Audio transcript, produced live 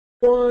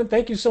Well,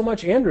 thank you so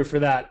much, Andrew, for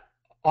that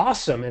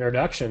awesome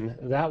introduction.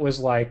 That was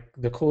like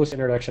the coolest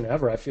introduction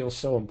ever. I feel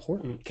so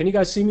important. Can you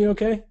guys see me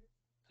okay?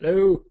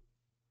 Hello?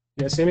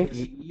 You guys see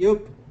me?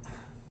 Yep.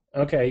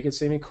 Okay, you can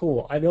see me.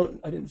 Cool. I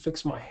didn't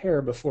fix my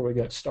hair before we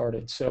got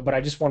started. So, but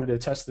I just wanted to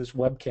test this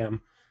webcam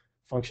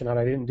function out.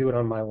 I didn't do it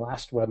on my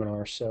last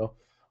webinar. So,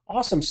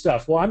 awesome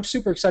stuff. Well, I'm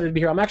super excited to be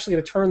here. I'm actually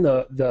going to turn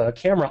the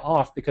camera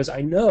off because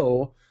I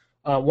know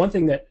one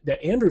thing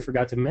that Andrew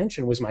forgot to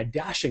mention was my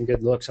dashing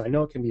good looks. I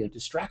know it can be a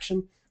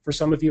distraction for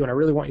some of you, and I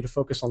really want you to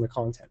focus on the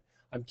content.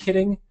 I'm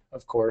kidding,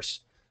 of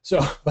course.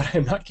 So, but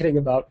I'm not kidding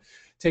about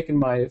taking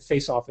my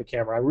face off the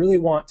camera. I really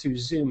want to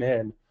zoom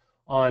in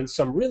on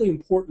some really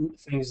important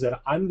things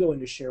that I'm going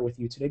to share with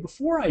you today.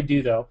 Before I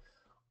do, though,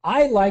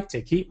 I like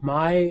to keep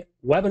my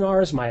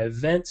webinars, my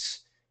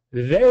events,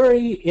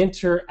 very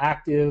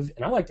interactive,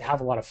 and I like to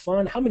have a lot of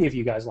fun. How many of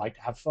you guys like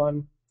to have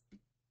fun?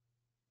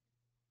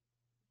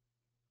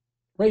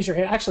 Raise your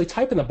hand. Actually,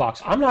 type in the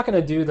box. I'm not going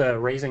to do the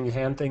raising your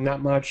hand thing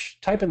that much.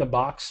 Type in the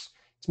box.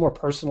 It's more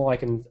personal. I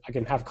can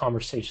have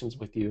conversations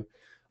with you.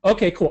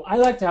 Okay, cool. I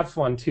like to have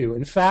fun too.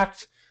 In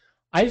fact,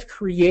 I've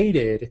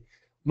created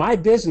my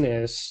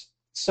business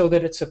so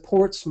that it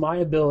supports my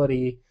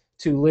ability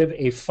to live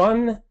a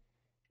fun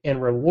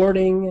and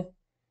rewarding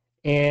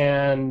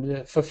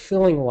and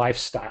fulfilling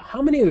lifestyle.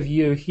 How many of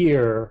you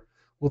here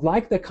would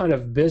like the kind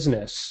of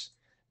business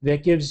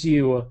that gives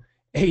you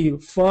a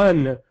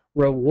fun,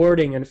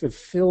 rewarding, and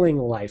fulfilling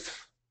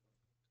life?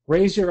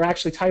 Raise your,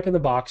 actually type in the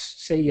box,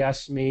 say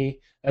yes, me.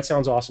 That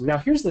sounds awesome. Now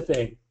here's the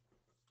thing,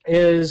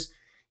 is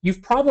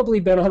you've probably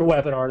been on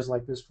webinars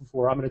like this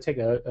before. I'm going to take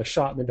a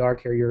shot in the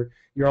dark here.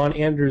 You're on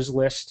Andrew's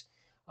list.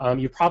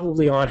 You're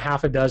probably on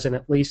half a dozen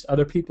at least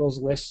other people's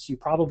lists. You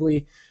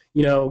probably,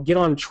 get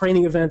on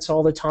training events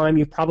all the time.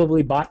 You've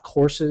probably bought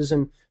courses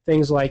and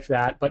things like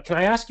that. But can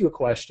I ask you a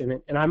question?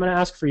 And I'm going to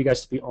ask for you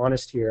guys to be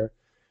honest here.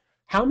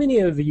 How many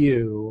of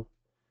you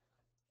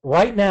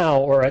right now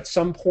or at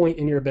some point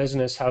in your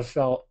business have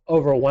felt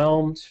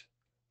overwhelmed,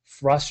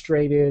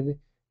 frustrated,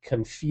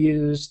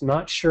 confused,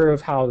 not sure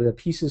of how the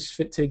pieces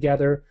fit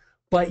together,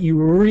 but you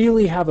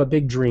really have a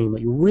big dream?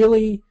 You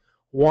really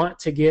want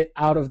to get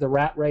out of the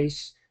rat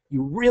race.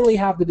 You really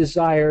have the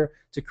desire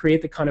to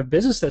create the kind of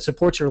business that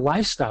supports your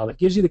lifestyle, that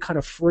gives you the kind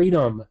of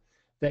freedom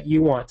that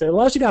you want, that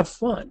allows you to have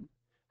fun.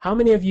 How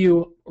many of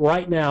you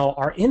right now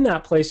are in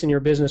that place in your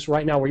business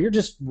right now where you're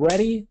just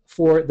ready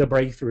for the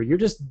breakthrough? You're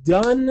just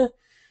done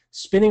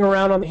spinning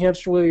around on the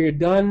hamster wheel. You're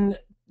done,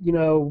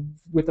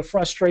 with the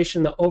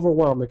frustration, the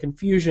overwhelm, the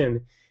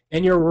confusion,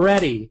 and you're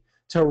ready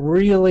to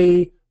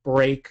really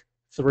break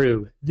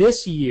through.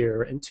 This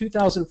year, in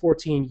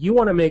 2014, you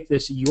want to make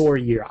this your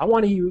year. I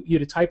want you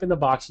to type in the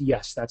box,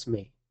 yes, that's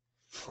me.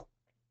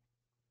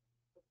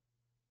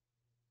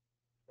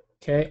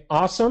 Okay,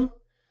 awesome.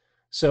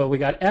 So we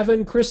got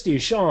Evan, Christy,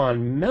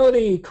 Sean,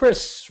 Melody,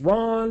 Chris,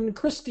 Ron,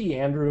 Christy,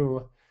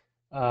 Andrew,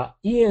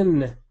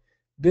 Ian,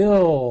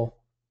 Bill,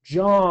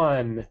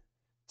 John,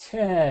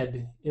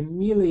 Ted,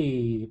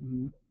 Emily,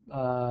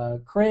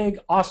 Craig.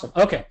 Awesome.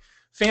 Okay,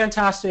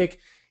 fantastic.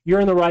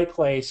 You're in the right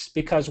place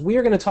because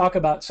we're going to talk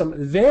about some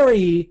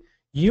very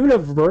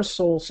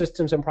universal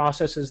systems and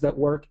processes that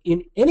work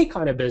in any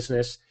kind of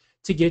business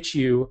to get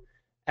you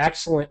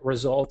excellent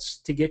results,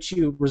 to get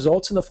you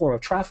results in the form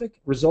of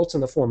traffic, results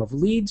in the form of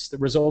leads, the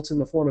results in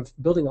the form of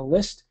building a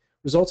list,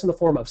 results in the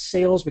form of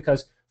sales,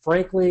 because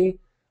frankly,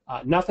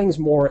 nothing's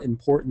more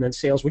important than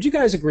sales. Would you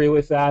guys agree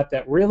with that,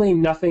 that really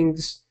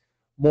nothing's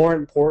more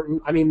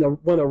important? I mean,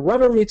 when the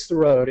rubber meets the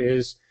road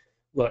is,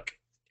 look,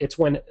 it's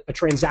when a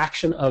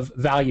transaction of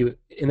value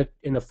in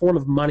the form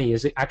of money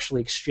is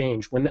actually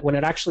exchanged, when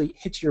it actually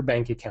hits your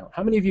bank account.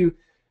 How many of you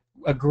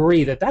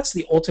agree that that's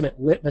the ultimate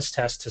litmus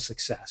test to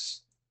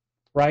success?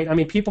 Right? I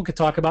mean, people could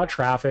talk about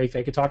traffic,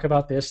 they could talk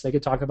about this, they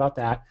could talk about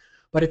that,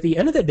 but at the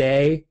end of the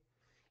day,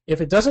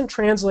 if it doesn't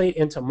translate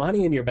into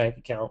money in your bank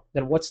account,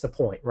 then what's the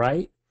point,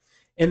 right?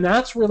 And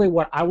that's really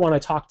what I want to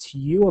talk to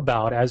you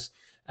about. As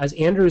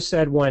Andrew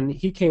said when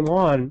he came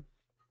on,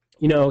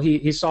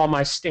 he saw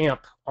my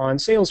stamp on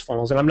sales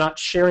funnels, and I'm not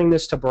sharing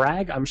this to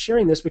brag. I'm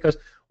sharing this because,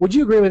 would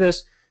you agree with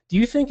this? Do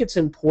you think it's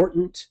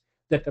important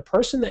that the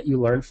person that you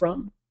learn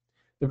from,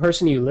 the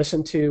person you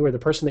listen to, or the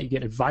person that you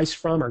get advice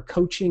from, or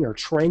coaching, or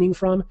training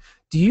from,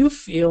 do you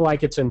feel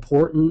like it's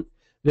important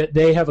that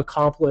they have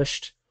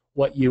accomplished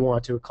what you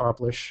want to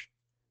accomplish?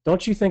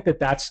 Don't you think that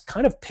that's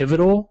kind of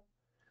pivotal?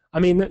 I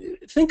mean,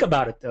 think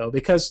about it, though,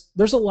 because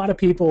there's a lot of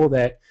people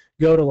that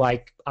go to,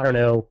 like, I don't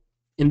know,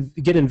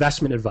 get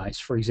investment advice,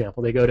 for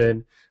example. They go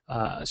to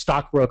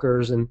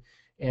stockbrokers and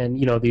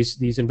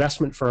these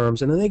investment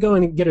firms, and then they go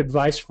and get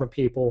advice from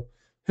people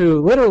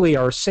who literally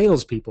are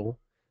salespeople.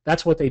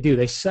 That's what they do.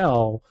 They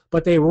sell,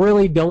 but they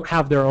really don't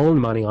have their own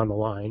money on the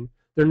line.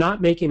 They're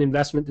not making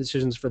investment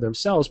decisions for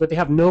themselves, but they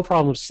have no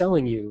problem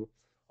selling you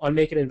on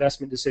making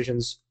investment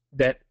decisions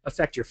that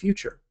affect your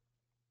future,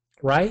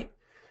 right?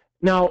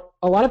 Now,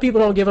 a lot of people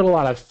don't give it a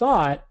lot of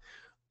thought,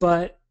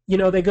 but you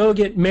know, they go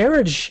get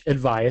marriage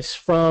advice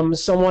from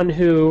someone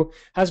who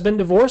has been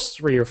divorced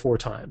 3 or 4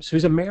 times,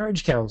 who's a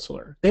marriage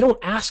counselor. They don't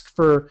ask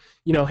for,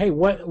 you know, hey,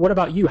 what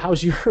about you?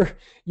 How's your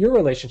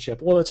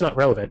relationship? Well, it's not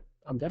relevant.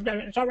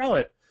 It's not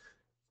relevant.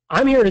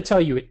 I'm here to tell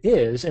you it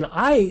is, and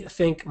I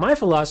think my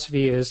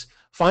philosophy is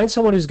find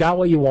someone who's got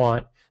what you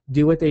want,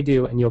 do what they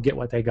do, and you'll get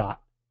what they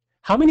got.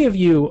 How many of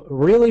you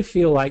really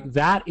feel like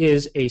that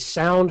is a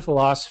sound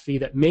philosophy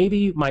that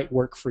maybe might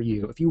work for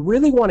you? If you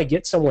really want to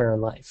get somewhere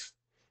in life,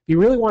 if you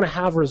really want to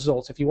have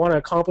results, if you want to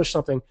accomplish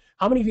something,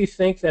 how many of you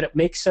think that it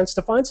makes sense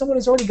to find someone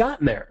who's already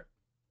gotten there?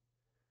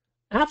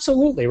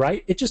 Absolutely,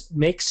 right? It just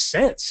makes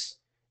sense.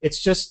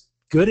 It's just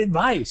good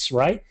advice,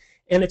 right?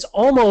 And it's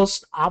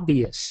almost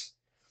obvious.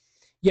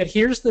 Yet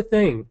here's the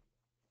thing.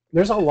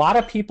 There's a lot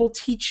of people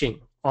teaching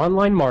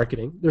online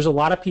marketing. There's a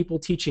lot of people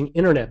teaching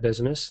internet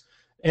business.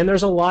 And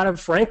there's a lot of,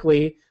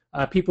 frankly,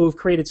 people who've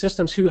created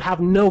systems who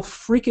have no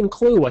freaking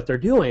clue what they're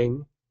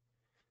doing.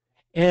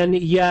 And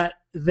yet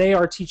they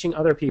are teaching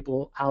other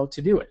people how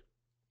to do it.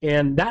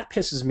 And that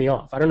pisses me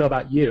off. I don't know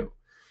about you.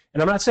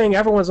 And I'm not saying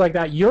everyone's like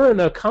that. You're in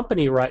the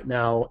company right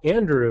now.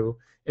 Andrew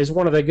is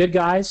one of the good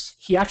guys.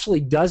 He actually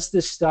does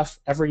this stuff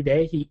every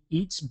day. He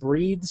eats,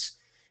 breathes,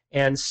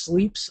 and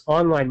sleeps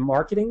online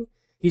marketing.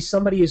 He's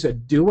somebody who's a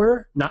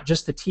doer, not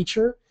just a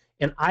teacher.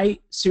 And I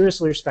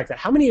seriously respect that.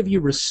 How many of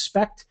you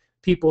respect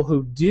people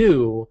who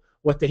do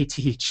what they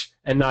teach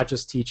and not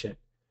just teach it?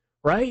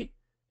 Right?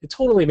 It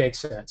totally makes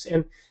sense.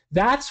 And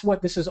that's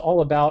what this is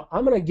all about.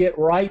 I'm going to get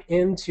right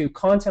into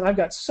content. I've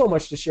got so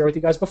much to share with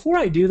you guys. Before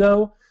I do,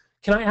 though,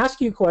 can I ask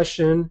you a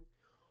question?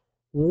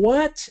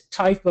 What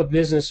type of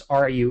business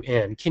are you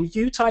in? Can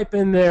you type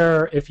in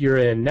there if you're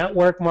in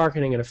network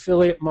marketing and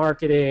affiliate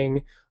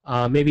marketing,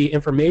 maybe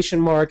information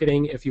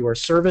marketing, if you are a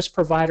service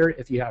provider,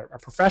 if you have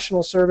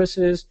professional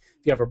services,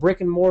 if you have a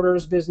brick and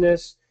mortars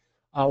business,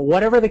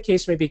 whatever the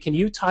case may be, can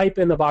you type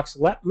in the box,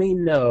 let me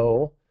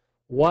know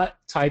what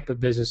type of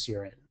business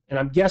you're in? And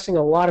I'm guessing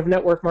a lot of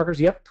network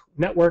marketers. Yep,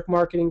 network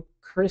marketing,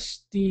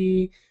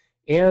 Christy,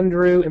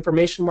 Andrew,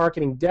 information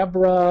marketing,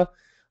 Deborah,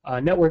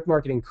 network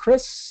marketing,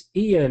 Chris,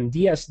 Ian,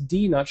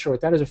 DSD, not sure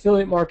what that is,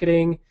 affiliate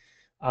marketing.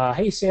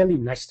 Hey, Sandy,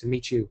 nice to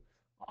meet you.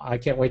 I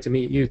can't wait to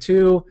meet you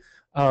too.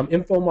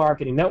 Info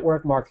marketing,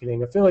 network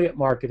marketing, affiliate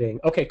marketing.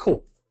 Okay,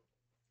 cool.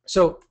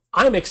 So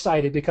I'm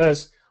excited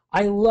because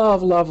I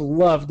love, love,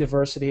 love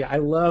diversity. I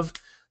love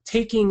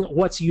taking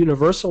what's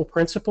universal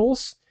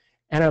principles,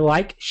 and I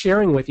like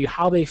sharing with you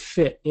how they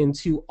fit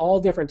into all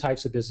different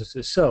types of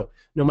businesses. So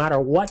no matter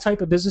what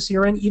type of business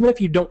you're in, even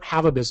if you don't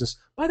have a business.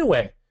 By the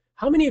way,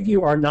 how many of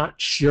you are not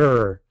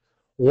sure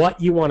what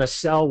you want to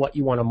sell, what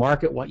you want to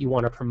market, what you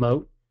want to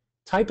promote?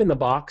 Type in the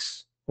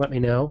box. Let me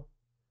know.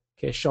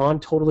 Okay, Sean,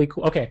 totally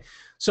cool. Okay,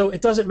 so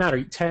it doesn't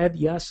matter. Ted,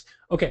 yes.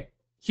 Okay,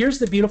 here's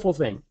the beautiful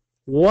thing.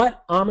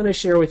 What I'm going to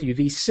share with you,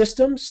 these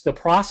systems, the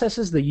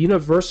processes, the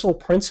universal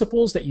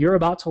principles that you're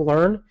about to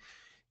learn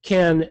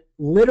can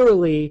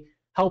literally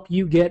help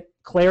you get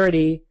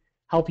clarity,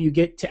 help you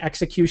get to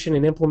execution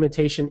and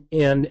implementation,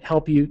 and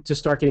help you to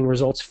start getting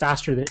results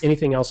faster than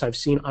anything else I've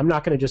seen. I'm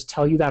not going to just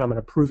tell you that. I'm going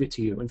to prove it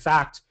to you. In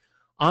fact,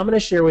 I'm going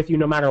to share with you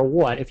no matter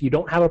what, if you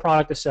don't have a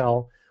product to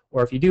sell,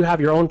 or if you do have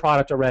your own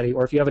product already,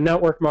 or if you have a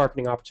network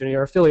marketing opportunity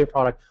or affiliate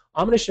product,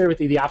 I'm going to share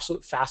with you the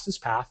absolute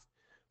fastest path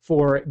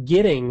for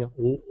getting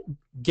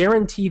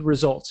guaranteed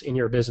results in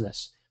your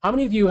business. How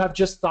many of you have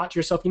just thought to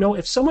yourself, you know,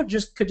 if someone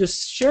could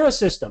just share a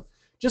system,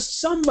 just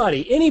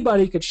somebody,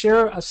 anybody could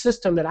share a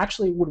system that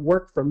actually would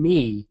work for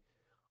me,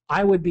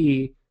 I would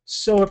be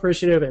so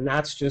appreciative, and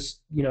that's just,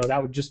 you know,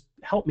 that would just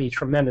help me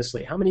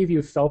tremendously. How many of you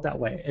have felt that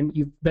way and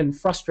you've been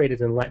frustrated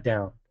and let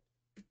down?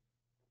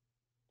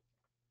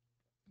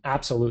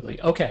 Absolutely.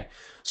 Okay,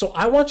 so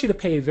I want you to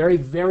pay very,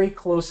 very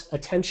close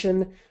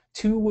attention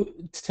to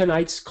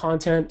tonight's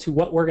content, to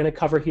what we're going to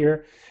cover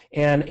here.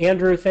 And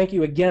Andrew, thank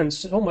you again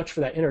so much for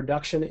that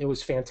introduction. It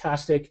was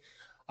fantastic.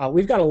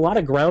 We've got a lot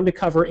of ground to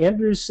cover.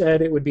 Andrew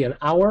said it would be an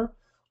hour.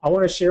 I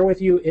want to share with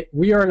you,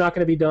 we are not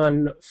going to be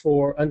done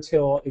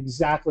until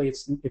exactly,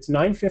 it's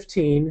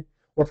 9:15.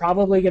 We're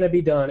probably going to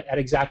be done at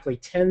exactly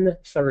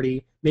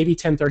 10:30, maybe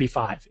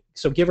 10:35.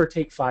 So give or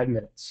take 5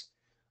 minutes.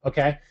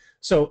 Okay?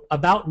 So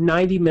about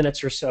 90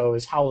 minutes or so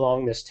is how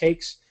long this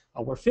takes.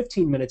 We're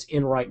 15 minutes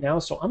in right now,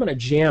 so I'm going to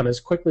jam as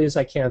quickly as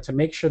I can to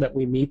make sure that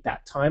we meet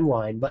that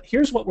timeline. But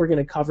here's what we're going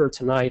to cover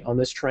tonight on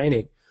this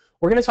training.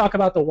 We're going to talk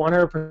about the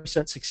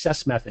 100%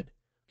 success method.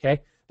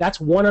 Okay? That's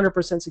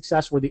 100%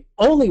 success. We're the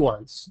only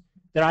ones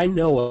that I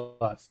know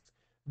of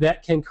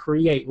that can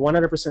create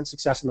 100%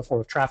 success in the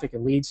form of traffic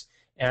and leads,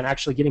 and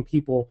actually getting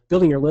people,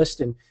 building your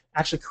list, and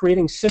actually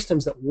creating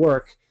systems that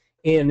work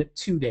in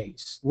 2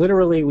 days.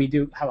 Literally, we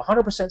do have a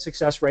 100%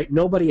 success rate.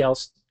 Nobody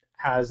else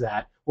has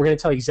that. We're going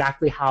to tell you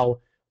exactly how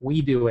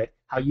we do it,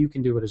 how you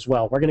can do it as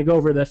well. We're going to go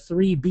over the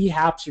 3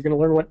 BHAPs. You're going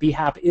to learn what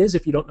BHAP is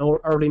if you don't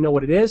already know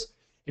what it is.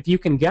 If you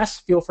can guess,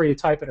 feel free to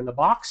type it in the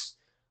box.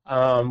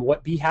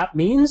 What BHAP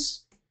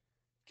means,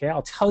 okay,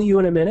 I'll tell you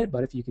in a minute,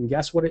 but if you can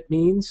guess what it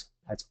means,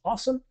 that's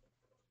awesome.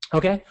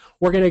 Okay,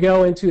 we're going to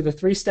go into the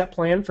 3-step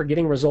plan for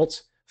getting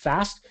results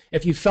fast.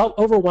 If you felt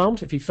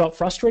overwhelmed, if you felt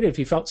frustrated, if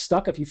you felt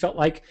stuck, if you felt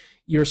like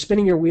you're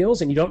spinning your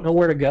wheels and you don't know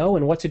where to go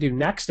and what to do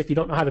next, if you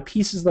don't know how the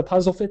pieces of the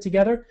puzzle fit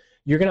together,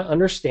 you're going to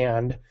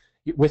understand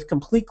with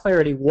complete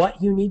clarity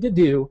what you need to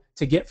do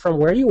to get from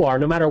where you are,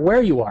 no matter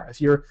where you are. If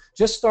you're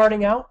just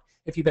starting out,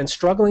 if you've been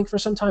struggling for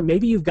some time,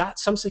 maybe you've got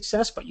some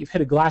success, but you've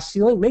hit a glass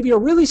ceiling. Maybe you're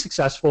really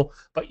successful,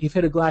 but you've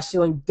hit a glass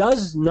ceiling.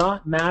 Does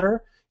not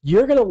matter.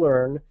 You're going to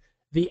learn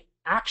the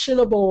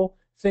actionable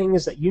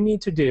things that you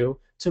need to do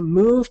to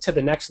move to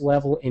the next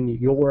level in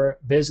your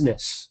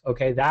business.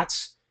 Okay,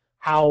 that's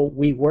how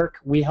we work.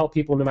 We help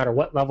people no matter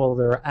what level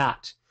they're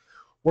at.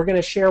 We're going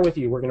to share with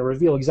you, we're going to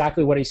reveal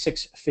exactly what a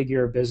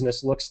six-figure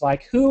business looks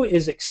like. Who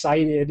is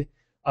excited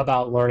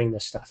about learning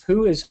this stuff?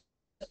 Who is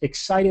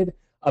excited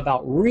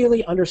about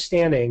really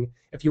understanding?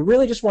 If you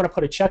really just want to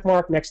put a check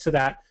mark next to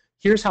that,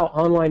 here's how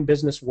online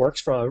business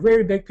works from a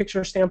very big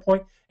picture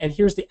standpoint, and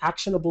here's the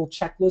actionable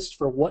checklist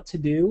for what to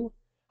do.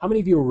 How many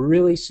of you are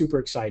really super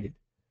excited?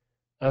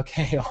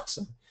 Okay,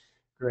 awesome.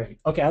 Great.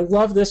 Okay, I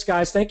love this,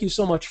 guys. Thank you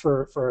so much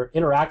for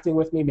interacting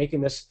with me,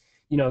 making this,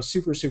 you know,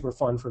 super, super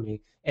fun for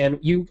me. And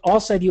you all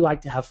said you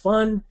like to have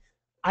fun.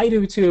 I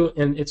do too,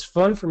 and it's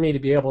fun for me to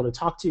be able to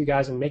talk to you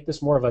guys and make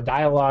this more of a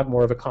dialogue,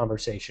 more of a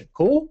conversation.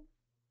 Cool?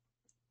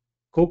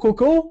 Cool, cool,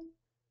 cool?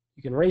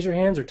 You can raise your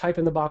hands or type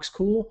in the box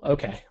cool.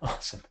 Okay,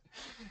 awesome.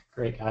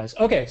 Great, guys.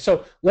 Okay,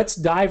 so let's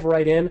dive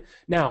right in.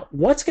 Now,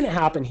 what's going to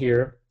happen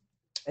here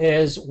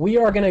is we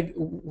are going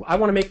to, I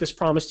want to make this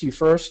promise to you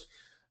first.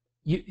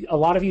 A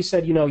lot of you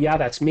said, you know, yeah,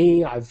 that's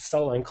me. I've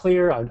felt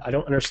unclear. I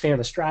don't understand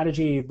the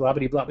strategy, blah,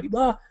 blah, blah, blah,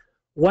 blah.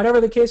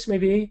 Whatever the case may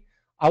be,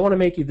 I want to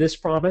make you this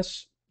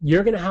promise.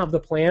 You're going to have the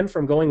plan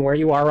from going where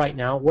you are right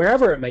now,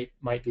 wherever it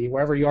might be,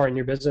 wherever you are in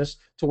your business,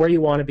 to where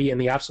you want to be in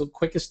the absolute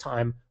quickest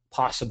time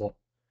possible.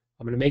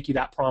 I'm going to make you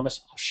that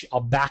promise. I'll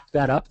back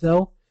that up,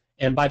 though.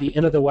 And by the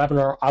end of the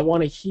webinar, I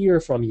want to hear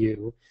from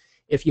you.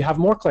 If you have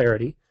more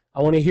clarity,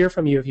 I want to hear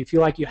from you if you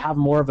feel like you have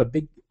more of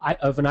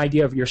an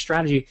idea of your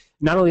strategy.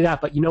 Not only that,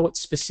 but you know what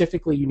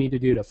specifically you need to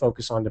do to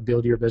focus on to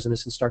build your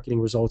business and start getting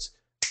results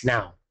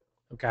now.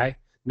 Okay?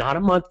 Not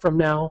a month from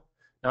now,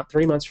 not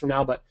 3 months from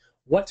now, but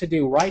what to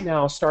do right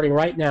now, starting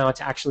right now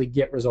to actually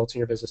get results in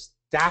your business.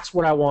 That's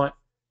what I want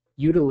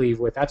you to leave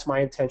with. That's my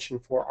intention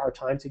for our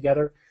time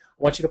together.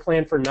 I want you to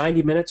plan for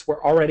 90 minutes.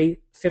 We're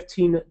already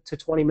 15 to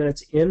 20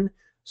 minutes in,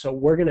 so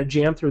we're going to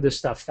jam through this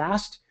stuff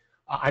fast.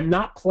 I'm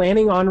not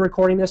planning on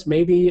recording this.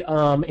 Maybe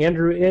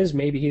Andrew is,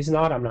 maybe he's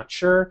not. I'm not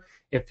sure.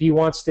 If he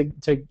wants to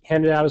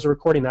hand it out as a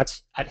recording,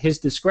 that's at his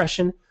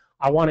discretion.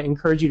 I want to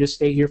encourage you to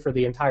stay here for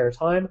the entire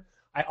time.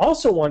 I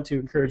also want to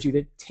encourage you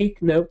to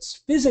take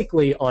notes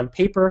physically on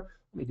paper.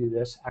 Let me do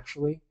this,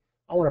 actually.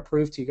 I want to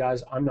prove to you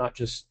guys I'm not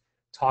just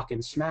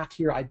talking smack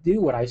here. I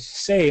do what I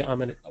say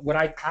what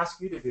I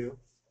ask you to do.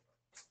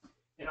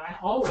 And I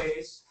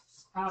always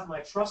have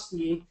my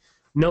trusty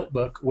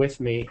notebook with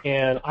me,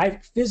 and I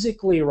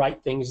physically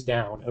write things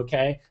down,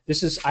 okay?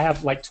 I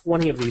have like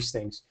 20 of these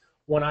things.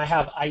 When I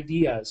have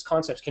ideas,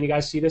 concepts, can you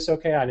guys see this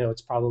okay? I know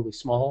it's probably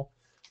small,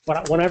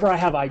 but whenever I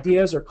have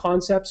ideas or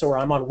concepts, or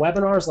I'm on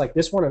webinars like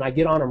this one and I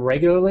get on them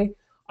regularly,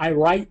 I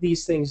write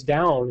these things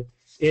down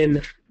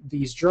in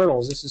these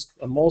journals. This is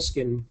a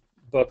Moleskine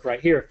book right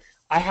here.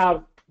 I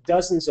have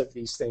dozens of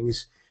these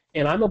things,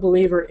 and I'm a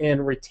believer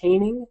in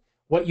retaining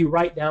what you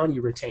write down,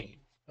 you retain.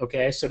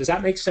 Okay, so does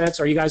that make sense?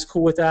 Are you guys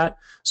cool with that?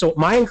 So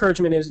my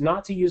encouragement is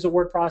not to use a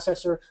word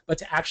processor, but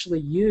to actually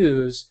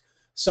use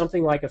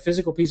something like a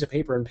physical piece of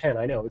paper and pen.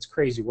 I know, it's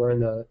crazy. We're in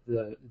the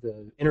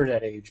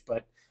internet age,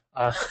 but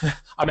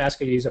I'm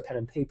asking you to use a pen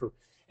and paper.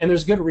 And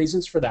there's good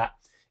reasons for that.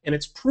 And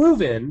it's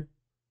proven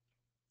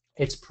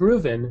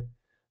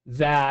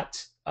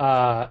that,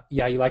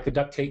 yeah, you like the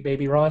duct tape,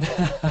 baby, Ron?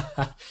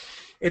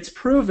 It's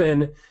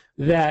proven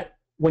that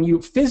when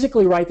you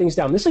physically write things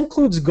down, this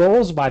includes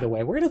goals, by the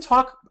way. We're going to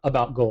talk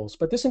about goals,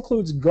 but this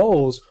includes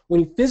goals.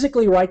 When you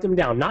physically write them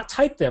down, not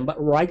type them, but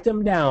write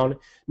them down,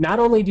 not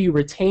only do you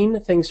retain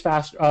things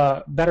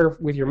better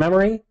with your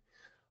memory,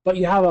 but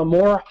you have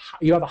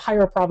a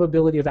higher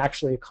probability of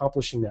actually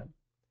accomplishing them.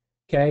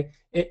 Okay?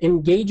 It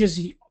engages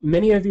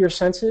many of your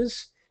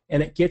senses,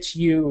 and it gets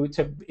you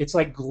to, it's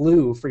like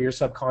glue for your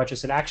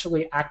subconscious. It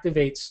actually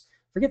activates,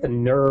 forget the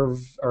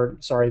nerve, or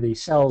sorry, the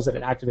cells that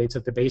it activates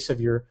at the base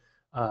of your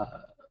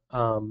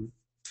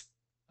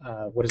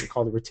what is it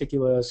called, the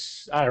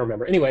reticulus? I don't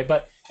remember. Anyway,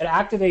 but it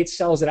activates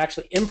cells that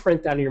actually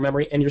imprint that in your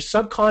memory, and your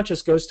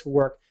subconscious goes to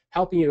work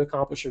helping you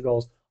accomplish your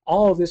goals.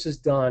 All of this is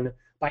done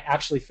by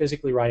actually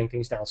physically writing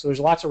things down. So there's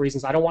lots of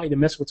reasons. I don't want you to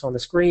miss what's on the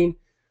screen.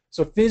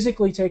 So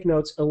physically take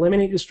notes,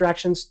 eliminate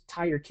distractions,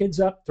 tie your kids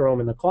up, throw them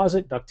in the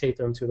closet, duct tape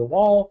them to the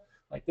wall,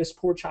 like this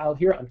poor child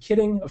here. I'm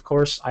kidding. Of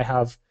course, I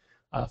have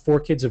 4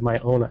 kids of my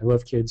own. I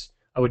love kids.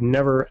 I would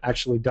never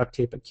actually duct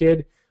tape a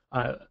kid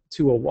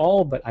to a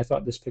wall, but I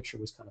thought this picture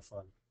was kind of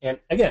fun. And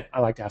again,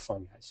 I like to have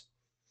fun, guys.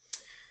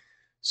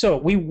 So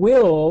we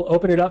will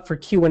open it up for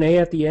Q&A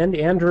at the end.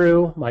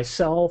 Andrew,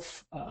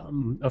 myself,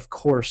 of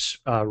course,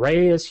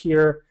 Ray is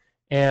here,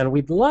 and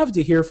we'd love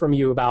to hear from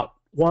you about,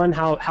 1,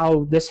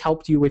 how this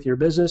helped you with your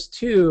business,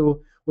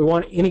 2, We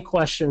want any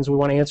questions. We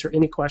want to answer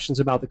any questions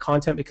about the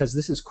content, because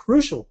this is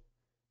crucial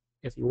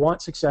if you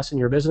want success in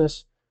your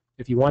business,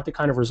 if you want the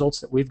kind of results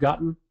that we've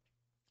gotten,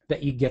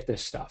 that you get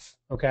this stuff,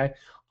 okay?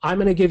 I'm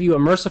going to give you a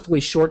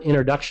mercifully short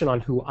introduction on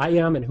who I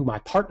am and who my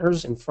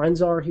partners and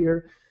friends are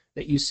here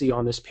that you see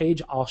on this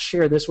page. I'll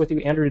share this with you.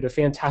 Andrew did a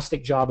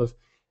fantastic job of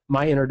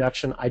my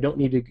introduction. I don't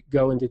need to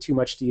go into too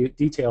much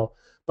detail,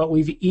 but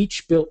we've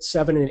each built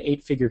 7- and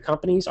 8-figure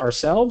companies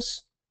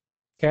ourselves,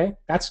 okay?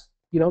 That's,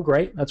 you know,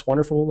 great. That's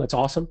wonderful. That's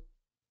awesome.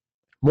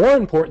 More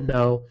important,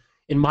 though,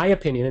 in my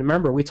opinion, and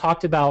remember, we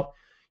talked about,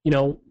 you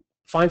know,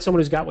 find someone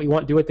who's got what you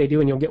want, do what they do,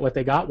 and you'll get what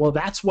they got. Well,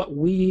 that's what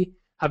we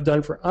have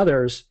done for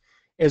others,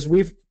 is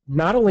we've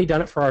not only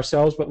done it for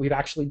ourselves, but we've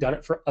actually done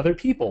it for other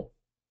people.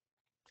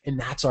 And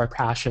that's our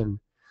passion.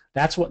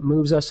 That's what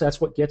moves us.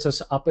 That's what gets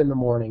us up in the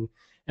morning.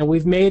 And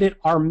we've made it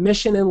our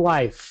mission in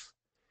life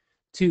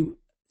to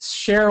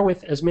share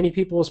with as many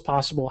people as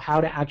possible how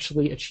to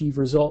actually achieve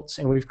results.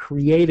 And we've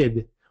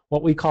created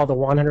what we call the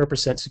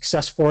 100%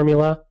 success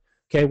formula.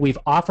 Okay, we've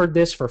offered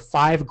this for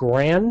 $5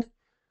 grand.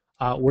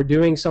 We're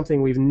doing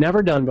something we've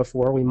never done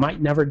before. We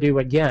might never do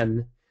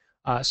again.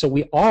 So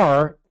we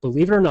are,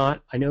 believe it or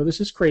not, I know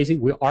this is crazy,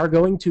 we are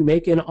going to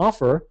make an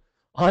offer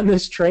on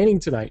this training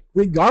tonight,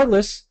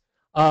 regardless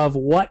of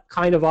what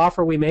kind of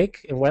offer we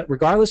make, and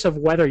regardless of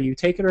whether you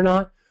take it or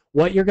not.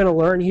 What you're going to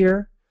learn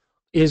here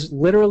is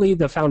literally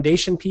the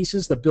foundation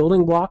pieces, the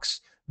building blocks,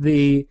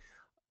 the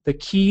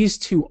keys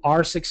to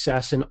our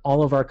success in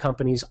all of our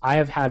companies. I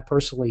have had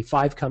personally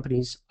 5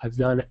 companies. I've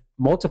done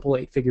multiple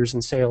 8 figures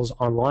in sales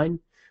online.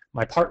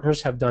 My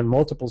partners have done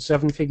multiple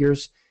 7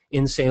 figures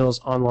in sales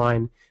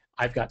online.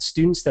 I've got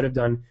students that have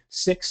done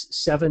 6,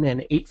 7,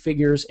 and 8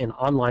 figures in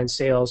online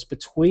sales.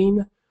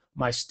 Between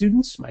my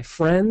students, my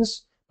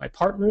friends, my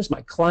partners,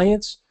 my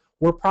clients,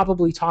 we're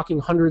probably talking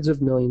hundreds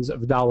of millions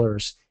of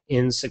dollars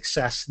in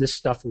success. This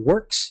stuff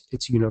works.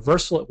 It's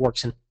universal. It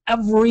works in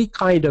every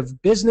kind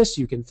of business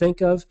you can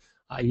think of.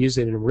 I use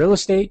it in a real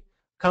estate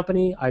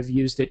company. I've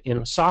used it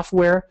in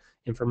software,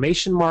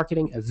 information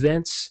marketing,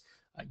 events,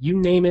 you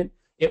name it.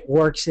 It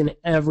works in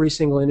every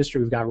single industry.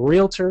 We've got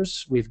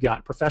realtors, we've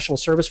got professional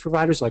service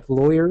providers like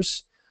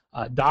lawyers,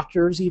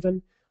 doctors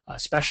even,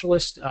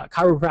 specialists,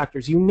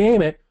 chiropractors, you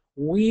name it.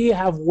 We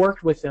have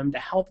worked with them to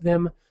help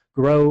them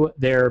grow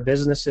their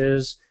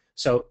businesses.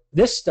 So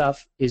this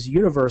stuff is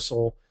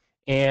universal,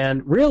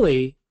 and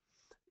really,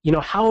 you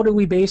know, how do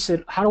we base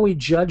it? How do we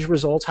judge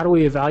results? How do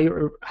we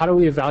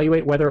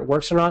evaluate whether it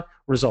works or not?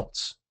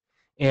 Results.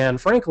 And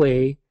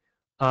frankly,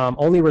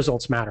 only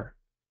results matter.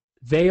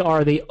 They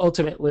are the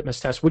ultimate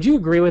litmus test. Would you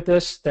agree with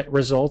this, that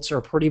results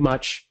are pretty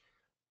much,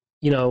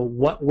 you know,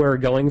 what we're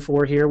going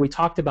for here? We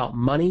talked about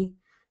money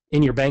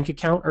in your bank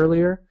account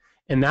earlier,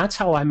 and that's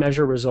how I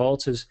measure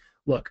results is,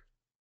 look,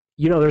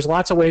 you know, there's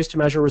lots of ways to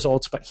measure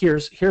results, but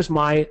here's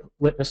my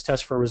litmus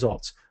test for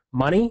results.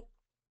 Money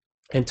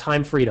and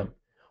time freedom.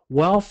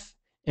 Wealth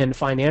and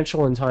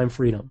financial and time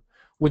freedom.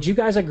 Would you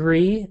guys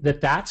agree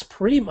that that's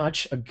pretty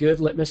much a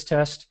good litmus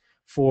test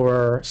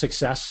for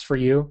success for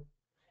you?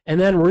 And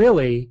then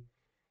really,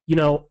 you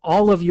know,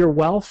 all of your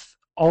wealth,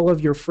 all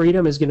of your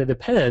freedom is going to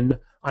depend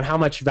on how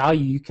much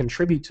value you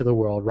contribute to the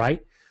world,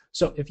 right?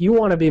 So if you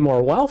want to be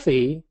more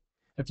wealthy,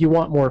 if you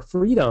want more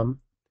freedom,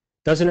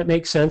 doesn't it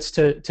make sense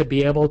to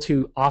be able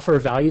to offer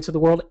value to the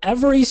world?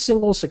 Every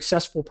single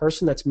successful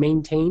person that's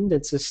maintained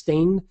and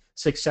sustained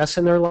success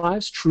in their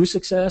lives, true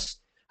success,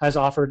 has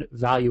offered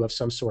value of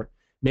some sort.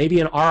 Maybe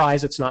in our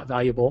eyes it's not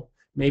valuable.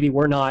 Maybe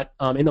we're not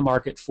in the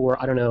market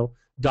for, I don't know,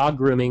 dog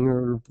grooming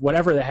or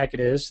whatever the heck it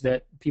is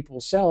that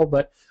people sell,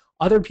 but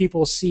other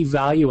people see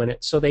value in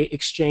it, so they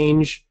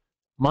exchange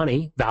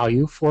money,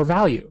 value, for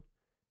value.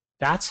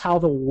 That's how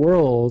the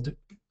world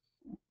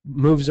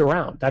moves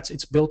around.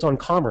 It's built on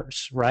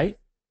commerce, right?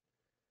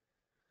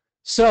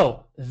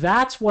 So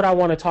that's what I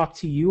want to talk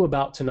to you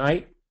about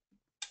tonight.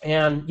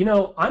 And, you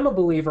know, I'm a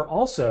believer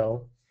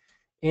also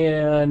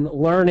in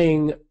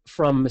learning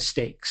from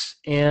mistakes.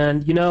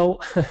 And, you know,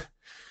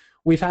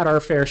 we've had our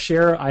fair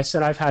share. I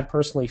said I've had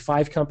personally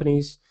 5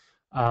 companies,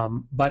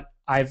 but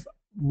I've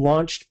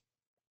launched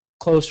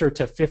closer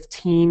to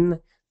 15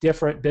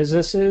 different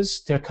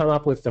businesses to come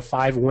up with the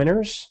 5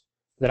 winners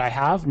that I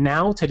have.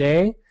 Now,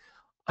 today,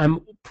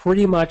 I'm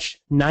pretty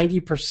much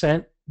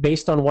 90%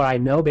 based on what I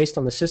know, based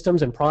on the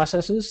systems and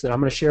processes that I'm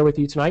going to share with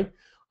you tonight.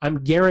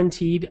 I'm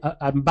guaranteed,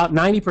 I'm about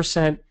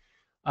 90%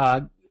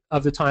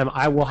 of the time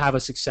I will have a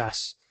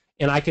success.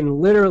 And I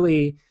can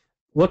literally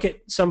look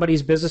at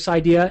somebody's business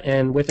idea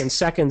and within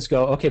seconds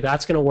go, okay,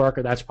 that's going to work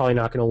or that's probably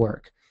not going to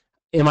work.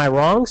 Am I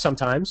wrong?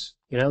 Sometimes.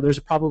 You know, there's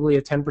probably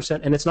a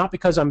 10%, and it's not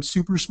because I'm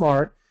super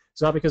smart.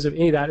 It's not because of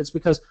any of that. It's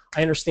because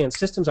I understand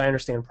systems, I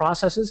understand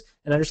processes,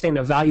 and I understand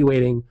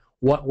evaluating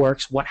what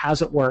works, what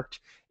hasn't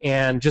worked,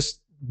 and just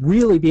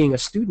really being a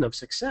student of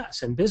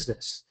success in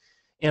business.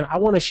 And I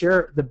want to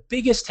share the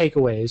biggest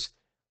takeaways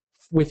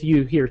with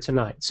you here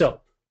tonight.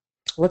 So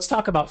let's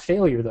talk about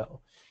failure,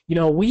 though. You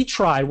know,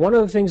 one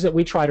of the things that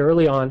we tried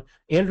early on,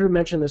 Andrew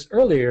mentioned this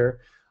earlier,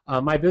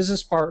 my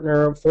business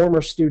partner,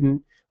 former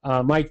student,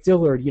 Mike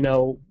Dillard, you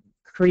know,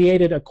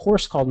 created a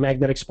course called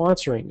Magnetic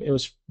Sponsoring. It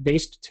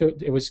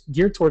was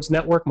geared towards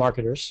network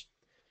marketers,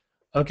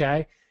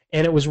 okay,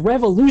 and it was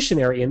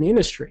revolutionary in the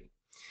industry.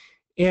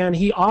 And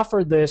he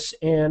offered this,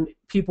 and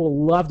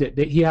people loved it.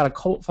 He had a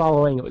cult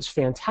following. It was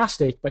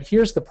fantastic. But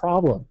here's the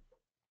problem.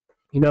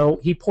 You know,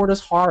 he poured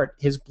his heart,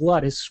 his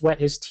blood, his sweat,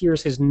 his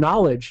tears, his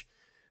knowledge,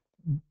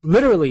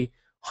 literally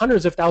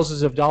hundreds of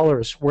thousands of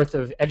dollars worth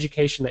of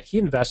education that he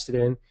invested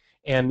in,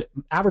 and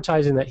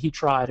advertising that he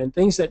tried, and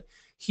things that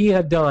he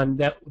had done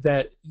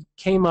that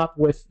came up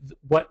with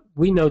what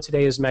we know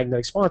today as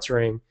magnetic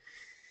sponsoring.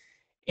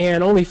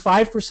 And only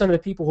 5% of the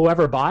people who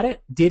ever bought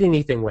it did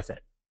anything with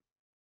it.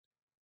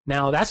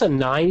 Now, that's a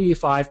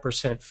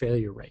 95%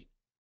 failure rate,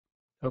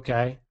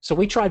 okay? So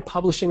we tried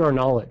publishing our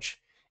knowledge.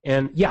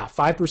 And yeah,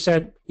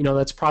 5%, you know,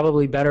 that's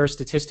probably better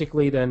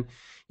statistically than,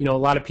 you know, a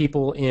lot of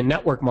people in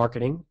network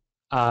marketing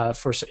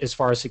as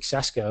far as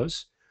success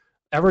goes,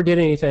 ever did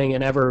anything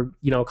and ever,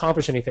 you know,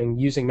 accomplished anything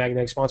using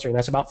magnetic sponsoring.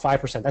 That's about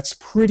 5%. That's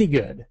pretty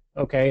good,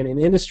 okay, in an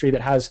industry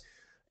that has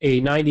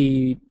a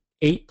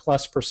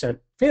 98+%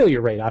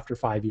 failure rate after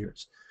 5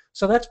 years.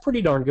 So that's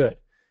pretty darn good.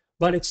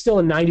 But it's still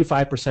a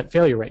 95%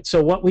 failure rate.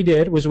 So what we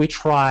did was we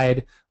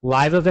tried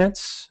live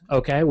events,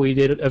 okay? We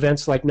did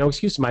events like No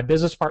Excuses. My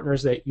business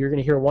partners that you're going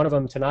to hear one of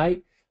them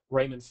tonight,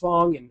 Raymond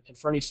Fong and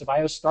Fernie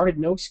Ceballos, started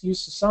No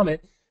Excuses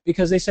Summit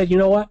because they said, you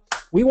know what?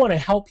 We want to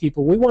help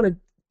people. We want to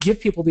give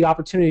people the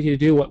opportunity to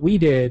do what we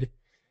did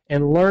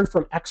and learn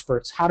from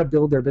experts how to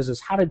build their business,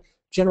 how to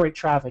generate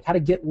traffic, how to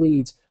get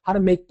leads, how to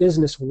make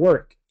business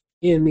work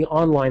in the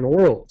online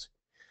world.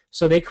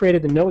 So they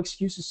created the No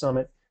Excuses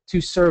Summit to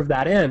serve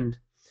that end.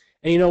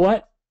 And you know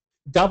what?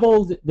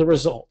 Doubled the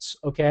results,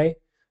 okay?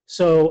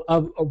 So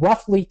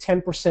roughly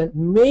 10%,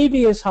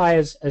 maybe as high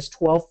as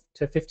 12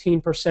 to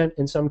 15%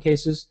 in some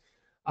cases,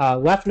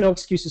 left No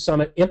Excuses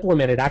Summit,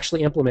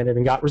 actually implemented,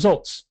 and got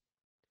results.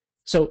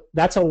 So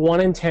that's a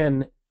 1 in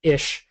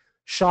 10-ish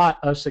shot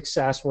of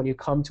success when you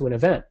come to an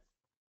event,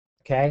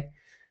 okay?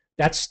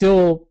 That's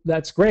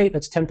great,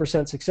 that's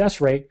 10%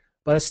 success rate,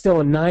 but it's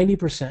still a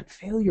 90%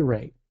 failure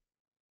rate.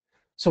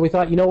 So we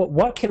thought, you know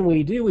what can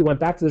we do? We went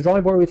back to the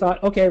drawing board. We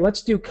thought, okay,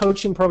 let's do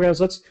coaching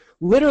programs. Let's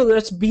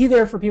be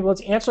there for people.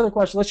 Let's answer the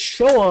question. Let's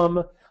show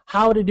them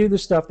how to do the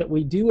stuff that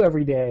we do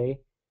every day.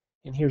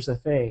 And here's the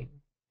thing,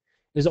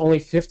 is only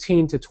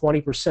 15 to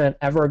 20%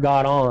 ever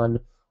got on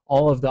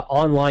all of the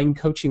online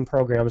coaching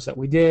programs that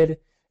we did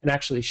and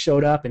actually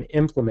showed up and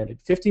implemented.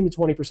 15 to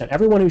 20%.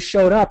 Everyone who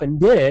showed up and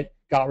did it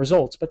got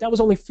results, but that was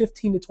only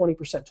 15 to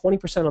 20%,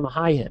 20% on the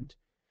high end.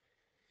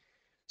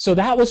 So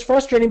that was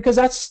frustrating because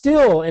that's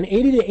still an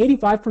 80 to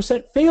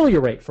 85% failure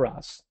rate for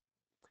us.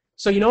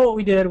 So you know what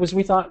we did was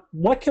we thought,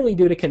 what can we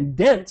do to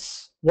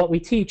condense what we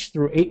teach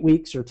through 8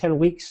 weeks or 10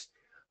 weeks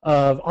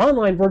of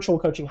online virtual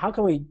coaching? How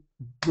can we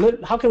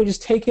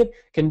just take it,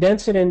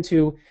 condense it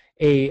into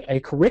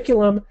a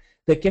curriculum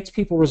that gets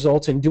people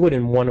results and do it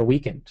in one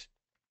weekend?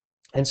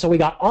 And so we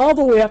got all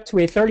the way up to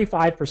a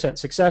 35%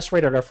 success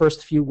rate at our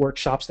first few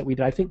workshops that we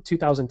did, I think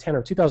 2010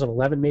 or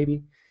 2011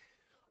 maybe.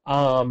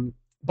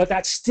 But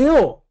that's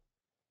still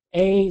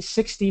a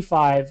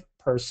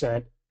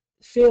 65%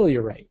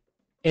 failure rate.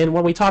 And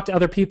when we talk to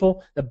other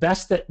people, the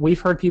best that we've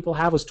heard people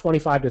have was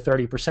 25 to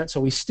 30%. So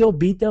we still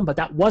beat them, but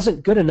that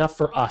wasn't good enough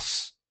for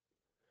us.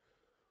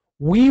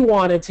 We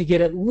wanted to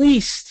get at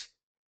least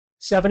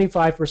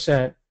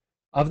 75%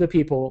 of the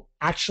people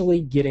actually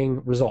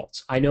getting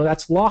results. I know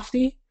that's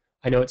lofty.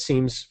 I know it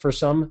seems for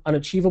some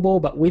unachievable,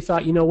 but we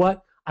thought, you know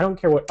what? I don't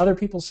care what other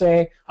people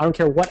say. I don't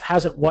care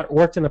what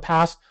worked in the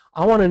past.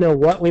 I want to know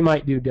what we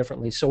might do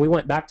differently. So we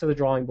went back to the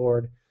drawing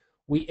board.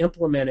 We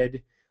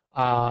implemented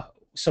a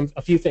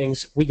few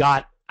things. We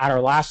got at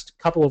our last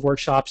couple of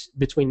workshops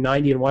between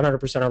 90 and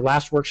 100%. Our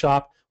last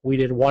workshop, we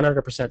did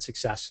 100%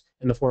 success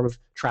in the form of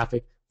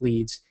traffic,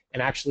 leads,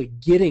 and actually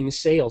getting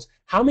sales.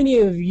 How many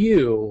of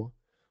you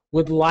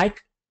would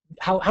like?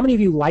 How many of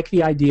you like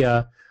the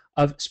idea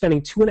of spending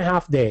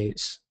 2.5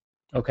 days,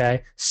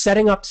 okay,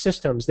 setting up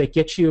systems that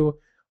get you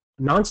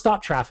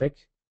nonstop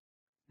traffic,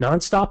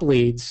 nonstop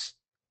leads,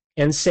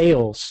 and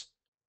sales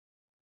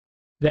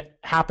that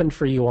happen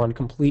for you on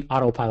complete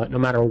autopilot no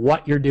matter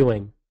what you're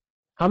doing?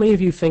 How many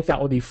of you think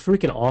that would be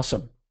freaking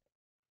awesome?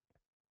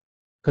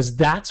 Because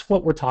that's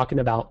what we're talking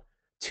about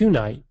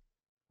tonight,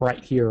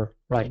 right here,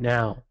 right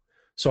now.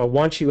 So I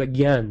want you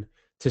again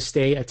to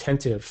stay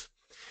attentive.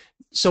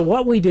 So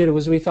what we did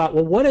was we thought,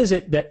 well, what is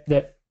it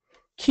that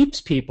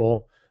keeps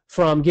people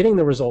from getting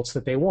the results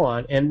that they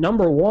want? And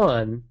number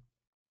one,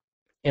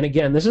 and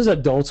again, this is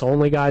adults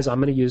only, guys. I'm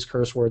going to use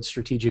curse words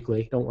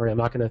strategically. Don't worry, I'm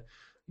not going to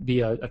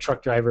be a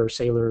truck driver,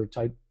 sailor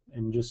type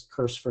and just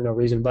curse for no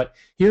reason. But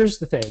here's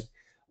the thing.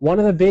 One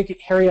of the big,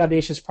 hairy,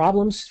 audacious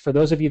problems, for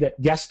those of you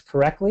that guessed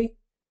correctly,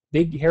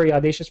 big, hairy,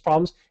 audacious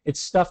problems, it's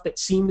stuff that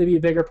seem to be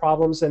bigger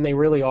problems than they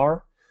really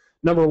are.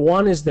 Number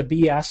one is the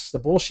BS, the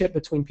bullshit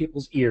between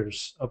people's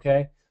ears,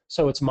 okay?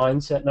 So it's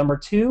mindset. Number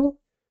two,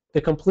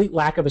 the complete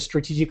lack of a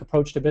strategic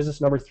approach to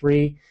business. Number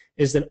three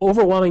is an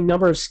overwhelming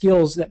number of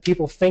skills that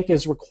people think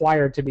is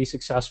required to be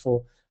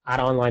successful at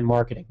online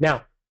marketing.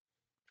 Now,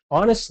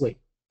 honestly,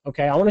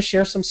 Okay, I want to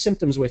share some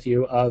symptoms with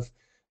you of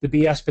the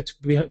BS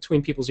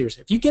between people's ears.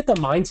 If you get the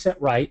mindset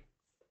right,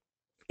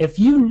 if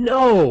you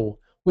know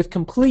with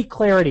complete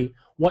clarity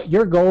what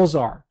your goals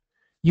are,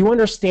 you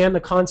understand the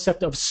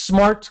concept of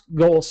smart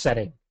goal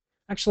setting.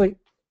 Actually,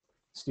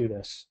 let's do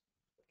this.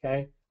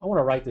 Okay, I want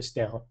to write this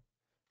down.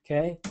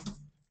 Okay,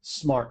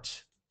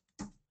 SMART.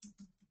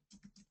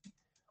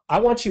 I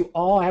want you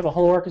all, I have a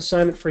homework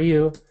assignment for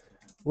you.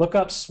 Look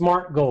up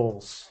SMART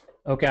goals.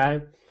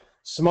 Okay,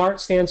 SMART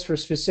stands for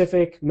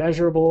specific,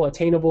 measurable,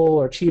 attainable,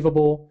 or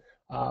achievable,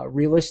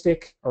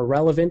 realistic, or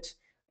relevant,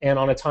 and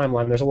on a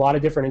timeline. There's a lot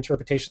of different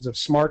interpretations of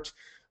SMART,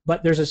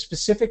 but there's a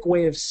specific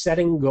way of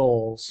setting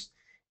goals.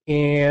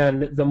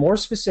 And the more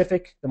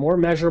specific, the more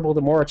measurable,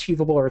 the more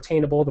achievable or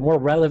attainable, the more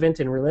relevant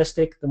and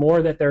realistic, the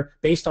more that they're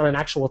based on an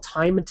actual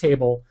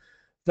timetable,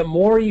 the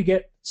more you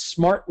get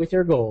smart with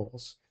your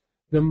goals,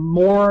 the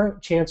more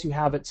chance you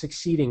have at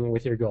succeeding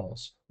with your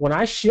goals. When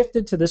I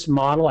shifted to this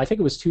model, I think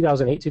it was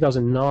 2008,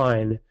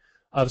 2009,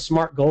 of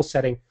smart goal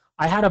setting,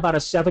 I had about a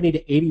 70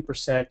 to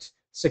 80%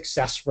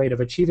 success rate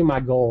of achieving my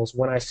goals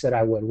when I said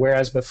I would.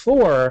 Whereas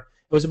before,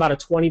 it was about a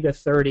 20 to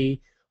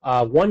 30.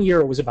 1 year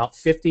it was about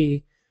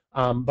 50.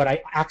 But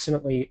I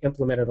accidentally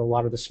implemented a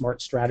lot of the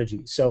SMART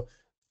strategies. So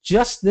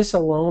just this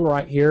alone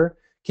right here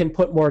can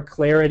put more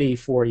clarity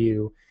for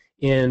you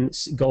in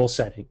goal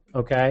setting,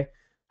 okay?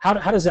 How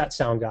does that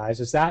sound, guys?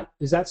 Is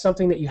that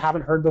something that you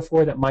haven't heard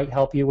before that might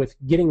help you with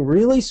getting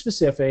really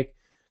specific,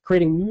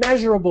 creating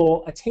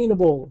measurable,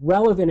 attainable,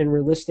 relevant, and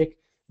realistic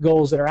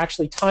goals that are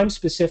actually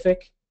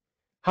time-specific?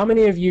 How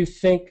many of you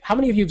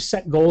have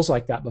set goals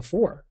like that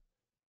before?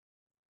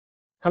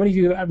 How many of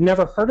you have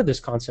never heard of this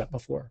concept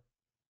before?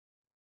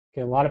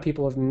 Okay, a lot of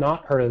people have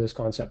not heard of this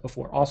concept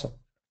before. Awesome.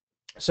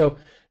 So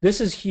this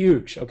is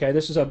huge, okay?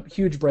 This is a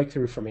huge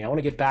breakthrough for me. I want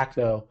to get back,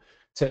 though,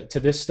 to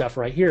this stuff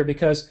right here,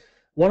 because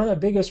one of the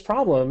biggest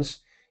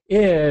problems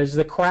is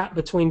the crap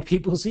between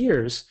people's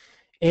ears.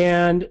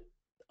 And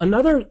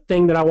another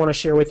thing that I want to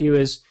share with you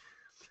is,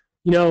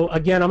 you know,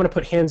 again, I'm going to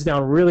put hands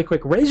down really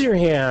quick. Raise your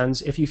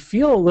hands if you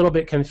feel a little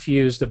bit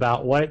confused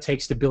about what it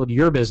takes to build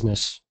your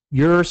business,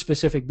 your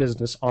specific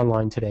business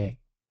online today.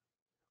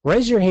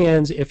 Raise your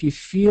hands if you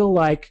feel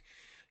like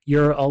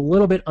you're a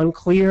little bit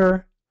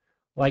unclear,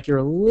 like you're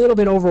a little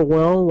bit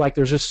overwhelmed, like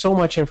there's just so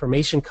much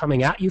information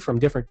coming at you from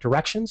different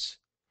directions.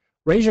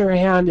 Raise your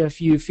hand if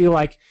you feel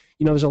like,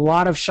 you know, there's a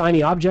lot of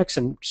shiny objects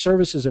and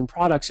services and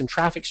products and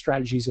traffic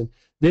strategies and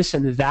this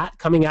and that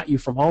coming at you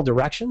from all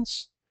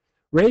directions.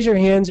 Raise your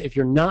hands if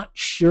you're not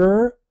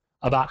sure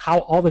about how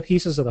all the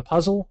pieces of the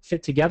puzzle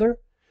fit together.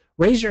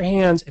 Raise your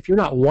hands if you're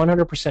not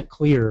 100%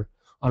 clear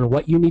on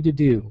what you need to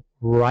do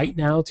right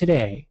now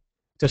today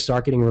to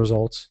start getting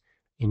results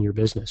in your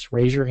business.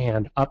 Raise your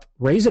hand up.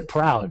 Raise it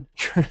proud.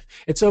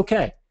 It's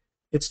okay.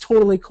 It's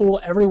totally cool.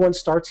 Everyone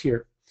starts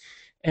here.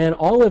 And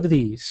all of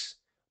these,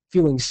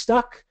 feeling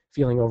stuck,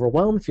 feeling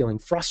overwhelmed, feeling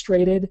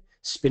frustrated,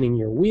 spinning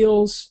your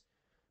wheels,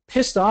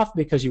 pissed off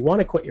because you want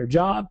to quit your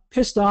job,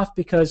 pissed off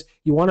because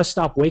you want to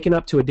stop waking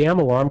up to a damn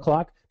alarm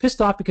clock,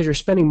 pissed off because you're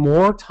spending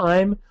more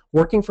time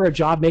working for a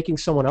job making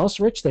someone else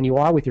rich than you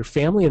are with your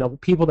family and the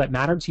people that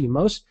matter to you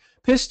most,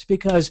 pissed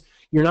because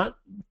you're not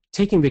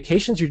taking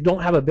vacations, you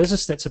don't have a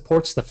business that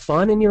supports the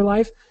fun in your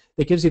life,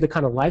 that gives you the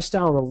kind of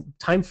lifestyle and the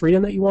time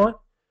freedom that you want.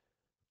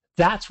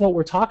 That's what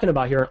we're talking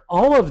about here.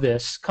 All of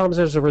this comes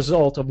as a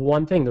result of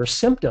one thing. They're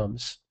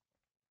symptoms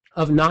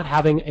of not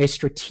having a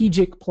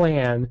strategic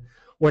plan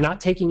or not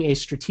taking a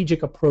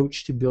strategic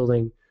approach to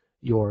building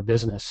your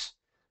business.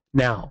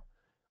 Now,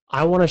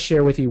 I want to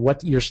share with you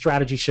what your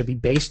strategy should be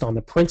based on,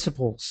 the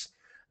principles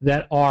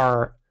that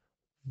are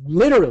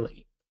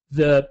literally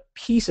the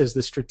pieces,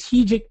 the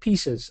strategic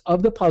pieces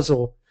of the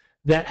puzzle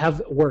that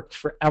have worked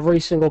for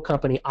every single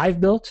company I've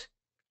built,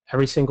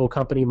 every single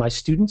company my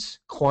students,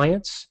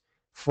 clients,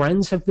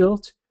 friends have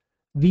built.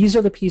 These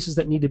are the pieces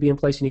that need to be in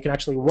place, and you can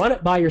actually run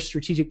it by your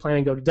strategic plan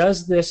and go,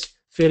 does this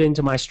fit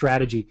into my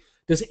strategy?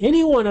 Does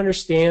anyone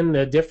understand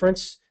the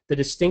difference, the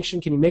distinction?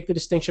 Can you make the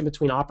distinction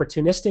between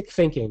opportunistic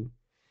thinking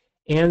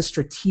and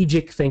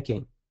strategic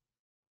thinking?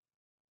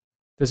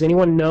 Does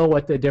anyone know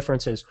what the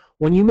difference is?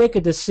 When you make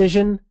a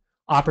decision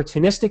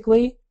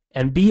opportunistically,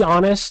 and be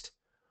honest,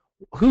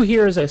 who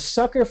here is a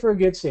sucker for a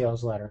good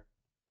sales letter?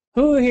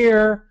 Who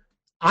here,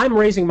 I'm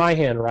raising my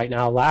hand right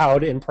now,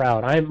 loud and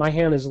proud. My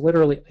hand is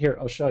literally, here,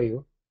 I'll show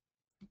you.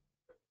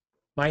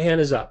 My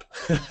hand is up.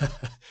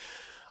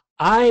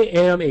 I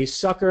am a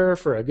sucker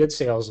for a good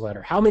sales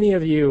letter. How many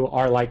of you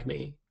are like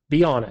me?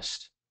 Be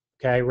honest.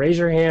 Okay, raise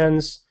your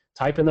hands,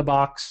 type in the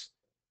box.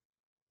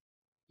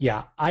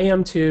 Yeah, I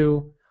am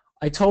too.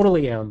 I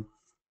totally am.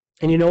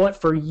 And you know what?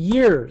 For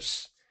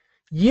years,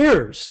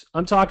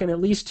 I'm talking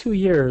at least 2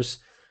 years,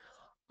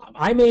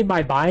 I made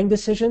my buying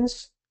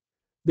decisions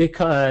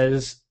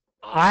because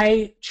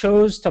I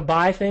chose to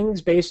buy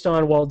things based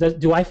on, well,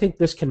 do I think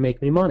this can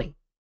make me money?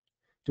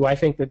 Do I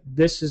think that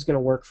this is going to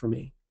work for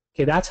me?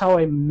 Okay, that's how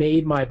I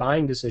made my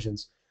buying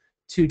decisions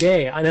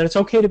today. And it's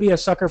okay to be a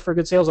sucker for a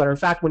good sales letter. In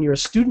fact, when you're a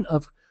student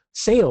of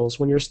sales,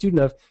 when you're a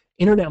student of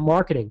internet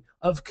marketing,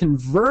 of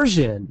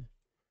conversion,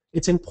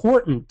 It's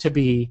important to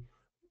be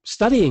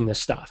studying this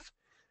stuff.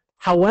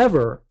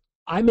 However,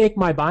 I make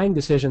my buying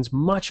decisions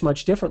much,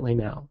 much differently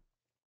now.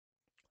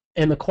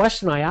 And the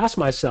question I ask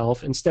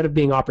myself, instead of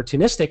being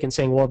opportunistic and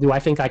saying, well, do I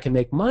think I can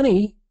make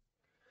money?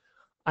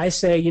 I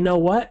say, you know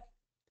what?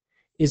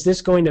 Is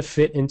this going to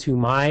fit into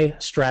my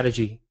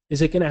strategy?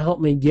 Is it going to help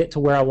me get to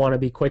where I want to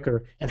be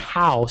quicker? And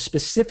how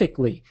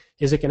specifically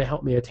is it going to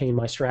help me attain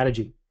my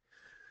strategy?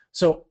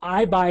 So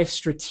I buy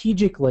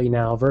strategically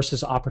now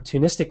versus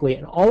opportunistically.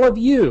 And all of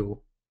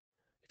you,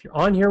 if you're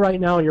on here right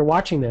now and you're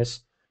watching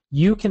this,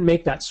 you can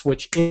make that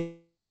switch in.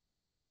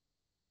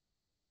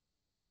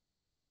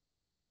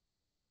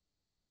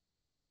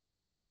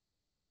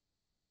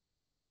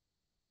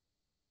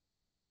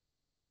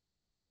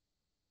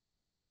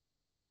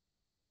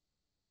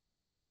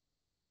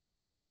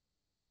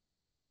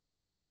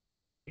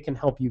 It can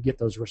help you get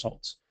those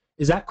results.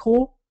 Is that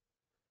cool?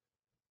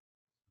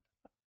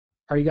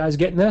 Are you guys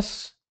getting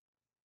this?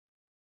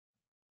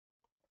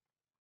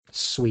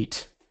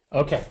 Sweet.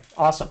 Okay,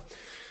 awesome.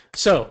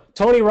 So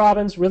Tony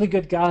Robbins, really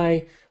good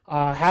guy,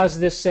 has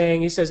this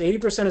saying. He says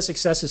 80% of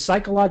success is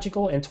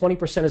psychological and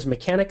 20% is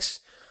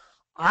mechanics.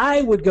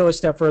 I would go a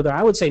step further.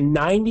 I would say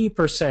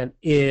 90%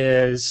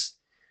 is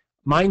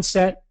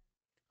mindset,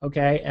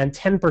 okay, and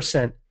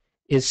 10%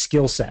 is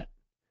skill set.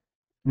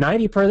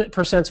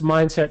 90% is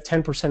mindset,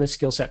 10% is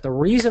skill set. The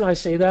reason I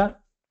say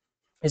that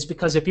is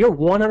because if you're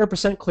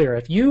 100% clear,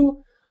 if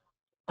you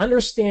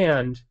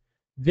understand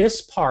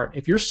this part,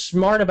 if you're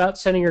smart about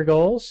setting your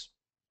goals,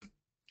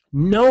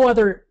 no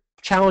other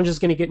challenge is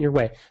going to get in your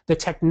way. The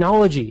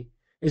technology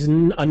is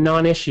a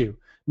non-issue.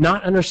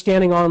 Not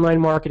understanding online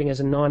marketing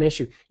is a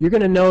non-issue. You're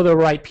going to know the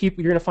right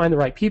people. You're going to find the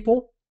right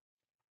people.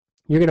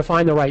 You're going to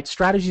find the right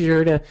strategies.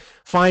 You're going to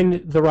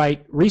find the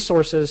right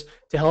resources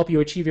to help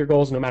you achieve your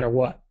goals no matter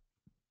what.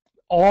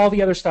 All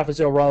the other stuff is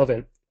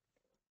irrelevant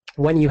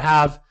when you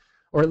have,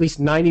 or at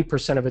least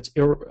 90% of it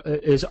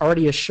is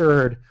already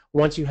assured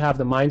once you have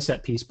the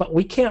mindset piece. But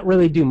we can't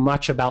really do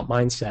much about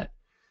mindset,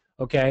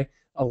 okay?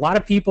 A lot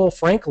of people,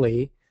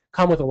 frankly,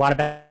 come with a lot of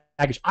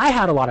baggage. I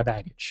had a lot of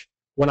baggage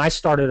when I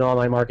started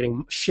online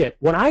marketing. Shit,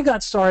 when I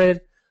got started,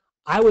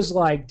 I was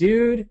like,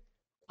 dude,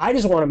 I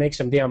just want to make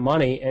some damn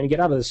money and get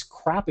out of this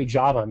crappy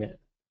job I'm in.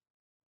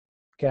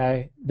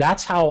 Okay,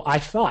 that's how I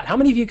thought. How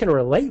many of you can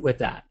relate with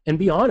that? And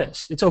be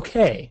honest, it's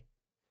okay.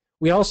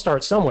 We all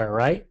start somewhere,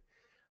 right?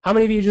 How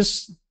many of you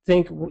just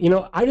think, you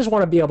know, I just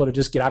want to be able to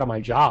just get out of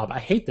my job. I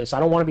hate this. I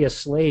don't want to be a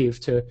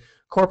slave to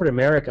corporate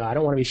America. I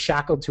don't want to be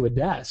shackled to a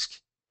desk,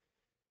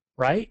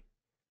 right?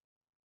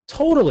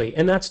 Totally,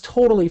 and that's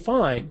totally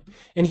fine.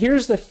 And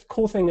here's the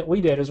cool thing that we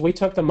did is we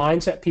took the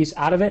mindset piece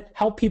out of it,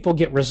 helped people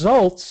get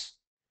results,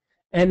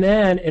 and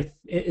then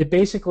it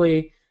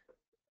basically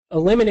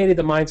eliminated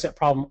the mindset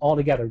problem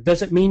altogether.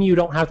 Does it mean you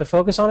don't have to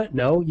focus on it?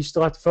 No, you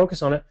still have to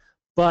focus on it,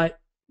 but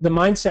the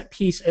mindset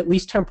piece, at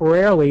least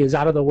temporarily, is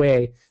out of the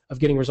way of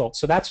getting results.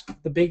 So that's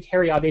the big,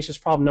 hairy, audacious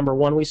problem number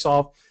one we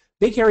solved.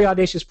 Big, hairy,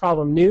 audacious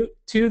problem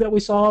two that we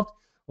solved,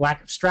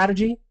 lack of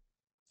strategy,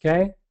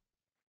 okay?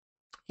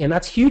 And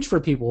that's huge for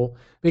people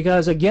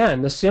because,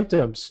 again, the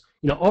symptoms,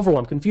 you know,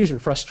 overwhelm, confusion,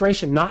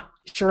 frustration, not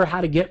sure how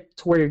to get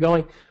to where you're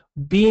going,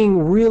 being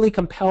really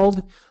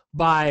compelled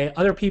by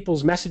other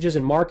people's messages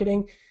and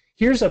marketing.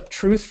 Here's a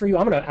truth for you.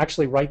 I'm going to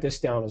actually write this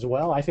down as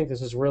well. I think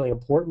this is really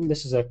important.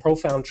 This is a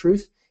profound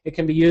truth. It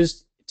can be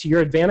used to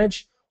your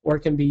advantage or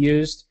it can be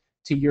used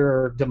to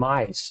your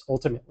demise,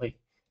 ultimately.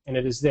 And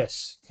it is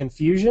this: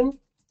 confusion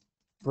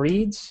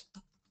breeds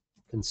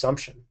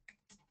consumption.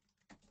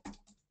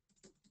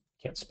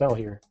 Can't spell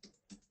here.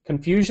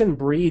 Confusion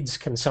breeds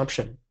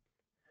consumption.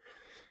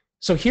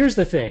 So here's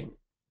the thing.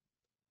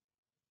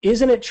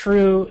 Isn't it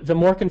true, the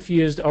more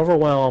confused,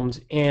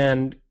 overwhelmed,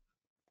 and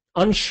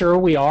unsure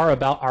we are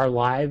about our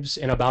lives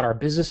and about our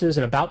businesses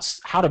and about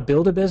how to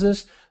build a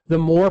business, the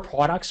more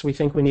products we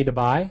think we need to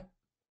buy,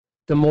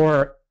 the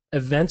more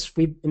events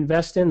we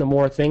invest in, the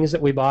more things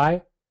that we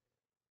buy?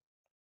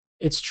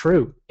 It's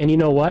true. And you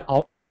know what?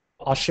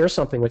 I'll share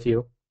something with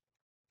you.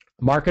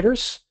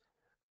 Marketers,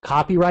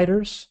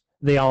 copywriters,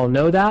 they all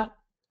know that,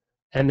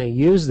 and they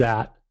use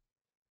that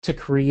to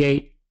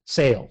create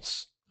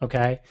sales,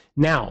 okay?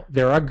 Now,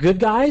 there are good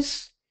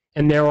guys,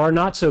 and there are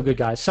not so good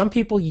guys. Some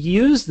people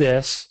use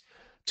this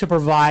to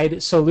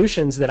provide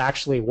solutions that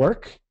actually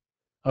work,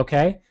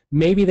 okay?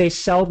 Maybe they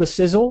sell the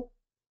sizzle,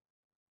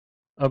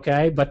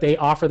 okay, but they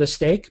offer the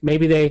steak.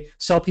 Maybe they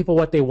sell people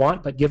what they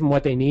want, but give them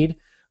what they need.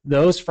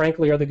 Those,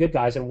 frankly, are the good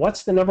guys. And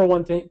what's the number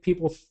one thing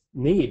people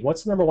need?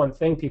 What's the number one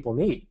thing people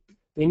need?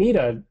 They need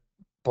a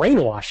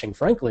brainwashing,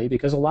 frankly,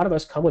 because a lot of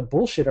us come with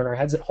bullshit in our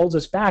heads that holds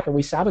us back, and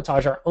we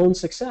sabotage our own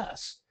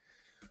success.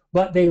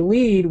 But they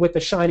lead with the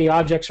shiny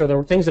objects or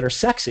the things that are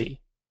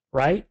sexy,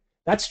 right?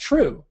 That's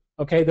true.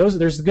 Okay, there's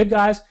the good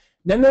guys.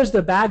 Then there's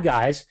the bad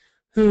guys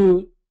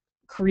who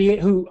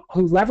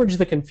leverage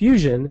the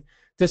confusion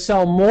to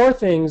sell more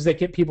things that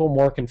get people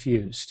more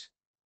confused.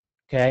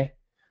 Okay,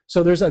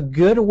 so there's a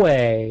good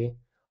way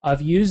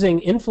of using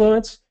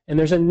influence, and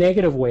there's a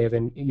negative way of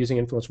using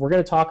influence. We're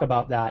going to talk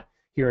about that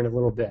here in a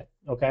little bit.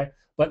 Okay,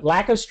 But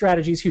lack of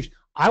strategy is huge.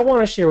 I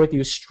want to share with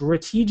you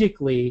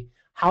strategically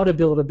how to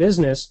build a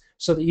business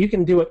so that you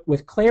can do it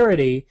with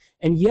clarity.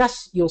 And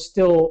yes, you'll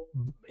still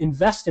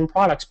invest in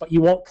products, but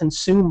you won't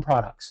consume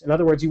products. In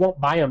other words, you won't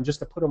buy them just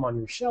to put them on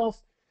your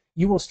shelf.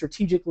 You will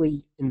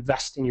strategically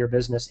invest in your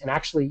business and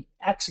actually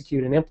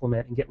execute and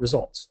implement and get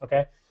results,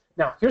 okay?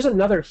 Now, here's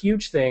another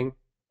huge thing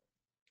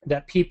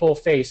that people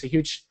face, a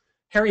huge,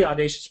 hairy,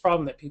 audacious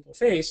problem that people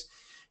face,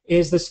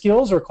 is the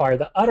skills required,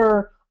 the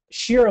utter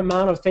sheer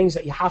amount of things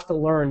that you have to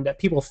learn that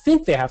people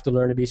think they have to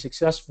learn to be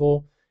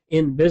successful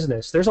in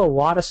business. There's a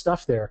lot of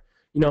stuff there.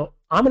 You know,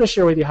 I'm going to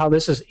share with you how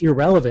this is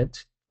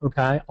irrelevant,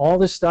 okay? All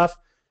this stuff,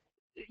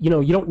 you know,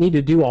 you don't need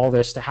to do all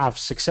this to have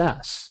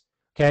success,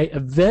 okay?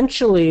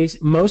 Eventually,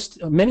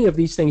 many of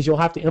these things you'll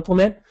have to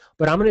implement,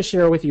 but I'm going to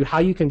share with you how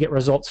you can get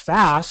results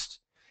fast,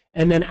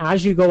 and then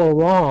as you go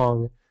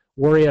along,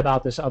 worry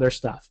about this other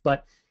stuff.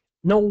 But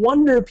no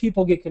wonder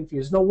people get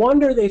confused. No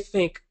wonder they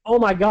think, oh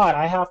my God,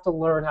 I have to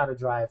learn how to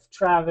drive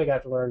traffic. I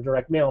have to learn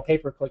direct mail,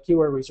 pay-per-click,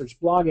 keyword research,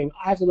 blogging.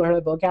 I have to learn how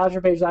to build calendar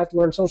pages. I have to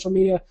learn social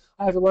media.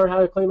 I have to learn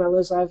how to clean my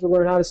list. I have to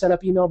learn how to set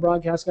up email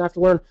broadcasting. I have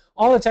to learn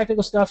all the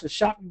technical stuff, the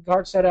shopping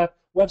cart setup,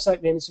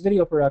 website maintenance,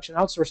 video production,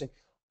 outsourcing,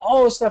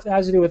 all the stuff that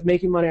has to do with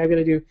making money. I've got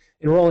to do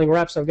enrolling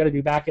reps. I've got to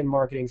do back-end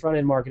marketing,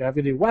 front-end marketing. I've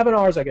got to do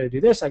webinars. I've got to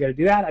do this. I've got to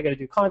do that. I've got to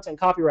do content,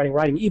 copywriting,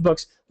 writing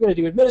ebooks. I've got to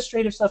do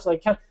administrative stuff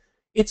like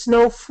it's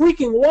no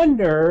freaking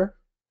wonder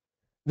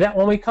that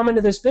when we come into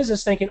this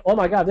business thinking, oh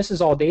my God, this is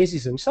all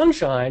daisies and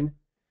sunshine,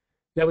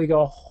 that we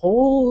go,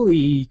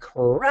 holy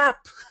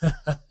crap.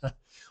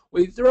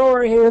 We throw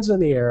our hands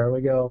in the air and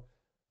we go,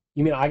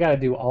 you mean I got to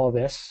do all of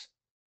this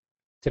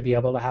to be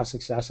able to have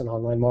success in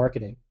online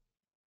marketing?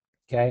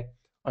 Okay,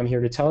 I'm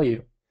here to tell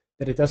you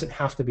that it doesn't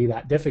have to be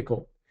that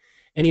difficult.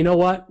 And you know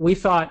what? We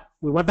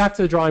went back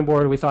to the drawing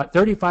board and we thought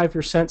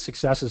 35%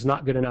 success is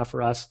not good enough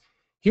for us.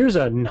 Here's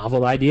a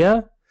novel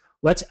idea.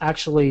 Let's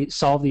actually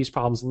solve these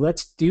problems.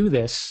 Let's do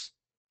this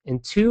in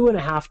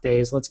 2.5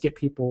 days. Let's get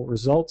people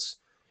results.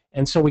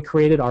 And so we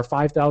created our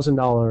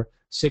 $5,000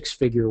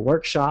 six-figure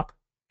workshop,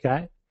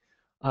 okay?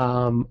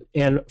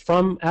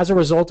 And as a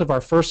result of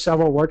our first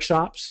several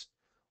workshops,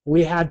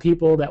 we had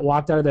people that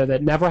walked out of there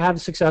that never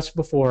had success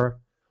before,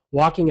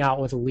 walking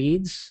out with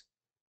leads,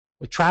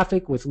 with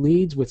traffic, with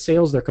leads, with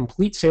sales, their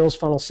complete sales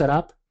funnel set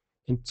up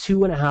in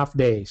 2.5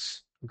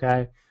 days,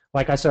 okay?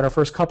 Like I said, our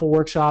first couple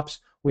workshops,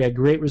 we had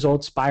great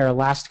results. By our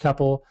last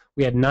couple,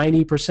 we had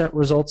 90%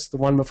 results. The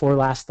one before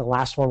last, the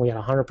last one, we had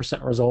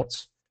 100%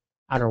 results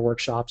at our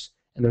workshops,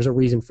 and there's a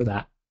reason for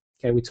that.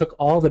 Okay, we took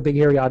all the big,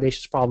 hairy,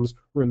 audacious problems,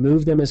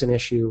 removed them as an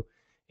issue,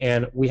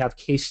 and we have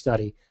case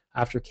study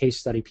after case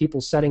study.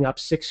 People setting up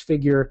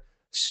six-figure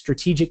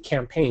strategic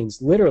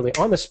campaigns, literally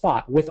on the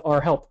spot with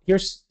our help.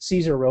 Here's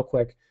Caesar real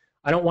quick.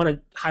 I don't want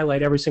to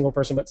highlight every single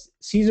person, but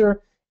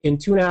Caesar in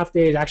 2.5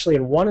 days, actually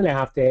in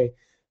 1.5 days,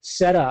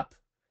 set up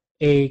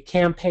a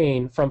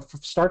campaign from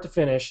start to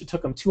finish. It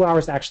took him 2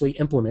 hours to actually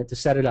implement, to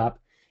set it up.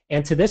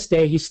 And to this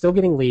day, he's still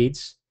getting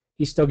leads.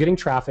 He's still getting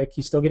traffic.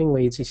 He's still getting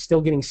leads. He's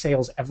still getting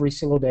sales every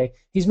single day.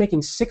 He's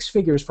making 6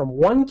 figures from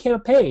one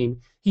campaign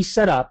he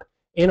set up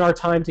in our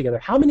time together.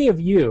 How many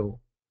of you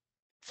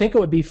think it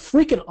would be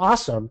freaking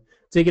awesome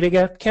to get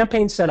a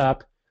campaign set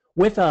up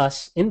with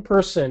us in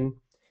person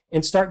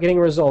and start getting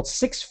results,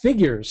 6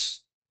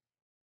 figures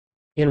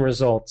in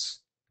results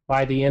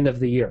by the end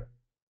of the year?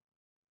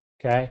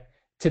 Okay?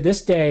 To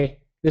this day,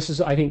 this is,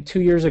 I think, 2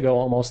 years ago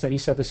almost that he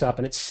set this up,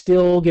 and it's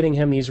still getting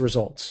him these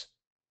results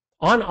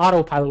on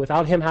autopilot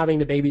without him having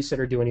to babysit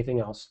or do anything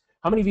else.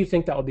 How many of you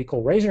think that would be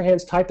cool? Raise your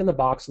hands, type in the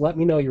box, let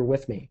me know you're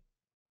with me.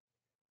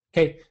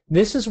 Okay,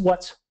 this is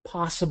what's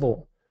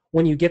possible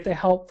when you get the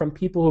help from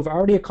people who've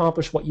already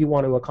accomplished what you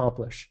want to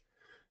accomplish.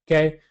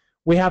 Okay,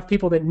 we have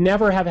people that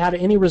never have had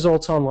any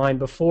results online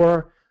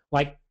before,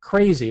 like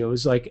crazy. It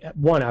was like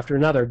one after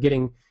another,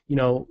 getting, you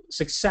know,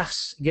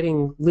 success,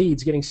 getting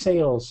leads, getting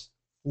sales,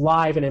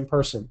 live and in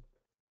person.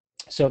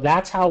 So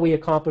that's how we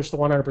accomplished the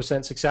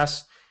 100%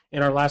 success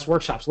in our last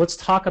workshops. Let's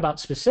talk about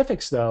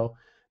specifics though,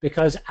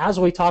 because as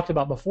we talked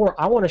about before,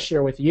 I want to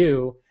share with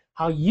you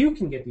how you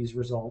can get these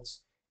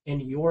results in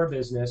your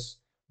business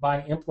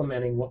by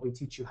implementing what we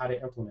teach you how to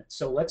implement.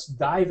 So let's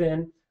dive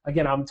in.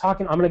 Again, I'm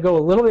going to go a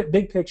little bit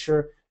big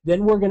picture,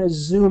 then we're going to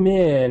zoom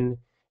in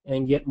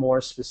and get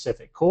more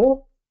specific.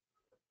 Cool?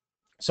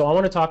 So I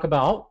want to talk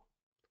about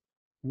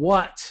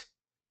what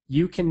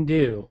you can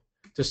do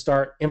to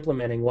start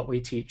implementing what we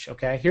teach,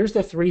 okay? Here's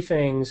the 3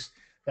 things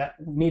that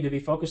need to be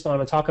focused on,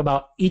 and talk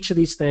about each of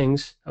these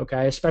things,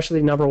 okay?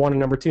 Especially number 1 and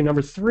number 2.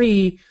 Number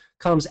 3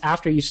 comes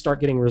after you start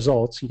getting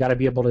results. You got to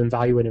be able to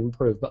evaluate and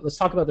improve. But let's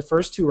talk about the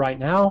first 2 right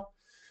now.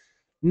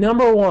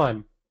 Number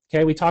 1,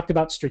 okay, we talked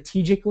about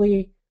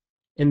strategically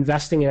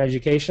investing in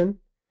education.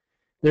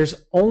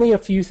 There's only a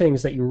few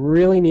things that you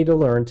really need to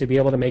learn to be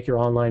able to make your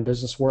online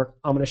business work.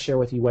 I'm going to share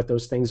with you what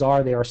those things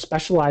are. They are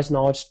specialized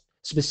knowledge,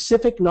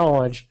 specific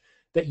knowledge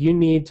that you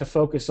need to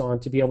focus on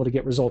to be able to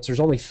get results. There's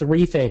only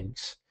 3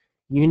 things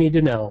you need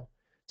to know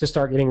to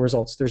start getting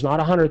results. There's not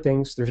 100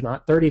 things. There's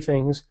not 30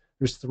 things.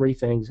 There's 3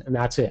 things, and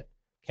that's it.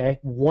 Okay?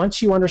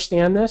 Once you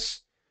understand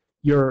this,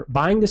 your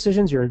buying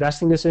decisions, your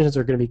investing decisions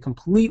are going to be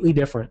completely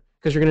different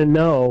because you're going to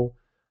know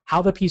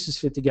how the pieces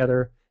fit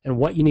together and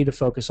what you need to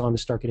focus on to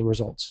start getting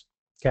results.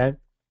 Okay?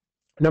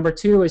 Number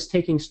 2 is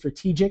taking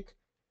strategic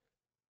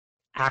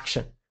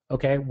action.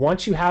 Okay?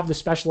 Once you have the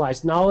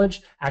specialized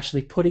knowledge,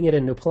 actually putting it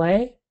into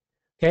play.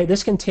 Okay?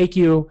 This can take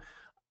you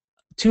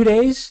 2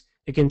 days.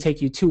 It can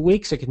take you 2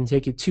 weeks. It can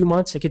take you 2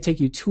 months. It can take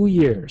you 2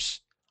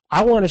 years.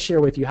 I want to share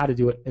with you how to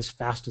do it as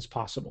fast as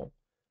possible.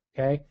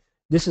 Okay?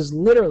 This is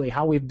literally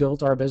how we've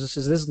built our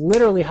businesses. This is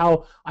literally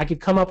how I could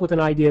come up with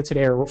an idea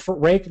today, or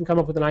Ray can come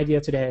up with an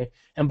idea today,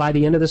 and by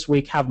the end of this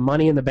week have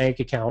money in the bank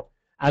account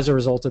as a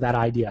result of that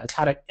idea. It's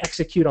how to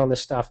execute on this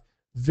stuff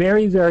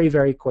very, very,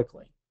 very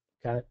quickly.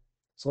 Okay?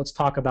 So let's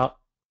talk about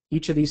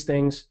each of these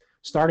things,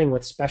 starting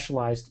with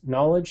specialized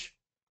knowledge.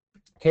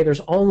 Okay,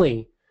 there's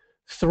only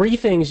 3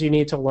 things you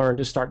need to learn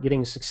to start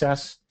getting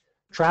success: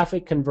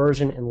 traffic,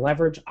 conversion, and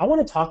leverage. I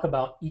want to talk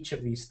about each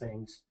of these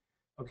things.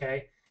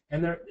 Okay?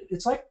 And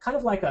it's like kind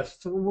of like a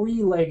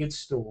 3-legged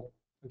stool.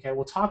 Okay,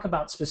 we'll talk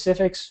about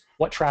specifics,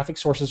 what traffic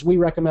sources we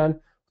recommend.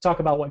 We'll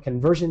talk about what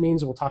conversion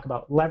means. We'll talk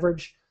about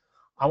leverage.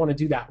 I want to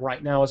do that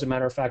right now, as a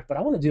matter of fact, but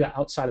I want to do that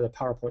outside of the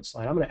PowerPoint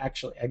slide. I'm going to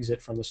actually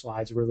exit from the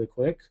slides really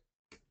quick.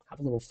 Have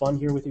a little fun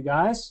here with you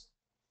guys.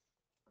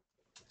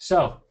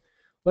 So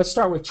let's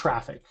start with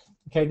traffic.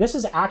 Okay, this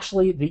is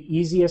actually the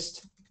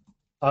easiest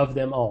of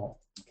them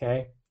all.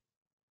 Okay.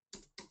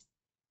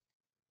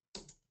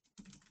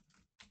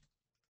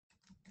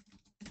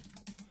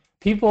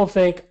 People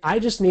think, I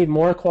just need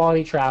more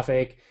quality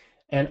traffic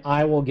and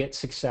I will get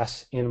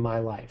success in my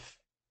life.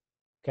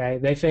 Okay?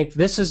 They think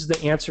this is the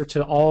answer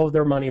to all of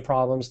their money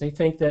problems. They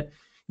think that,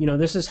 you know,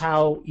 this is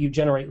how you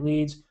generate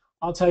leads.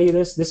 I'll tell you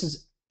this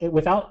is,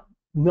 without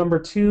number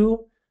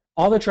 2,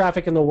 all the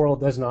traffic in the world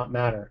does not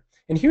matter.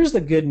 And here's the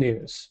good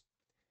news.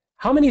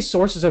 How many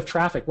sources of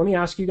traffic, let me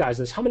ask you guys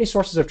this, how many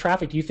sources of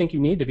traffic do you think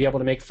you need to be able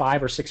to make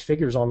 5 or 6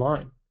 figures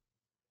online?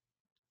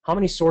 How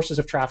many sources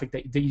of traffic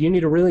that you need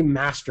to really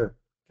master?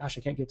 Gosh,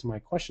 I can't get to my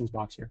questions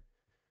box here.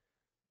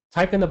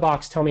 Type in the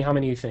box, tell me how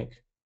many you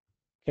think.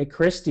 Okay,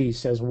 Christy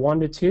says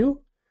 1 to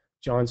 2.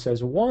 John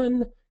says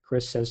 1.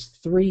 Chris says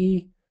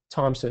 3.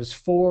 Tom says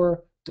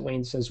 4.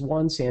 Dwayne says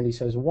 1. Sandy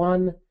says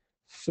 1.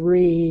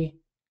 3.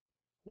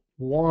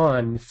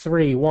 1.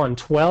 3. 1.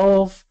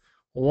 12.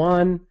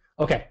 1.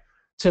 Okay,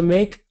 to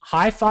make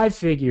high 5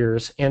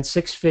 figures and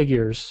 6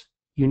 figures,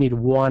 you need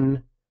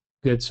 1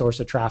 good source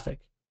of traffic.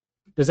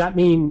 Does that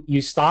mean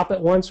you stop at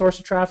 1 source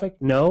of traffic?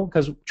 No,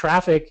 because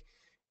traffic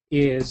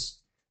is,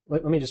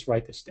 let me just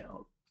write this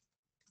down.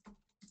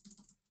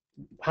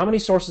 How many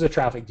sources of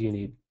traffic do you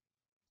need?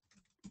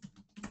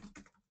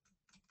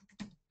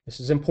 This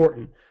is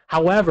important.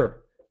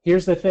 However,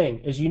 here's the thing,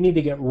 is you need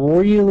to get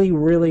really,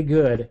 really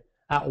good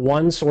at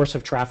 1 source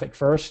of traffic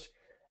first,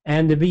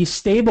 and to be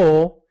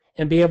stable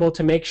and be able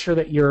to make sure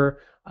that you're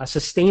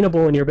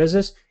sustainable in your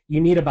business, you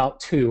need about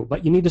 2,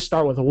 but you need to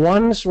start with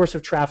 1 source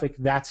of traffic.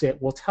 That's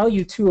it. We'll tell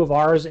you 2 of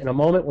ours in a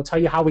moment. We'll tell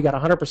you how we got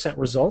 100%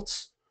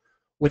 results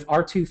with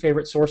our 2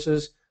 favorite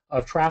sources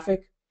of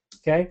traffic.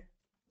 Okay.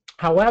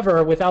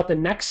 However, without the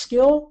next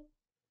skill,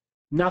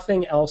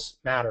 nothing else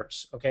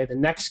matters. Okay. The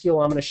next skill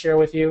I'm going to share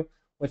with you,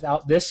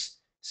 without this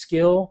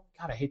skill,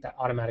 God, I hate that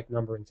automatic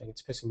numbering thing.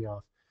 It's pissing me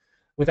off.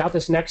 Without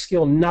this next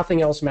skill,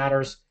 nothing else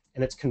matters,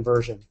 and it's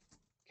conversion.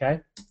 Okay.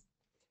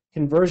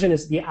 Conversion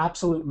is the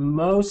absolute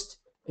most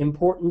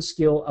important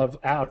skill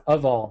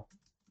of all.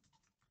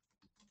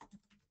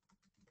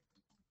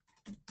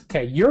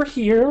 Okay, you're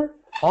here,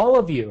 all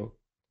of you.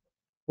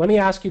 Let me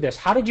ask you this.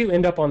 How did you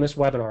end up on this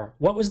webinar?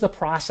 What was the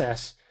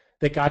process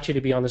that got you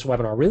to be on this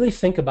webinar? Really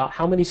think about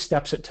how many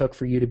steps it took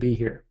for you to be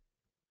here.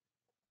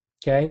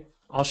 Okay,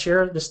 I'll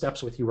share the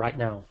steps with you right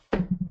now.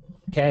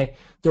 Okay,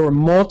 there were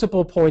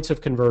multiple points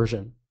of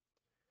conversion.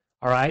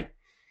 All right,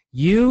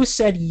 you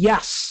said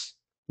yes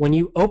when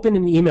you opened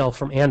an email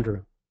from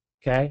Andrew.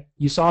 Okay,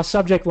 you saw a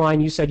subject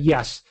line, you said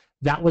yes.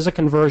 That was a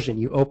conversion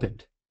you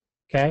opened.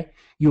 Okay,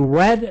 you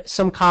read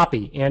some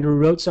copy. Andrew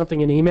wrote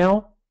something in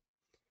email.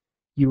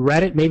 You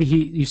read it, maybe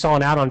you saw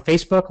an ad on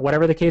Facebook,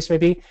 whatever the case may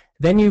be.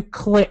 Then you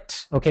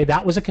clicked. Okay,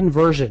 that was a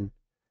conversion.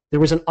 There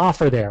was an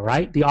offer there,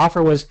 right? The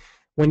offer was,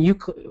 when you,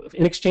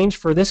 in exchange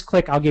for this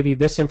click, I'll give you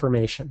this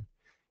information.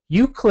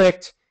 You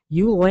clicked,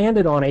 you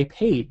landed on a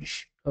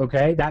page.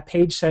 Okay, that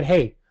page said,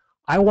 hey,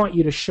 I want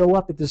you to show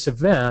up at this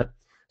event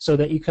so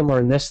that you can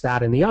learn this,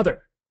 that, and the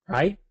other,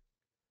 right?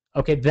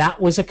 Okay, that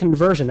was a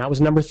conversion. That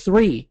was number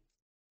 3.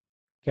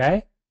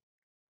 Okay?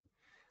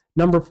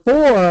 Number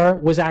 4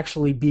 was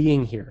actually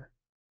being here.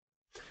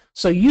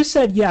 So you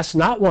said yes,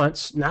 not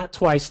once, not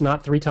twice,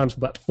 not 3 times,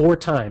 but 4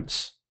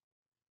 times.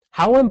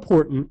 How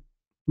important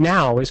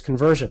now is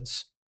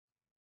conversions?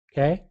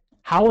 Okay?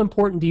 How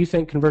important do you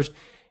think conversion?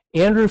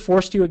 Andrew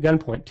forced you at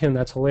gunpoint. Tim,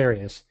 that's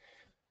hilarious.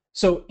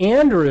 So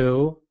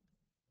Andrew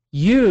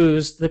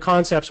used the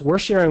concepts we're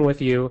sharing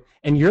with you,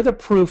 and you're the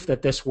proof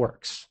that this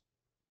works.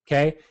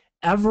 Okay?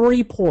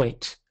 Every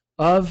point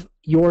of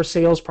your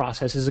sales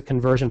process is a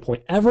conversion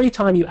point. Every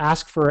time you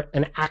ask for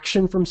an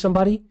action from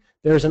somebody,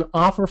 there's an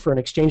offer for an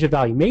exchange of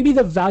value. Maybe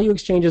the value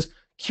exchange is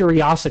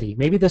curiosity.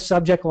 Maybe the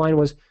subject line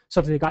was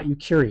something that got you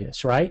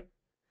curious, right?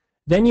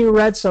 Then you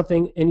read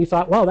something and you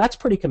thought, well, that's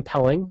pretty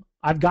compelling.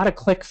 I've got to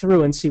click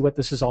through and see what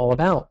this is all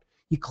about.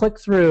 You click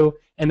through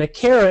and the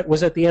carrot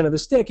was at the end of the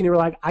stick and you were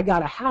like, I got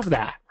to have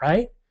that,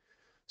 right?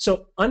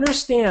 So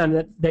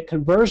understand that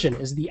conversion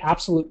is the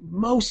absolute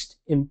most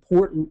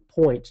important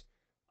point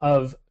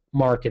of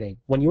marketing.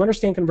 When you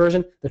understand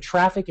conversion, the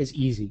traffic is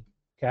easy,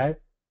 okay?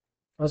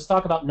 Let's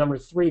talk about number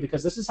 3,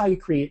 because this is how you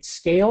create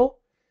scale.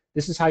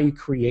 This is how you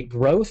create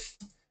growth.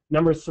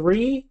 Number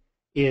 3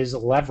 is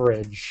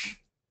leverage,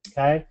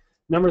 okay?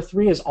 Number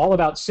 3 is all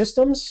about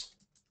systems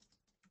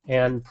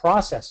and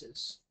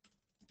processes.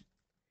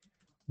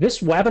 This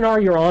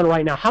webinar you're on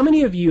right now, how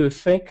many of you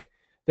think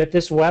that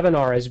this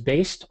webinar is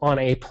based on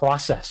a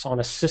process, on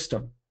a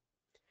system?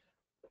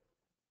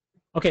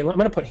 Okay, I'm going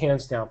to put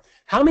hands down.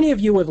 How many of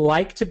you would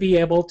like to be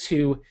able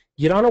to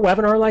get on a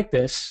webinar like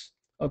this,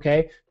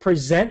 okay,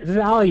 present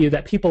value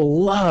that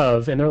people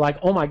love, and they're like,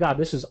 oh my God,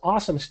 this is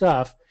awesome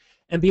stuff,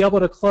 and be able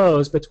to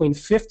close between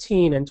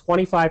 15 and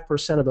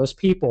 25% of those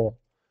people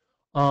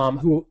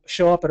who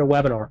show up at a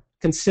webinar?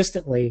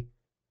 Consistently,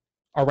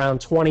 around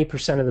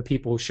 20% of the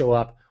people who show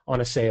up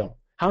on a sale.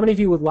 How many of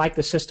you would like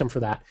the system for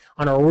that?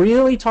 On a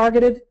really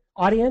targeted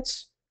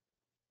audience,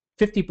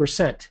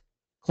 50%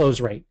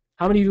 close rate.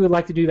 How many of you would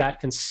like to do that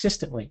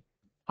consistently?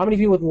 How many of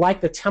you would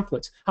like the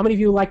templates? How many of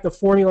you would like the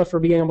formula for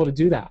being able to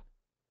do that?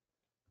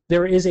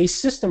 There is a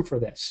system for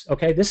this,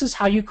 okay? This is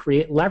how you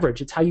create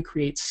leverage. It's how you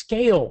create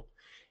scale.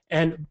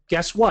 And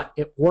guess what?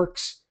 It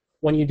works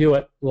when you do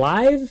it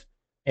live.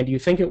 And do you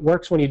think it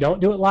works when you don't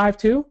do it live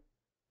too?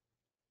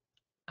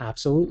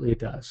 Absolutely it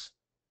does.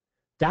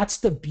 That's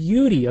the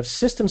beauty of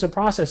systems and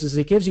processes.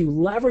 It gives you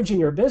leverage in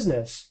your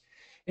business.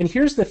 And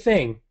here's the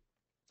thing.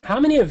 How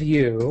many of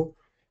you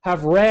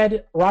have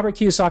read Robert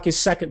Kiyosaki's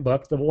second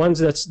book, the ones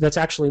that's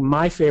actually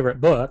my favorite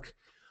book,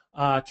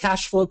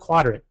 Cash Flow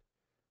Quadrant?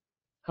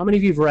 How many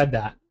of you have read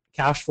that,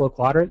 Cash Flow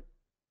Quadrant?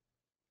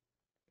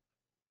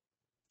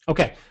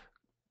 Okay,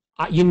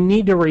 you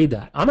need to read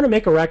that. I'm going to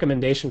make a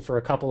recommendation for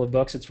a couple of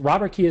books. It's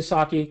Robert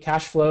Kiyosaki,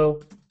 Cash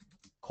Flow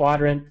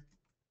Quadrant.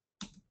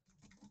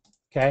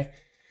 Okay,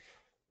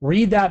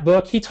 read that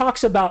book. He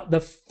talks about the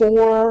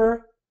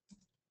 4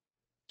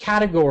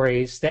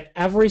 categories that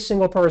every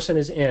single person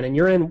is in, and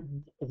you're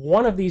in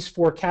one of these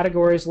 4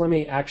 categories. Let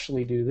me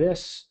actually do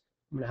this.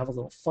 I'm going to have a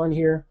little fun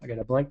here. I got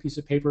a blank piece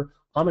of paper.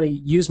 I'm going to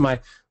use my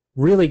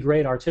really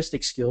great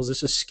artistic skills.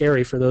 This is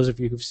scary for those of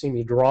you who've seen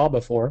me draw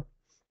before,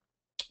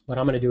 but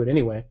I'm going to do it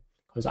anyway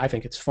because I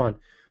think it's fun.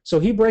 So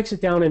he breaks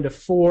it down into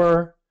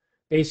 4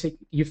 basic,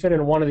 you fit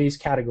in one of these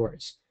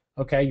categories.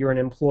 Okay, you're an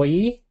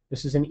employee.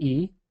 This is an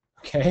E.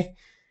 Okay,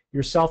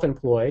 you're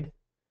self-employed.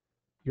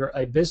 You're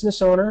a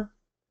business owner,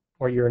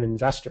 or you're an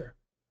investor.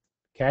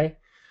 Okay,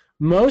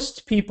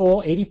 most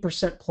people,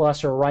 80%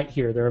 plus, are right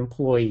here. They're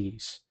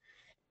employees.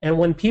 And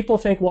when people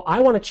think, well, I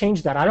want to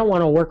change that, I don't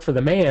want to work for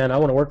the man, I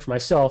want to work for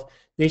myself,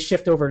 they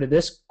shift over to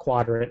this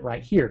quadrant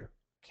right here,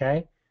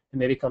 okay?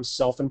 And they become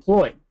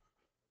self-employed,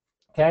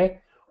 okay?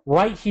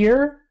 Right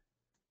here,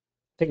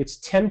 I think it's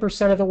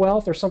 10% of the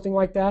wealth or something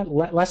like that,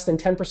 less than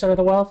 10% of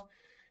the wealth.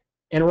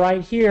 And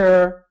right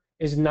here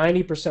is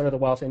 90% of the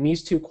wealth in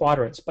these 2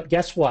 quadrants. But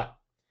guess what?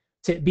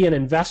 To be an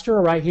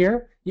investor right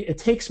here, it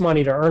takes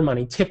money to earn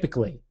money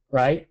typically,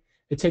 right?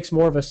 It takes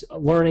more of a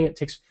learning. It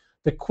takes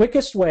the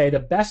quickest way, the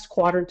best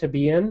quadrant to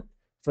be in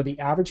for the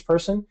average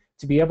person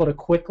to be able to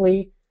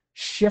quickly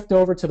shift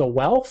over to the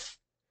wealth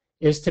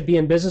is to be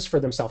in business for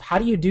themselves. How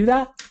do you do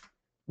that?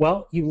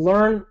 Well, you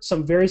learn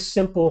some very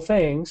simple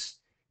things.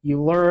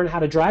 You learn how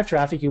to drive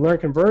traffic, you learn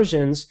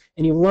conversions,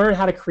 and you learn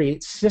how to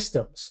create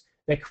systems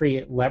that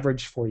create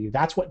leverage for you.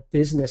 That's what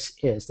business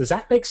is. Does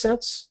that make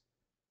sense?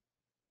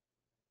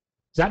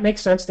 Does that make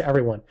sense to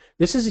everyone?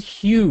 This is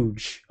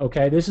huge,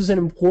 okay? This is an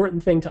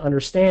important thing to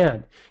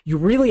understand. You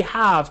really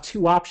have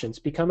 2 options: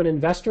 become an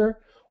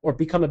investor or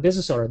become a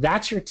business owner.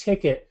 That's your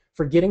ticket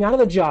for getting out of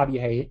the job you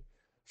hate,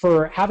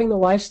 for having the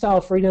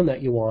lifestyle freedom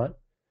that you want,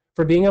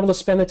 for being able to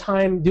spend the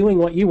time doing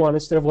what you want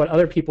instead of what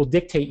other people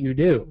dictate you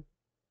do.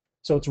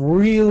 So it's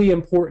really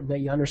important that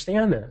you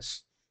understand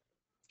this.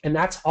 And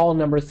that's all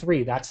number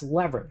 3. That's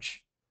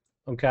leverage,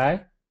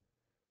 okay?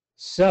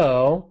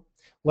 So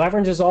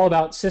leverage is all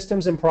about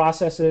systems and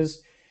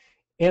processes.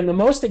 And the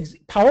most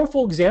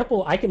powerful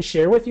example I can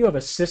share with you of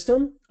a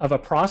system, of a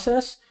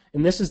process,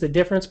 and this is the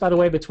difference, by the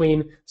way,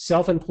 between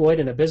self-employed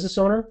and a business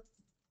owner.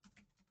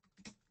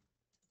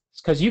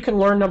 It's because you can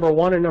learn number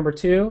 1 and number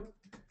 2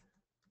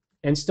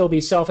 and still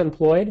be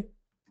self-employed.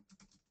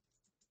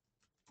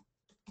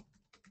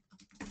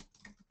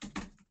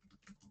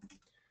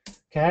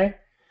 Okay?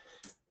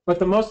 But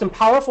the most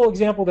powerful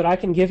example that I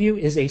can give you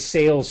is a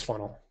sales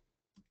funnel.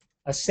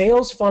 A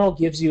sales funnel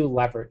gives you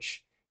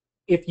leverage.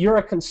 If you're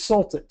a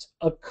consultant,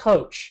 a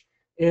coach,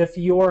 if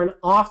you're an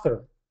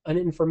author, an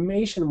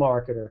information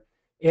marketer,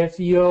 if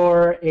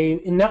you're a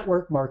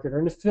network marketer,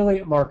 an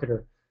affiliate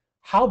marketer,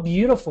 how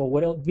beautiful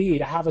would it be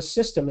to have a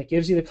system that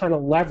gives you the kind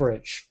of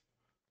leverage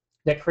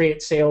that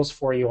create sales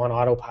for you on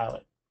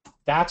autopilot.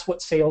 That's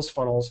what sales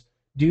funnels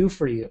do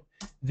for you.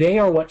 They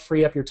are what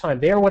free up your time.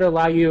 They are what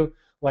allow you,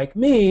 like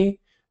me,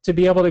 to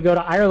be able to go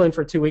to Ireland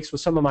for 2 weeks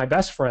with some of my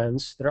best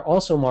friends that are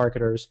also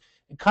marketers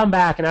and come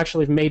back and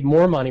actually have made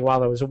more money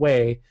while I was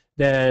away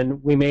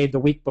than we made the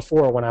week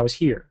before when I was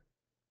here.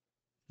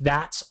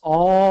 That's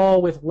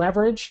all with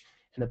leverage,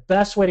 and the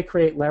best way to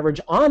create leverage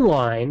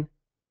online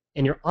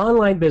in your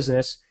online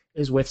business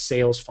is with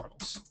sales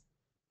funnels.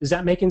 Is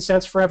that making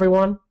sense for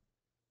everyone?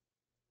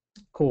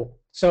 Cool.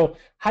 So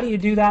how do you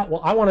do that?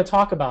 Well, I want to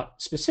talk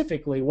about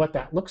specifically what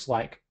that looks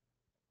like.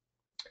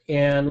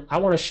 And I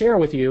want to share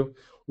with you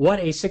what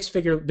a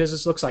six-figure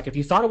business looks like. If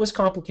you thought it was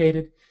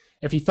complicated,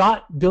 if you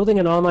thought building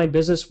an online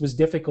business was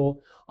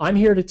difficult, I'm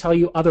here to tell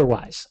you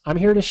otherwise. I'm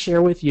here to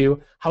share with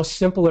you how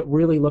simple it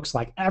really looks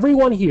like.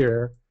 Everyone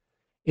here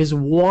is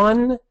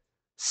one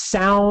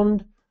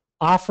sound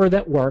offer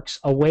that works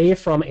away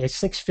from a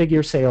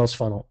six-figure sales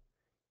funnel.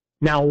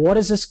 Now, what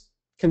does this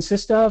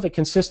consist of? It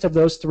consists of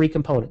those three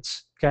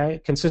components. Okay?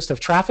 It consists of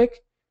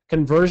traffic,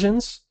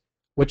 conversions,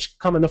 which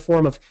come in the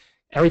form of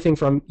everything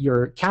from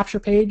your capture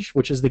page,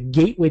 which is the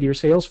gateway to your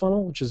sales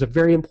funnel, which is a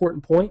very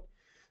important point,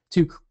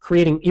 to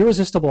creating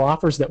irresistible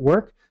offers that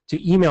work,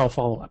 to email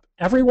follow-up.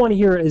 Everyone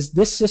here is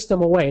this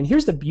system away. And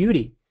here's the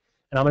beauty,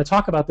 and I'm going to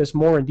talk about this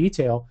more in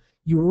detail.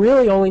 You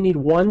really only need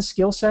one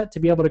skill set to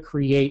be able to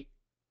create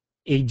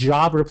a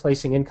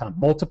job-replacing income,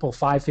 multiple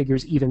 5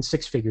 figures, even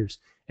 6 figures.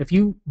 If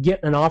you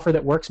get an offer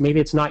that works, maybe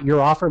it's not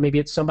your offer, maybe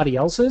it's somebody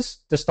else's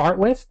to start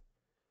with,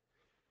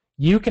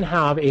 you can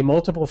have a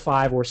multiple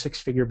 5 or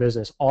 6 figure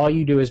business. All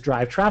you do is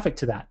drive traffic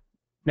to that.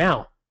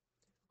 Now,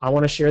 I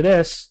want to share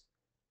this.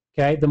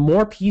 Okay, the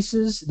more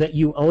pieces that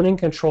you own and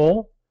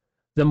control,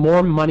 the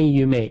more money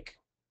you make.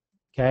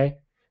 Okay,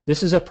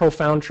 this is a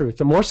profound truth.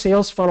 The more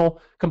sales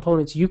funnel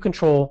components you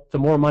control, the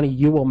more money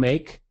you will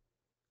make.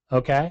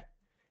 Okay,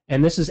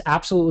 and this is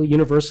absolutely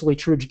universally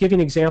true. To give you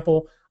an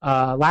example,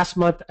 last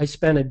month I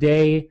spent a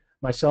day,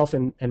 myself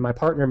and my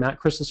partner Matt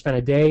Crystal spent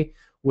a day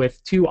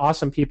with 2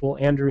 awesome people,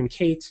 Andrew and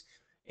Kate,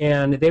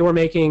 and they were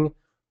making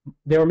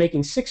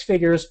 6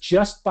 figures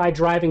just by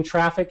driving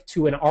traffic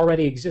to an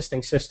already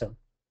existing system.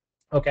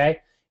 Okay,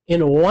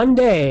 in one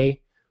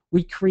day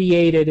we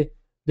created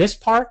this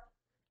part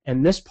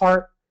and this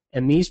part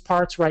and these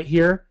parts right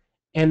here,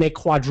 and they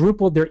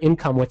quadrupled their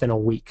income within a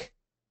week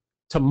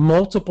to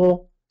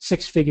multiple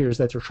 6 figures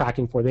that they're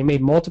tracking for. They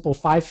made multiple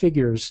 5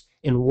 figures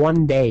in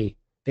one day.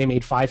 They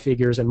made 5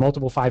 figures and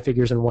multiple 5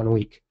 figures in 1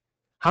 week.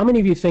 How many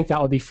of you think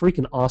that would be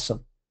freaking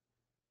awesome?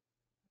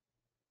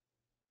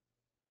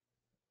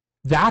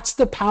 That's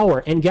the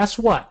power. And guess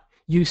what?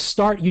 You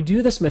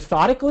do this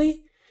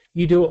methodically.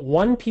 You do it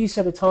one piece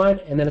at a time,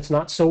 and then it's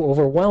not so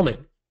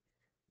overwhelming.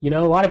 You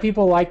know, a lot of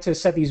people like to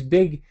set these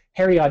big,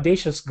 hairy,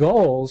 audacious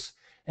goals,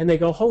 and they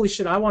go, holy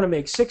shit, I want to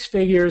make 6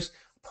 figures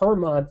per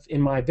month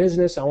in my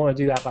business. I want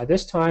to do that by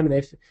this time.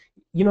 And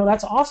you know,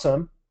 that's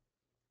awesome.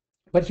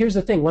 But here's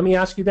the thing. Let me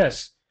ask you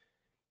this.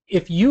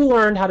 If you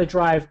learned how to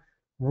drive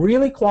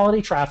really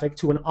quality traffic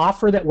to an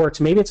offer that works,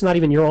 maybe it's not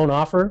even your own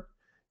offer,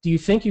 do you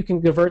think you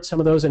can convert some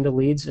of those into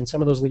leads and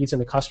some of those leads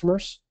into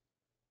customers?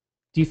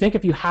 Do you think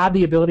if you had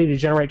the ability to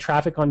generate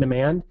traffic on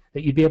demand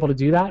that you'd be able to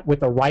do that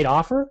with the right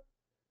offer?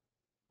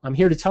 I'm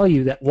here to tell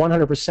you that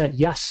 100%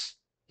 yes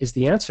is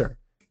the answer.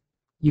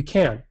 You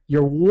can.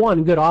 You're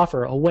one good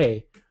offer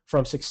away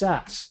from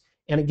success.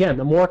 And again,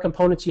 the more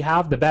components you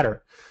have, the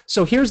better.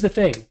 So here's the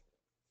thing.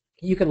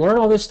 You can learn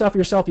all this stuff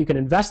yourself. You can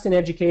invest in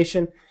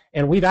education.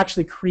 And we've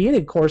actually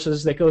created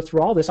courses that go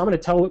through all this. I'm going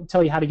to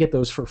tell you how to get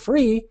those for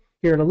free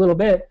here in a little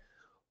bit.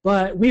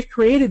 But we've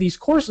created these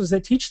courses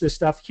that teach this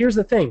stuff. Here's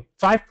the thing.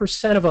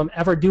 5% of them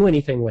ever do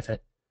anything with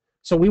it.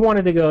 So we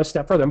wanted to go a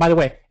step further. And by the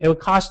way, it would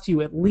cost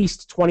you at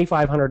least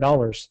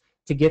 $2,500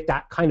 to get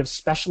that kind of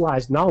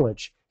specialized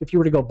knowledge if you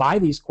were to go buy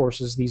these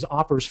courses, these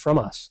offers from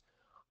us.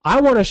 I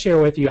want to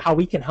share with you how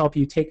we can help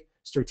you take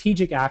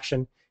strategic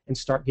action and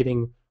start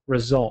getting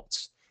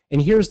results.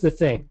 And here's the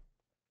thing.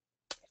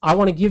 I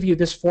want to give you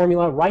this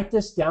formula. Write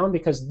this down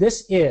because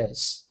this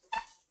is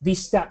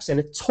these steps, and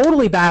it's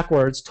totally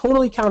backwards,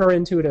 totally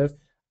counterintuitive.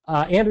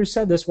 Andrew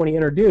said this when he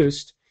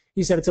introduced.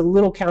 He said it's a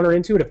little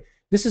counterintuitive.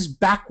 This is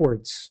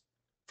backwards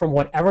from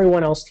what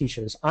everyone else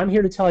teaches. I'm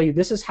here to tell you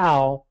this is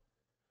how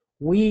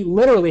we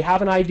literally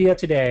have an idea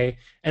today,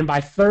 and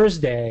by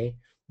Thursday,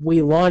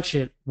 we launch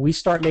it. We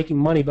start making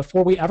money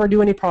before we ever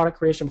do any product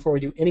creation, before we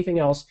do anything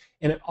else,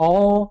 and it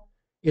all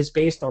is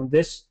based on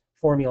this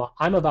formula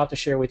I'm about to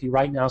share with you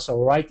right now,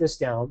 so write this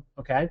down,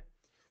 okay?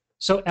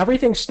 So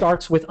everything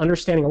starts with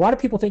understanding. A lot of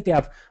people think they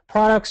have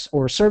products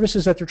or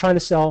services that they're trying to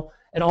sell.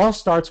 It all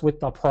starts with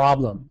the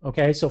problem,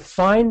 okay? So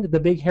find the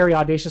big, hairy,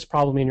 audacious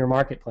problem in your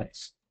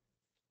marketplace.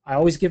 I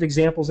always give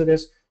examples of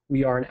this.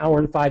 We are an hour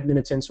and 5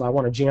 minutes in, so I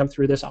want to jam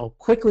through this. I'll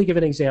quickly give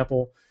an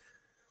example.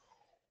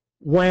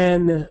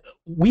 When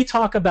we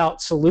talk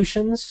about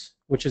solutions,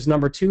 which is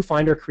number 2,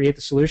 find or create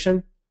the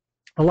solution,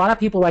 a lot of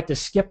people like to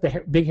skip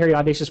the big, hairy,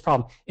 audacious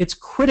problem. It's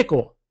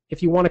critical,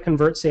 if you want to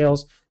convert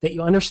sales, that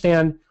you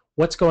understand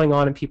what's going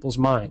on in people's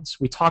minds.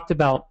 We talked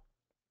about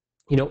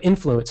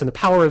influence and the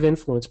power of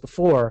influence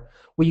before.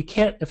 Well, you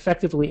can't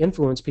effectively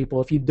influence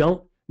people if you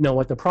don't know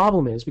what the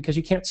problem is, because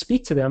you can't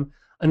speak to them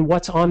and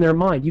what's on their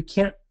mind. You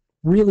can't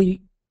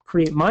really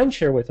create mind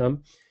share with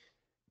them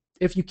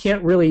if you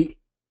can't really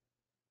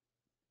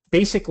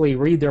basically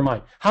read their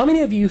mind. How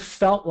many of you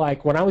felt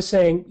like when I was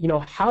saying,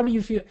 how do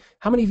you feel,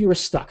 how many of you were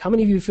stuck? How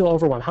many of you feel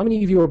overwhelmed? How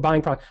many of you were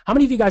buying products? How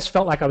many of you guys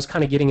felt like I was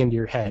kind of getting into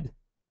your head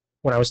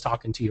when I was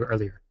talking to you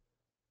earlier?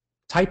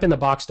 Type in the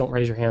box, don't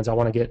raise your hands. I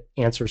want to get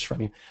answers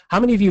from you. How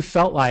many of you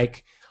felt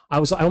like I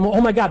was,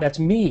 oh my God, that's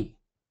me?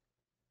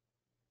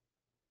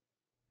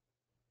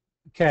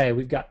 Okay,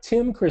 we've got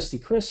Tim, Christy,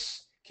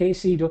 Chris,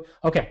 Casey.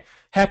 Okay,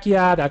 heck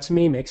yeah, that's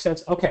me, makes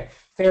sense. Okay,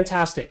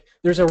 fantastic.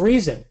 There's a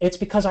reason. It's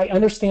because I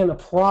understand the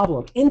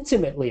problem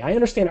intimately. I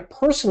understand it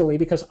personally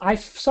because I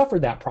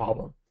suffered that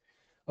problem.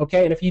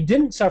 Okay, and if you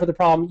didn't suffer the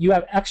problem, you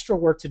have extra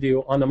work to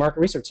do on the market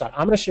research side.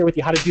 I'm going to share with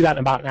you how to do that in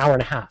about an hour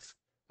and a half.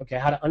 Okay,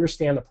 how to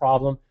understand the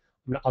problem.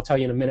 I'll tell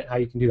you in a minute how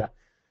you can do that.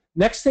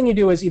 Next thing you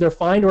do is either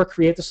find or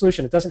create the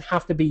solution. It doesn't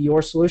have to be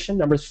your solution.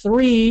 Number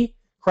 3,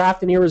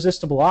 craft an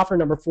irresistible offer.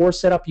 Number 4,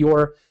 set up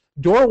your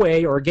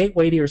doorway or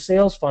gateway to your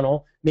sales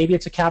funnel. Maybe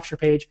it's a capture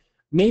page.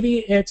 Maybe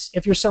it's,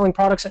 if you're selling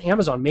products on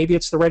Amazon, maybe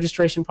it's the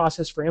registration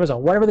process for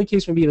Amazon. Whatever the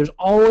case may be, there's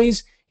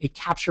always a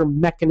capture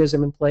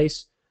mechanism in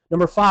place.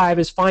 Number 5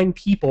 is find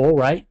people,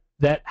 right,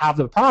 that have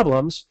the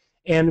problems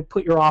and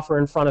put your offer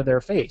in front of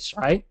their face,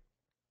 right?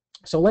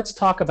 So let's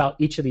talk about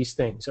each of these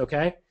things,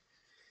 okay?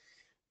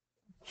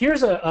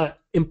 Here's an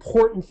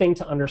important thing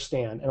to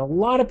understand, and a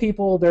lot of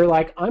people, they're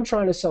like, I'm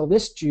trying to sell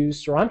this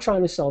juice, or I'm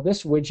trying to sell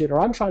this widget, or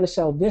I'm trying to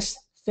sell this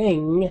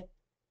thing,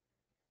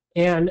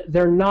 and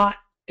they're not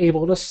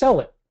able to sell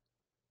it.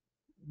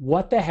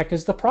 What the heck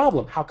is the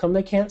problem? How come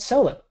they can't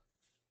sell it?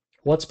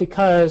 Well, it's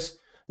because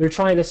they're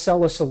trying to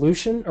sell a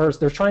solution, or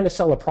they're trying to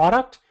sell a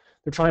product,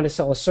 they're trying to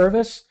sell a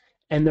service,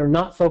 and they're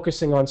not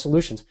focusing on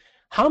solutions.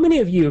 How many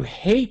of you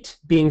hate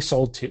being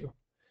sold to?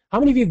 How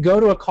many of you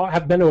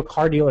have been to a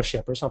car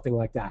dealership or something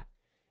like that?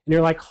 And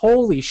you're like,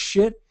 holy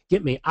shit,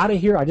 get me out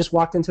of here. I just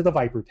walked into the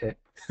viper pit.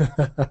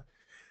 How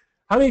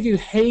many of you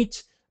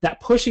hate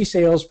that pushy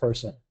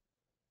salesperson?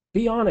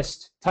 Be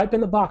honest. Type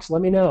in the box.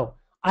 Let me know.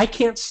 I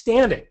can't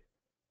stand it.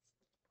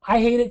 I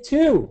hate it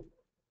too.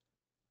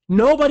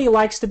 Nobody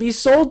likes to be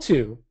sold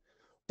to.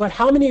 But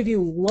how many of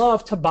you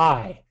love to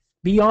buy?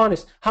 Be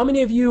honest. How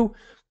many of you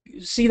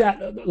see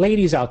that,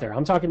 ladies out there,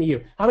 I'm talking to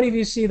you. How many of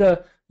you see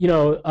the,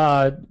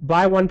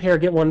 buy one pair,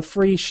 get one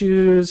free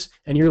shoes,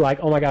 and you're like,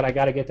 oh my God, I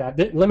got to get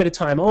that. Limited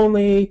time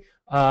only,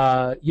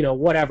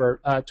 whatever,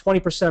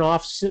 20%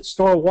 off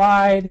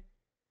store-wide.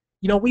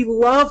 We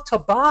love to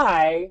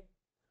buy,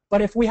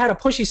 but if we had a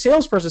pushy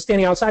salesperson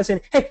standing outside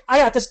saying, hey, I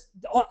got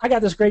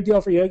this great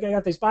deal for you. I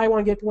got this buy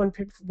one, get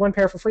one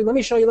pair for free. Let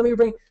me show you, let me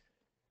bring.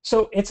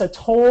 So it's a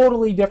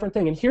totally different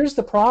thing. And here's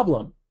the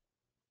problem,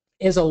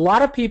 is a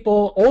lot of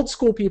people, old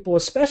school people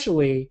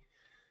especially,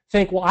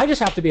 think, well, I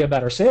just have to be a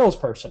better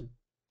salesperson.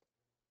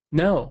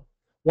 No.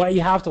 What you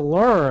have to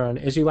learn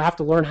is you have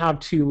to learn how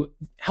to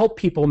help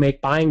people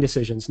make buying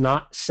decisions,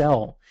 not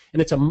sell.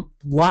 And it's a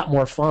lot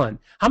more fun.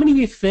 How many of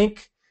you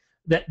think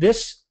that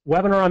this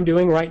webinar I'm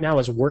doing right now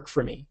is work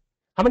for me?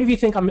 How many of you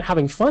think I'm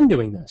having fun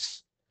doing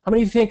this? How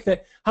many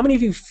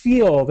of you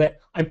feel that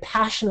I'm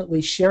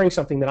passionately sharing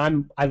something that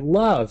I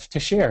love to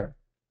share?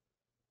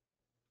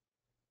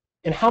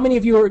 And how many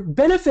of you are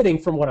benefiting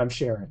from what I'm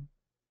sharing?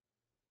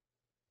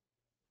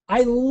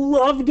 I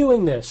love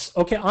doing this.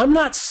 Okay, I'm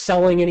not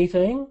selling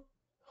anything.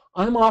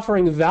 I'm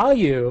offering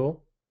value,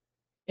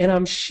 and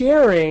I'm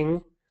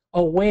sharing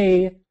a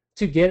way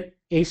to get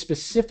a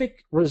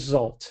specific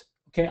result.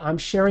 Okay, I'm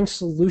sharing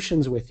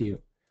solutions with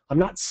you. I'm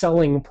not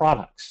selling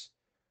products.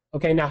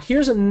 Okay, now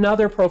here's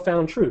another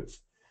profound truth.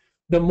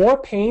 The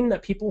more pain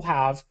that people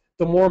have,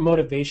 the more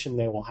motivation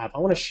they will have. I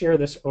want to share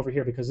this over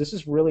here because this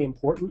is really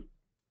important.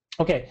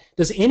 Okay,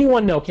 does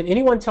anyone know, can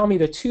anyone tell me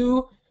the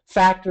 2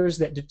 factors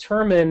that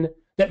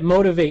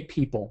motivate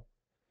people?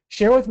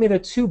 Share with me the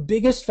 2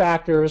 biggest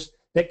factors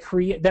that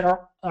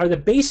are the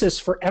basis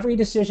for every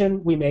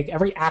decision we make,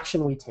 every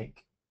action we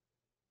take.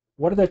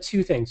 What are the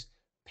 2 things?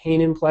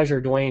 Pain and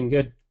pleasure, Dwayne,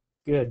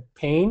 good.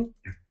 Pain,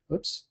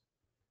 oops.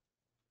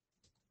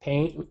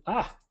 Pain,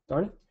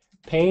 darn it.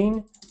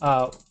 Pain,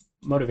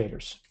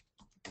 motivators.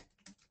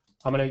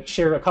 I'm going to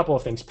share a couple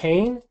of things.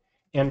 Pain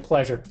and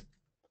pleasure,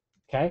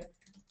 okay?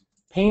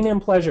 Pain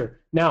and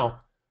pleasure.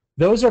 Now,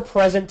 those are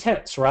present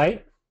tense,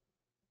 right?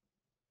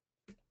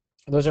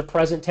 Those are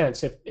present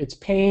tense. If it's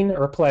pain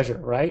or pleasure,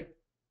 right?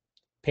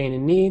 Pain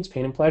and needs,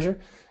 pain and pleasure.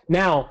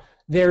 Now,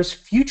 there's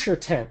future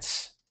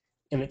tense,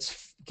 and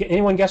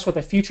anyone guess what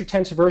the future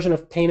tense version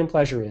of pain and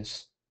pleasure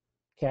is?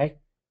 Okay?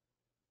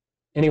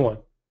 Anyone?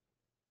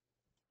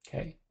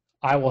 Okay.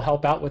 I will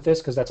help out with this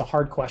because that's a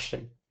hard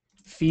question.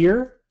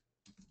 Fear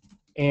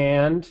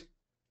and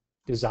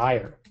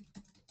desire.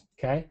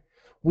 Okay?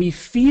 We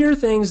fear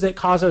things that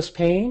cause us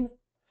pain,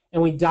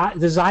 and we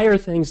desire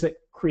things that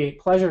create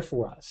pleasure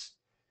for us.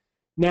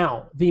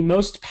 Now, the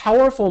most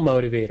powerful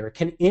motivator,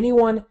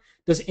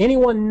 does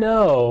anyone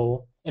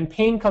know And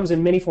pain comes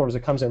in many forms.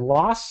 It comes in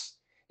loss.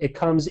 It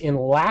comes in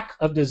lack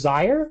of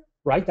desire,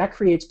 right? That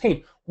creates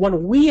pain.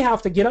 When we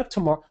have to get up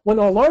tomorrow, when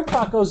the alarm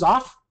clock goes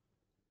off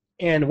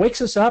and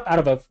wakes us up out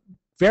of a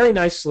very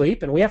nice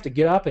sleep, and we have to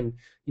get up and,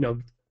 you know,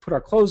 put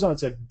our clothes on,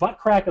 it's a butt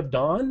crack of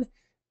dawn,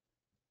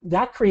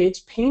 that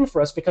creates pain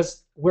for us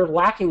because we're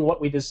lacking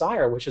what we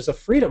desire, which is a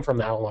freedom from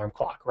that alarm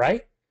clock,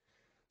 right?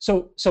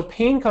 So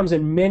pain comes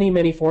in many,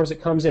 many forms.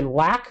 It comes in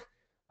lack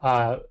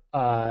of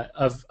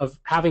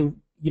having,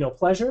 you know,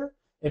 pleasure.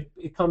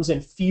 It comes in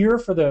fear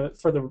for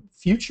the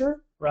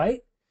future,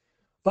 right?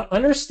 But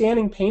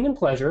understanding pain and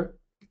pleasure,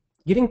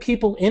 getting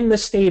people in the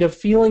state of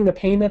feeling the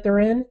pain that they're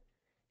in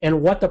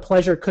and what the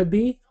pleasure could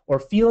be, or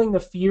feeling the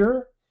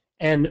fear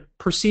and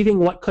perceiving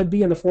what could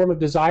be in the form of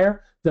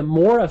desire, the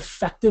more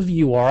effective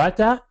you are at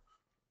that,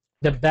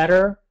 the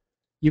better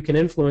you can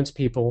influence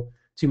people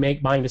to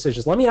make buying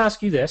decisions. Let me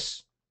ask you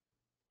this.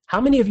 How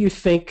many of you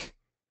think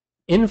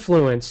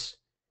influence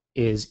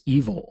is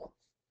evil?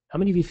 How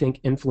many of you think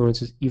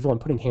influence is evil? I'm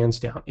putting hands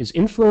down. Is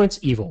influence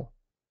evil?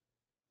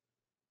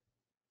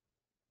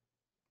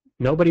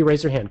 Nobody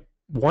raise their hand.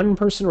 One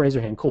person raise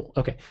their hand. Cool.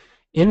 Okay.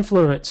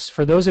 Influence,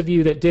 for those of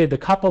you that did, the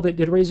couple that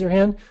did raise their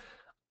hand,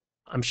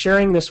 I'm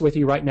sharing this with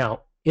you right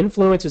now.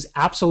 Influence is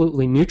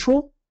absolutely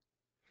neutral.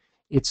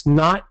 It's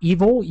not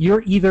evil.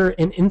 You're either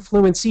an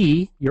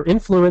influencee, you're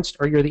influenced,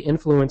 or you're the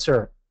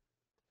influencer.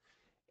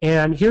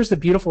 And here's the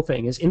beautiful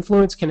thing, is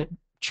influence can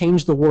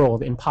change the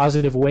world in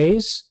positive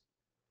ways,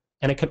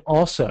 and it can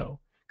also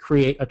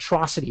create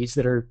atrocities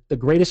that are the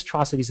greatest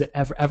atrocities that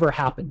ever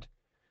happened.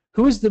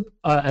 Who is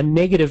a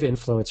negative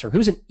influencer?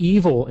 Who's an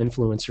evil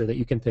influencer that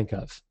you can think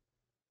of?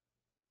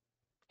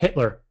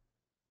 Hitler.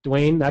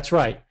 Dwayne, that's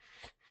right.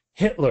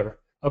 Hitler.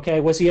 Okay,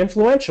 was he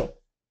influential?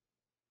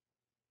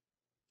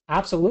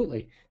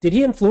 Absolutely. Did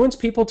he influence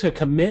people to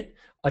commit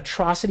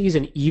atrocities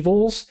and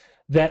evils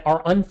that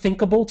are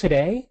unthinkable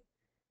today?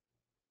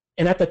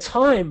 And at the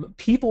time,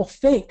 people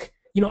think,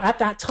 you know, at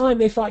that time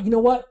they thought, you know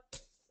what,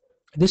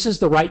 this is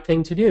the right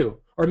thing to do.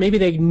 Or maybe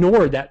they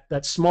ignored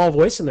that small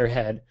voice in their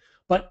head.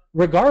 But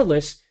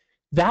regardless,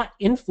 that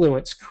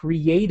influence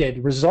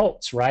created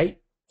results,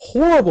 right?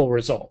 Horrible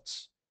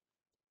results.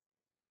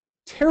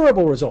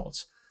 Terrible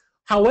results.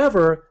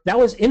 However, that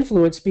was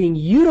influence being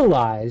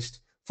utilized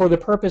for the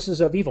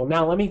purposes of evil.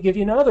 Now, let me give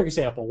you another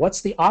example.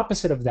 What's the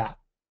opposite of that?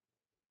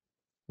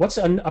 What's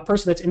a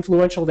person that's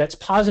influential that's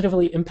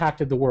positively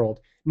impacted the world?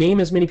 Name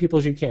as many people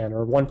as you can,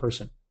 or one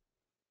person.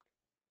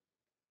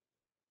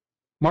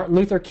 Martin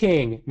Luther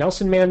King,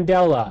 Nelson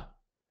Mandela,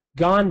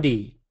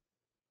 Gandhi,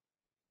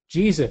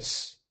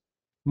 Jesus,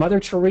 Mother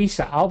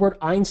Teresa, Albert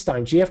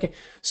Einstein, JFK.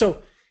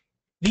 So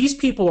these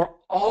people are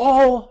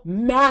all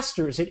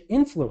masters at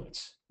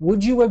influence.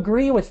 Would you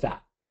agree with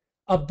that?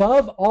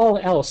 Above all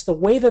else, the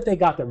way that they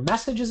got their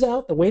messages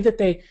out, the way that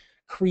they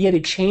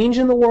created change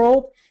in the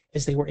world,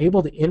 is they were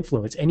able to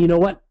influence. And you know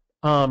what?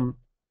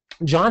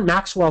 John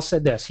Maxwell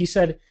said this. He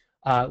said,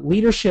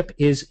 leadership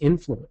is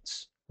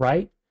influence,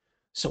 right?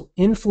 So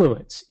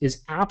influence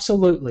is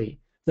absolutely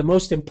the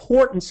most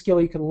important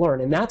skill you can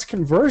learn, and that's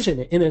conversion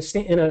in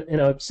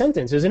a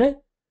sentence, isn't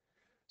it?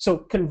 So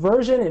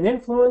conversion and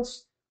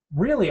influence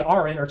really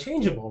are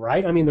interchangeable,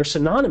 right? I mean, they're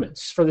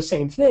synonymous for the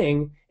same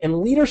thing, and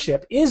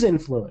leadership is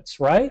influence,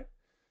 right?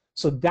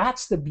 So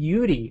that's the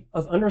beauty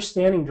of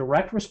understanding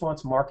direct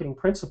response marketing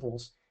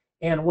principles.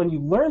 And when you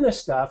learn this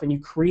stuff and you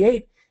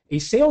create a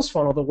sales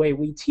funnel the way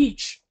we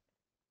teach,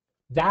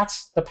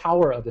 that's the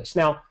power of this.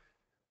 Now,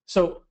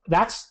 so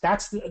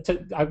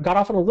I got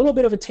off on a little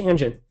bit of a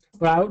tangent,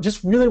 but I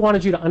just really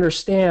wanted you to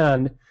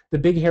understand the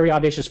big, hairy,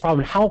 audacious problem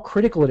and how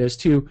critical it is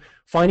to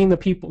finding the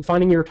people,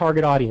 finding your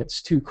target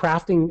audience, to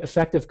crafting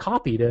effective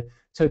copy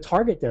to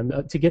target them,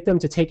 to get them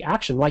to take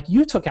action, like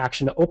you took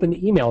action to open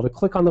the email, to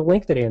click on the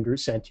link that Andrew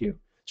sent you,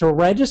 to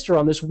register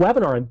on this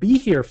webinar and be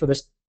here for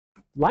this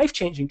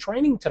life-changing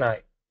training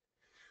tonight.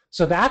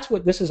 So that's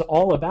what this is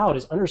all about,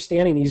 is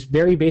understanding these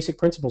very basic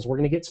principles. We're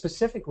going to get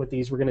specific with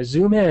these. We're going to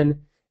zoom in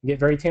and get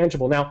very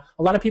tangible. Now,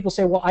 a lot of people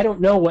say, well, I don't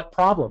know what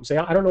problems.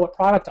 I don't know what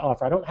product to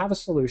offer. I don't have a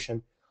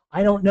solution.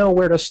 I don't know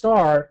where to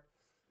start.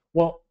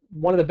 Well,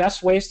 one of the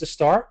best ways to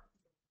start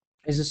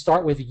is to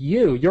start with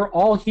you. You're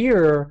all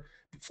here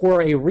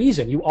for a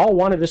reason. You all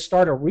wanted to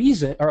start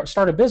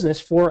a business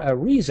for a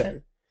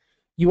reason.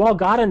 You all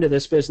got into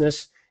this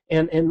business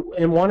and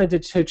wanted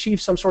to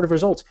achieve some sort of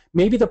results.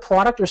 Maybe the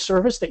product or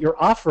service that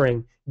you're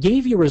offering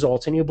gave you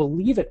results and you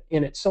believe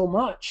in it so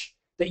much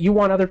that you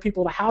want other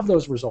people to have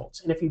those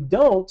results. And if you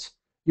don't,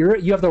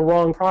 you have the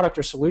wrong product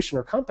or solution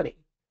or company.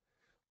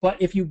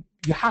 But if you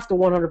have to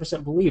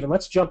 100% believe, and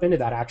let's jump into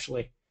that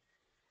actually.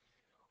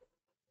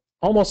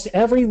 Almost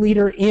every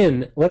leader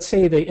in, let's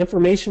say, the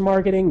information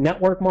marketing,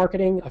 network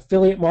marketing,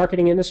 affiliate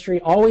marketing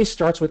industry always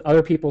starts with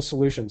other people's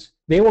solutions.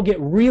 They will get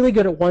really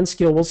good at one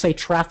skill, we'll say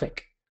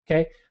traffic.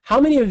 Okay? How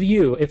many of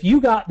you, if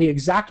you got the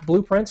exact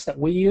blueprints that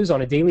we use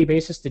on a daily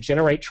basis to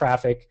generate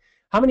traffic,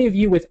 how many of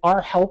you with our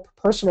help,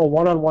 personal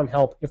one-on-one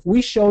help, if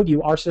we showed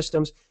you our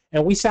systems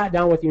and we sat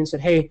down with you and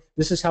said, hey,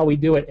 this is how we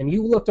do it, and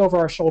you looked over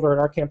our shoulder at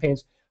our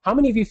campaigns, How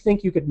many of you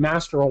think you could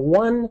master a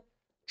one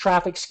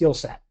traffic skill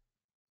set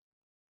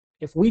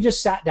if we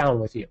just sat down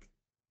with you?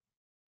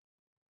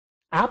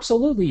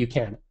 Absolutely you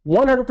can.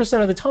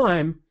 100% of the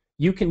time,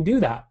 you can do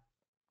that.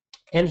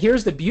 And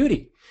here's the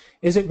beauty,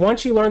 is that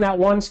once you learn that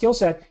one skill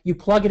set, you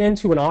plug it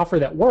into an offer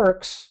that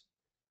works,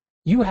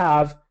 you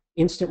have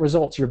instant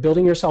results. You're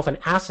building yourself an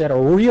asset, a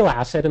real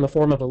asset in the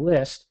form of a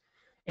list,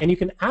 and you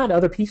can add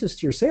other pieces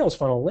to your sales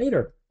funnel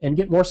later and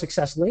get more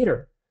success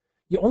later.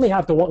 You only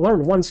have to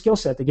learn one skill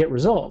set to get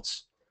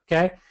results,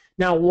 okay?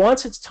 Now,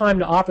 once it's time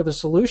to offer the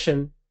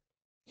solution,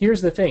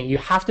 here's the thing. You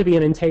have to be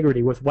in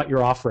integrity with what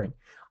you're offering.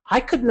 I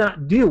could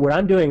not do what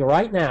I'm doing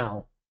right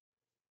now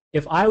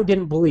if I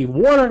didn't believe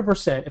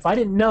 100%, if I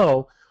didn't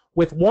know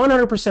with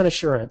 100%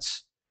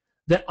 assurance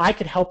that I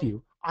could help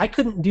you. I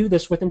couldn't do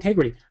this with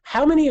integrity.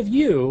 How many of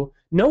you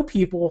know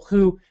people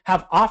who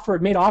have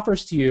made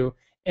offers to you,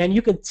 and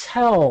you could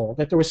tell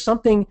that there was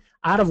something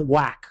out of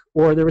whack,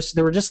 or they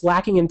were just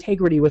lacking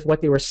integrity with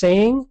what they were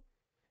saying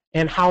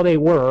and how they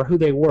were, or who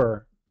they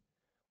were?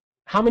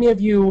 How many of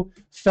you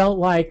felt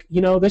like,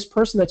 this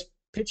person that's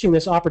pitching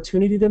this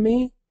opportunity to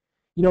me,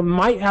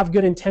 might have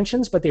good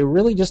intentions, but they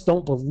really just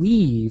don't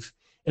believe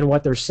in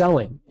what they're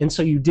selling, and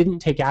so you didn't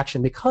take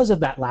action because of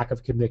that lack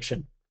of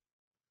conviction,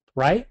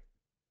 right?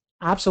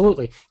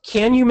 Absolutely.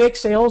 Can you make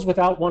sales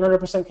without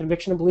 100%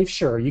 conviction and belief?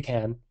 Sure, you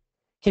can.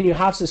 Can you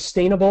have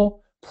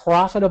sustainable,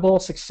 profitable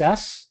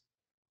success?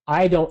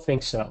 I don't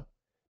think so,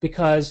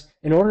 because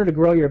in order to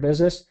grow your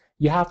business,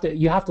 you have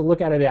to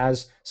look at it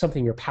as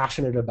something you're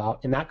passionate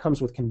about, and that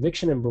comes with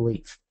conviction and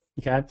belief.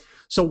 Okay?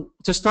 So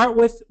to start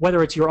with,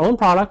 whether it's your own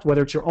product,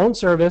 whether it's your own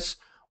service,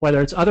 whether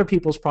it's other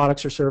people's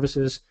products or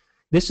services,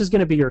 this is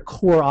going to be your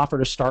core offer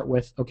to start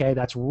with. Okay?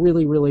 That's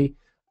really, really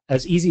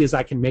as easy as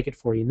I can make it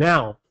for you.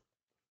 Now,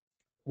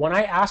 when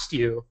I asked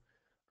you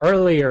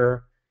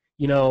earlier,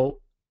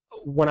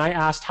 when I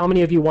asked how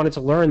many of you wanted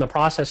to learn the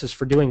processes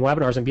for doing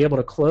webinars and be able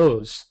to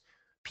close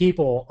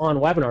people on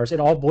webinars,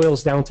 it all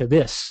boils down to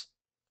this,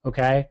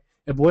 okay?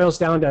 It boils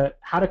down to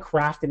how to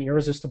craft an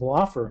irresistible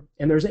offer.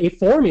 And there's a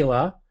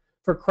formula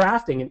for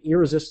crafting an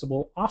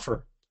irresistible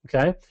offer,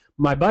 okay?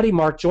 My buddy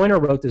Mark Joyner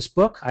wrote this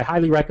book. I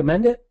highly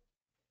recommend it.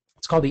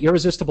 It's called The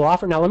Irresistible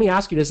Offer. Now, let me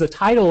ask you, is the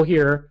title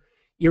here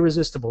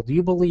irresistible? Do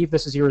you believe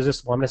this is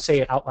irresistible? I'm going to say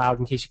it out loud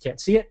in case you can't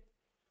see it.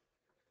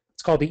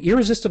 It's called The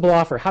Irresistible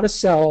Offer, how to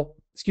sell,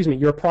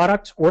 your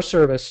product or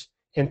service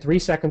in 3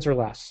 seconds or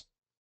less.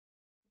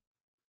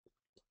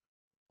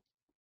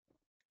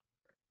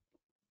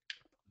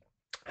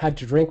 Had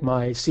to drink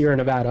my Sierra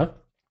Nevada.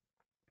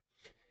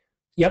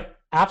 Yep,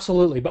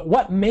 absolutely. But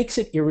what makes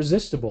it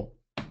irresistible?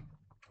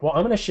 Well,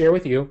 I'm going to share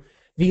with you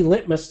the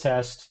litmus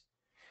test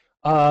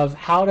of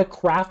how to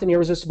craft an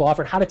irresistible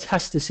offer and how to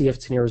test to see if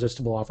it's an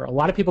irresistible offer. A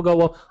lot of people go,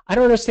 well, I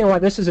don't understand why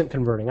this isn't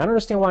converting. I don't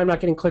understand why I'm not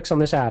getting clicks on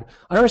this ad.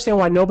 I don't understand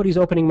why nobody's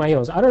opening my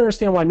emails. I don't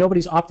understand why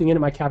nobody's opting into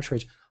my capture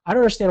page. I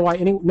don't understand why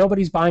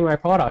nobody's buying my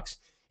products.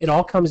 It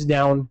all comes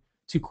down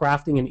to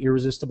crafting an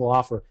irresistible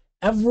offer.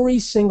 Every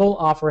single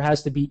offer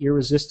has to be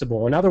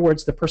irresistible. In other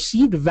words, the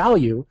perceived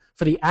value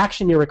for the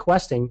action you're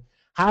requesting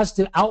has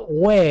to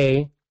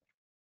outweigh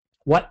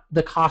what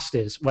the cost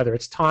is, whether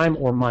it's time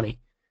or money.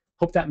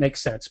 Hope that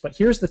makes sense. But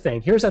here's the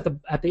thing. Here's at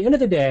the end of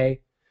the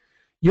day,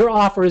 your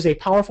offer is a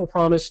powerful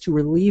promise to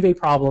relieve a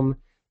problem,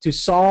 to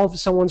solve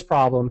someone's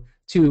problem,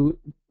 to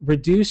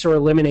reduce or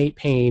eliminate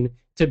pain,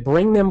 to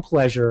bring them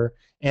pleasure,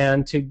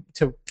 and to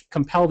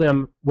compel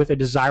them with a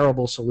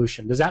desirable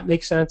solution. Does that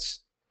make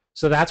sense?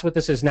 So that's what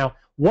this is. Now,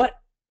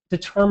 what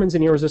determines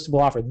an irresistible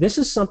offer? This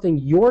is something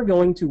you're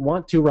going to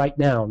want to write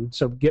down.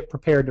 So get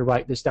prepared to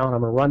write this down.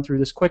 I'm going to run through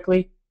this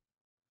quickly.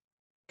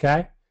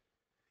 Okay?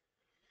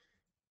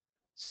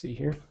 See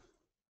here.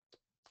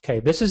 Okay,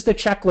 this is the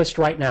checklist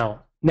right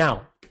now.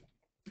 Now,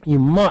 you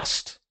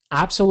must,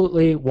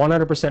 absolutely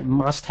 100%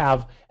 must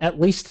have at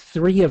least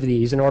 3 of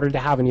these in order to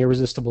have an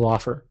irresistible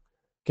offer.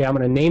 Okay, I'm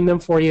going to name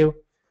them for you.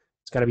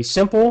 It's got to be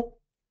simple,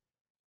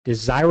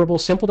 desirable,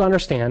 simple to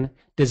understand,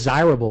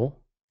 desirable,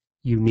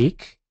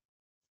 unique,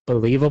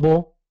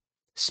 believable,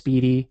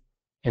 speedy,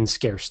 and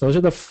scarce. Those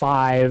are the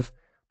 5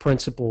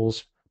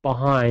 principles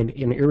behind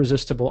an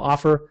irresistible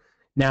offer.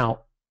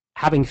 Now,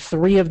 having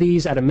 3 of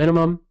these at a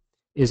minimum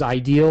is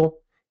ideal.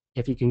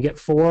 If you can get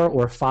 4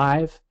 or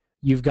 5,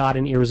 you've got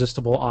an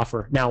irresistible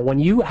offer. Now, when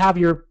you have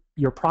your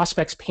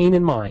prospect's pain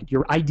in mind,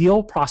 your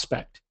ideal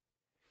prospect,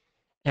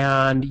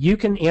 and you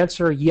can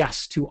answer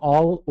yes to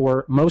all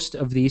or most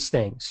of these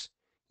things,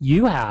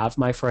 you have,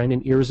 my friend,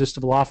 an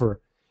irresistible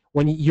offer.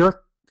 When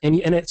you're, and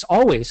it's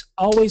always,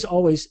 always,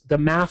 always, the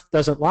math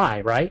doesn't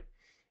lie, right?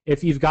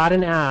 If you've got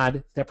an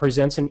ad that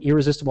presents an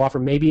irresistible offer,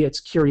 maybe it's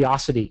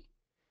curiosity.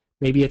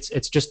 Maybe it's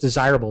just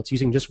desirable. It's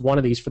using just one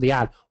of these for the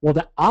ad. Well,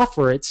 the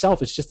offer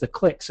itself is just a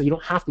click, so you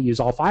don't have to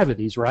use all 5 of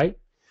these, right?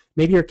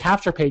 Maybe your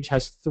capture page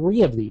has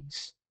 3 of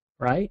these,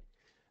 right?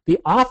 The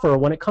offer,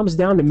 when it comes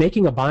down to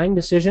making a buying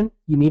decision,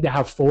 you need to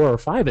have 4 or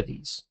 5 of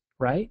these,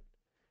 right?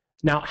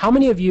 Now, how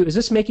many of you, is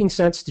this making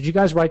sense? Did you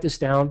guys write this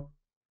down?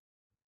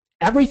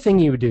 Everything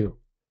you do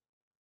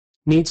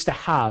needs to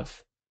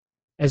have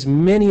as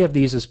many of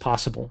these as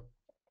possible.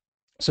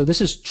 So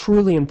this is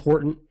truly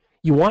important.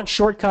 You want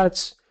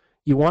shortcuts,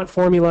 you want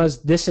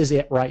formulas. This is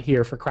it right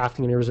here for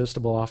crafting an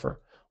irresistible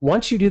offer.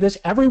 Once you do this,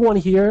 everyone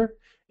here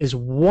is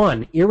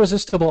one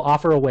irresistible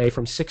offer away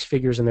from 6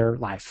 figures in their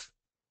life,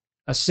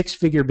 a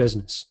 6-figure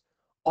business.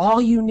 All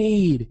you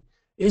need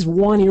is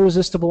one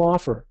irresistible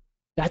offer.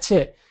 That's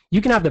it. You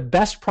can have the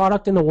best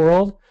product in the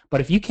world, but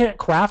if you can't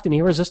craft an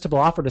irresistible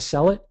offer to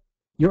sell it,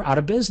 you're out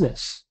of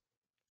business.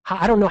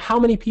 I don't know how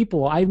many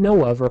people I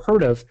know of or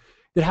heard of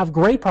that have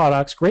great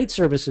products, great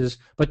services,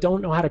 but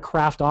don't know how to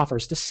craft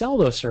offers to sell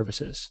those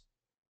services.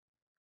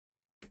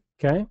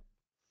 Okay?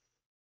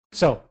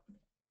 So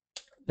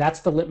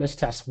that's the litmus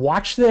test.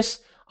 Watch this.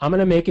 I'm going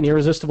to make an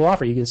irresistible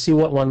offer. You can see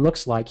what one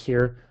looks like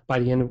here by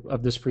the end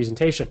of this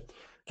presentation.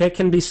 Okay, it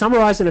can be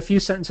summarized in a few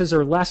sentences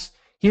or less.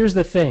 Here's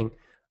the thing.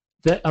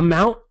 The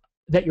amount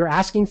that you're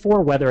asking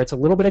for, whether it's a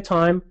little bit of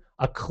time,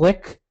 a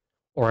click,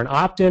 or an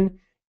opt-in,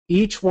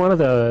 each one of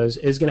those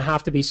is going to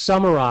have to be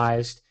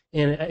summarized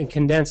and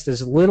condensed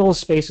as little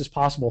space as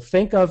possible.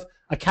 Think of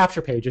a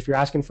capture page if you're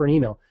asking for an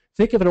email.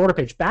 Think of an order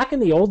page. Back in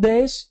the old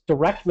days,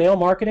 direct mail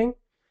marketing,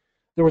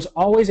 there was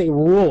always a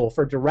rule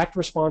for direct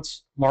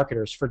response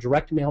marketers, for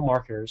direct mail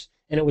marketers,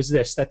 and it was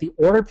this, that the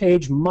order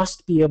page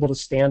must be able to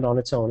stand on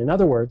its own. In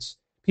other words,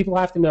 people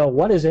have to know,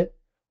 what is it?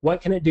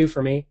 What can it do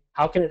for me?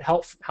 How can it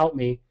help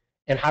me?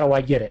 And how do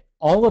I get it?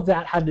 All of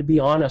that had to be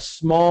on a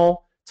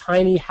small,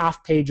 tiny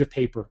half page of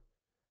paper,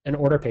 an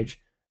order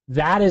page.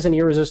 That is an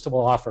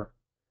irresistible offer.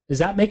 Is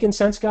that making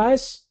sense,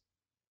 guys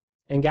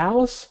and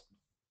gals?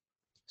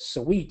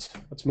 Sweet.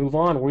 Let's move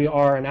on. We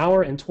are an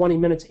hour and 20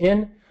 minutes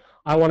in.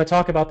 I want to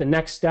talk about the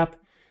next step.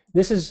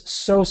 This is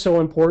so, so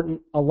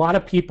important. A lot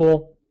of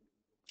people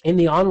in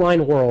the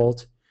online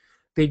world,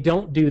 they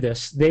don't do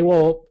this. They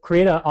will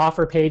create an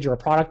offer page or a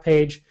product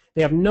page.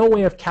 They have no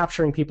way of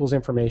capturing people's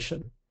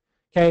information.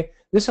 Okay?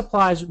 This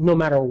applies no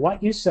matter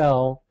what you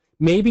sell.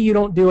 Maybe you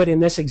don't do it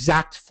in this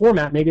exact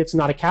format. Maybe it's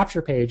not a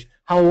capture page.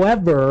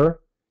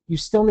 However, you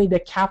still need to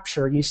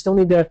capture. You still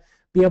need to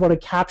be able to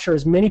capture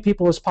as many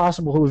people as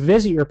possible who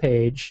visit your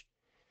page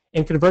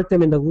and convert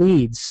them into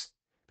leads,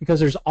 because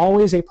there's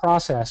always a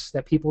process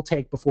that people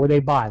take before they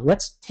buy.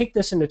 Let's take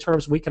this into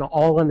terms we can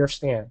all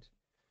understand.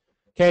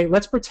 Okay,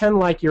 let's pretend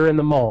like you're in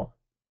the mall.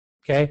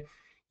 Okay,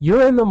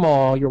 you're in the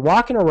mall, you're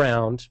walking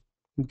around,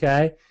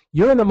 okay,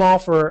 you're in the mall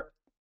for,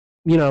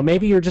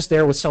 maybe you're just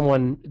there with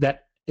someone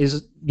that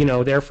is,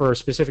 there for a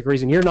specific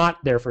reason. You're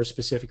not there for a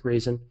specific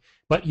reason,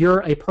 but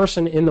you're a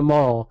person in the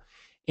mall,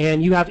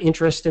 and you have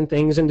interest in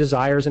things and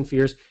desires and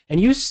fears, and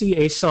you see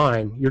a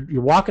sign.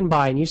 You're walking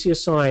by, and you see a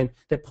sign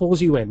that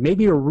pulls you in.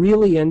 Maybe you're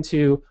really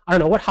into, I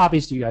don't know, what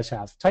hobbies do you guys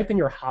have? Type in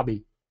your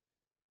hobby.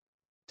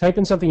 Type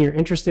in something you're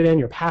interested in,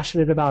 you're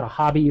passionate about, a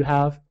hobby you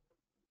have.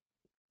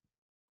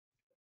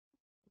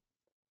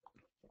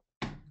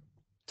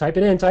 Type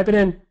it in, type it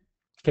in.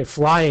 Okay,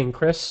 flying,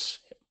 Chris.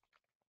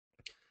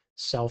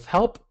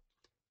 Self-help,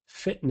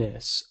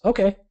 fitness.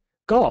 Okay,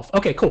 golf.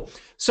 Okay, cool.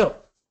 So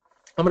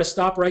I'm going to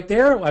stop right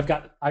there. I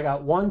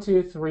got 1,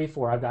 2, 3,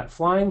 4. I've got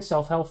flying,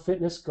 self-help,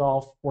 fitness,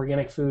 golf,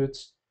 organic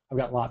foods. I've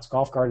got lots.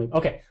 Golf, gardening.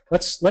 Okay,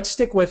 let's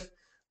stick with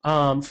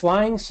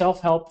flying,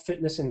 self-help,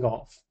 fitness, and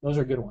golf. Those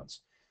are good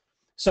ones.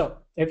 So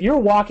if you're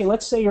walking,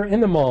 let's say you're in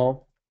the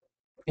mall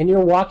and you're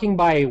walking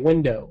by a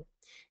window,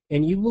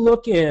 and you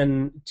look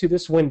into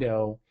this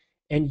window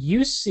and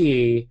you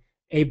see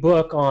a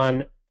book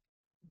on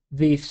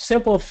the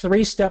simple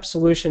 3-step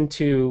solution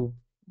to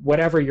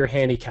whatever your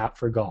handicap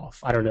for golf.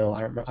 I don't know.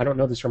 I don't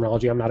know the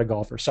terminology. I'm not a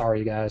golfer. Sorry,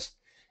 you guys.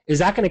 Is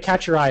that going to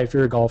catch your eye if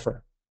you're a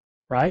golfer?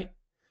 Right?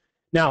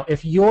 Now,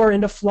 if you're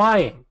into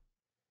flying,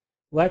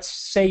 let's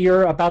say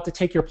you're about to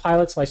take your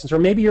pilot's license, or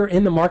maybe you're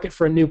in the market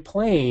for a new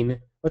plane.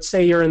 Let's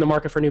say you're in the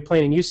market for a new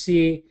plane, and you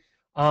see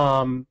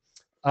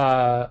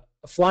a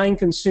Flying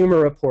Consumer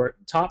Report,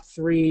 top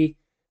 3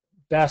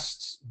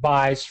 best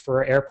buys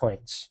for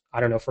airplanes.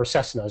 I don't know, for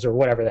Cessnas or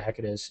whatever the heck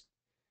it is.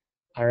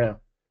 I don't know.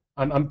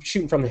 I'm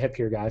shooting from the hip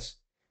here, guys.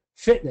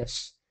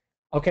 Fitness.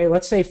 Okay,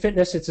 let's say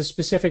fitness, it's a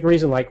specific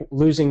reason, like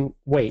losing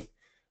weight.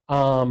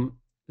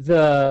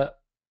 The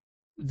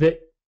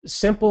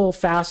simple,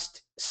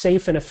 fast,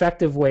 safe, and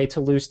effective way to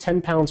lose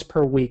 10 pounds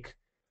per week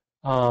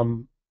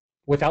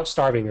without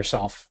starving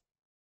yourself,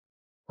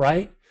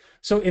 right?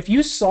 So if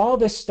you saw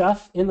this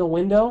stuff in the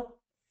window,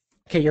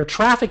 okay, your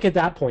traffic at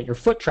that point, your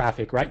foot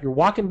traffic, right? You're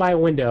walking by a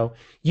window,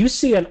 you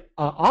see an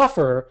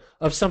offer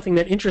of something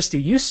that interests you,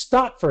 you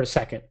stop for a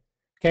second,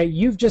 okay?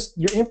 Your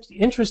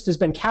interest has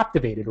been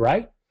captivated,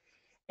 right?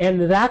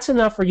 And that's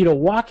enough for you to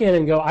walk in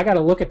and go, I got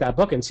to look at that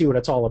book and see what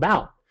it's all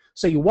about.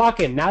 So you walk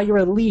in, now you're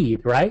a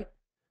lead, right?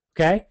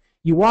 Okay?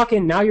 You walk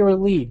in, now you're a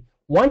lead.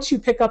 Once you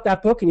pick up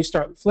that book and you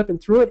start flipping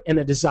through it and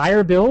the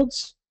desire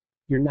builds,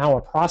 you're now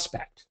a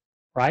prospect,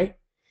 right?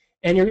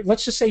 And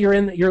let's just say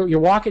you're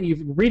walking, you're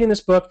reading this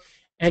book,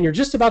 and you're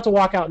just about to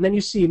walk out, and then you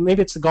see,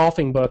 maybe it's the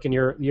golfing book, and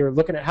you're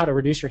looking at how to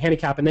reduce your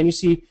handicap, and then you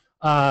see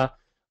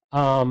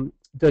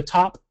the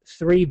top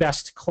 3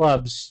 best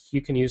clubs you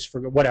can use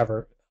for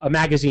whatever, a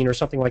magazine or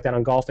something like that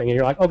on golfing, and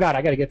you're like, oh God,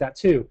 I got to get that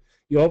too.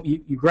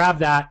 You grab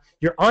that.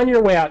 You're on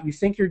your way out. You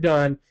think you're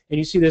done, and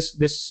you see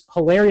this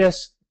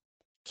hilarious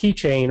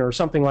keychain or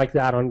something like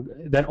that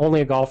that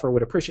only a golfer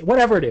would appreciate.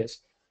 Whatever it is.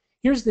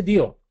 Here's the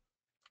deal.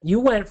 You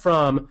went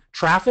from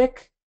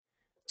traffic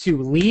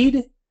to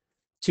lead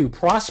to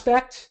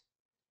prospect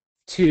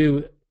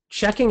to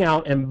checking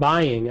out and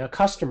buying a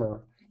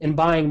customer and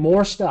buying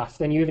more stuff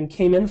than you even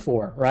came in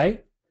for,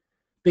 right?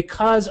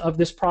 Because of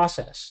this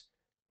process.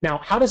 Now,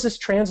 how does this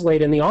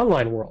translate in the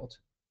online world?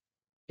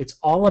 It's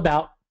all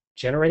about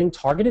generating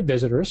targeted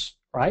visitors,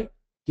 right?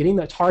 Getting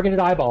the targeted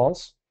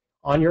eyeballs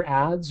on your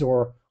ads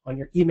or on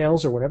your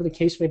emails or whatever the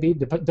case may be.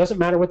 It doesn't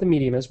matter what the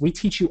medium is. We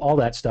teach you all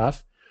that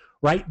stuff,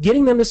 right?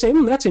 Getting them to say,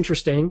 that's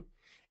interesting,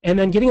 and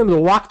then getting them to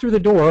walk through the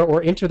door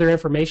or enter their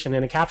information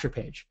in a capture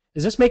page.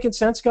 Is this making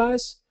sense,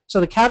 guys? So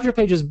the capture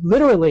page is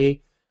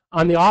literally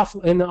in the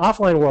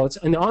offline world.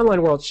 In the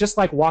online world, it's just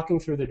like walking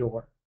through the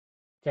door.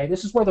 Okay,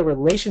 this is where the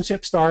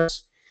relationship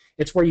starts.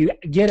 It's where you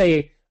get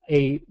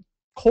a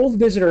cold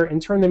visitor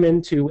and turn them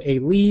into a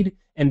lead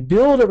and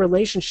build a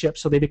relationship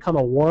so they become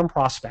a warm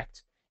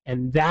prospect.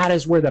 And that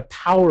is where the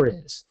power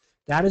is.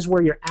 That is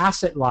where your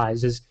asset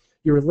lies, is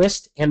your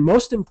list, and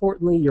most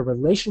importantly, your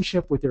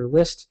relationship with your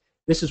list.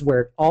 This is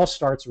where it all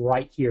starts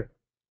right here.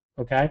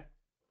 Okay?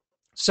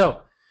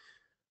 So,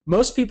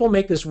 most people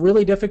make this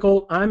really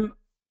difficult.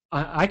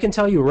 I can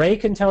tell you, Ray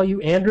can tell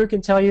you, Andrew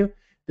can tell you,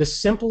 the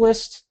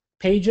simplest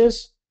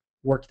pages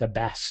work the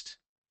best.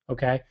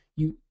 Okay?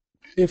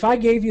 If I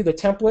gave you the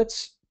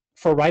templates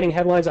for writing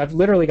headlines, I've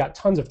literally got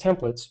tons of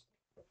templates.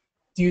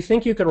 Do you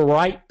think you could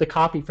write the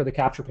copy for the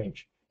capture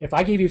page? If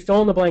I gave you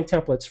fill-in-the-blank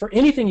templates for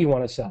anything you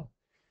want to sell,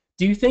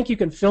 do you think you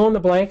can fill in the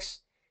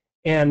blanks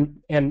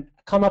and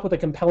come up with a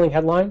compelling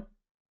headline?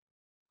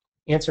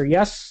 Answer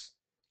yes.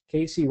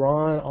 Casey,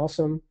 Ron,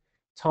 awesome.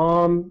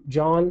 Tom,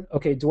 John,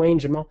 okay, Dwayne,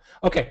 Jamal.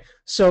 Okay,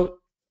 so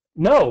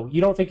no,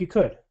 you don't think you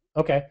could.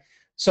 Okay,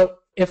 so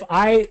if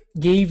I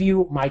gave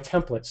you my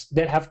templates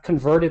that have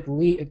converted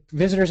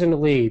visitors into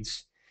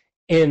leads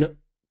in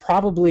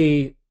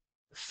probably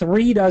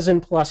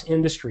 36+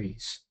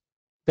 industries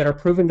that are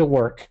proven to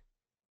work,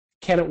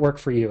 can it work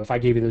for you if I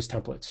gave you those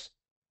templates?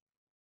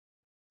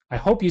 I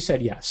hope you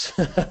said yes.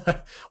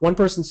 One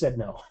person said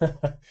no.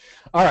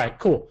 All right,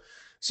 cool.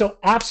 So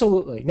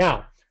absolutely.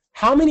 Now,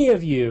 how many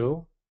of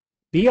you,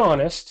 be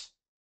honest,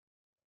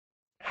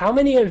 how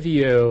many of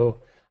you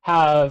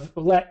have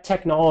let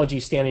technology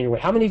stand in your way?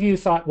 How many of you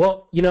thought,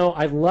 well,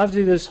 I'd love to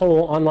do this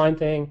whole online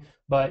thing,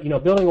 but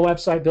building a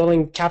website,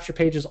 building capture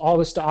pages, all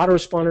this stuff,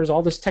 autoresponders,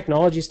 all this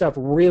technology stuff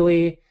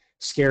really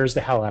scares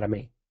the hell out of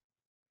me.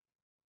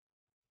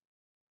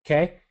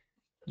 Okay?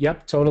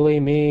 Yep, totally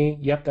me.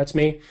 Yep, that's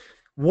me.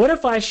 What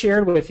if I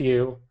shared with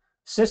you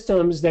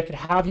systems that could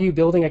have you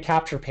building a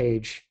capture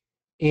page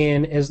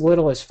in as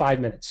little as 5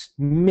 minutes?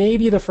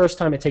 Maybe the first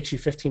time it takes you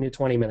 15 to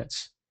 20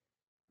 minutes.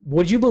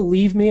 Would you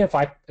believe me if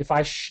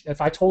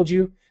I told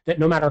you that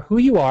no matter who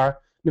you are,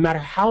 no matter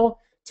how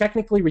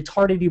technically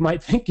retarded you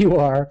might think you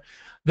are,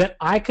 that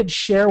I could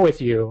share with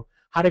you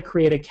how to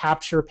create a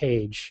capture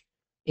page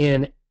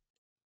in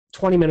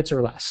 20 minutes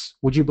or less?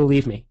 Would you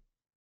believe me?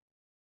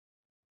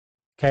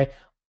 Okay,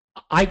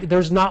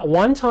 there's not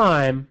one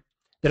time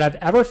that I've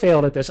ever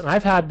failed at this, and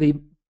I've had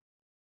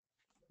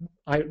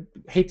I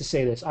hate to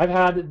say this, I've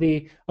had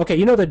the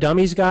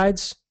dummies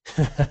guides.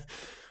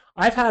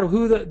 I've had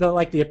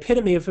the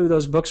epitome of who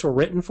those books were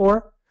written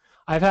for.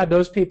 I've had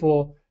those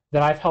people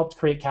that I've helped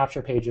create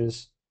capture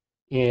pages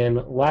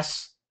in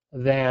less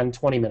than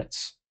 20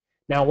 minutes.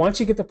 Now, once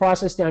you get the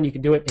process down, you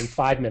can do it in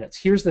 5 minutes.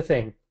 Here's the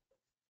thing.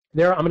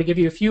 I'm going to give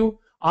you a few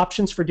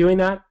options for doing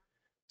that.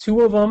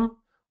 2 of them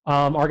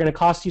are going to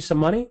cost you some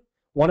money.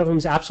 One of them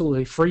is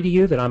absolutely free to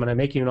you that I'm going to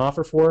make you an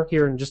offer for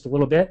here in just a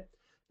little bit.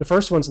 The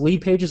first one's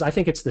Lead Pages. I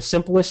think it's the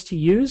simplest to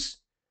use.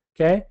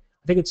 Okay,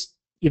 I think it's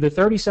either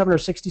 $37 or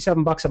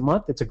 $67 a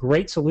month. It's a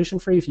great solution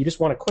for you if you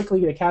just want to quickly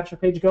get a capture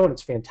page going.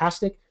 It's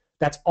fantastic.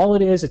 That's all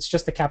it is. It's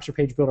just the capture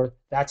page builder.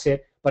 That's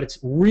it. But it's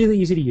really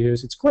easy to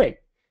use. It's great.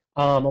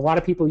 A lot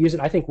of people use it.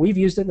 I think we've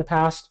used it in the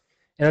past,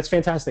 and it's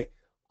fantastic.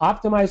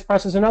 Optimized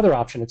Press is another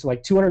option. It's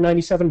like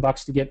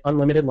 $297 to get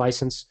unlimited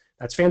license.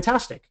 That's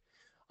fantastic.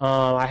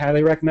 I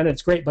highly recommend it.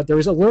 It's great, but there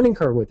is a learning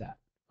curve with that.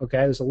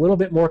 Okay, it's a little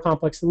bit more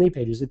complex than Lead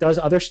Pages. It does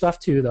other stuff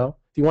too, though.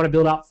 If you want to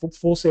build out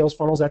full sales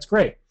funnels, that's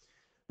great.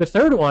 The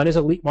third one is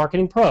Elite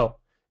Marketing Pro.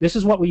 This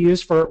is what we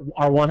use for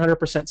our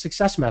 100%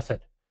 success method.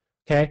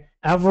 Okay,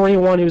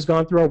 everyone who's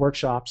gone through our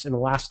workshops in the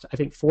last, I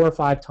think, 4 or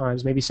 5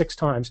 times, maybe 6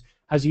 times,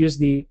 has used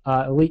the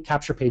Elite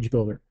Capture Page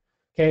Builder.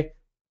 Okay,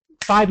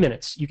 5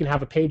 minutes, you can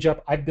have a page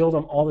up. I build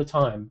them all the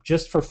time,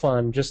 just for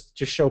fun, just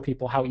show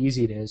people how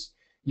easy it is.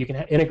 You can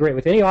integrate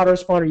with any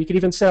autoresponder. You can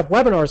even set up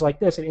webinars like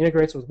this. It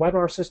integrates with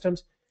webinar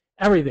systems,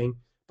 everything,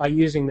 by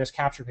using this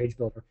Capture Page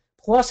Builder.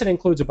 Plus, it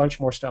includes a bunch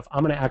more stuff.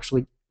 I'm going to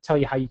actually tell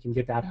you how you can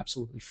get that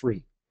absolutely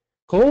free.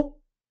 Cool?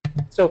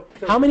 So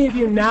how many of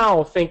you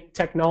now think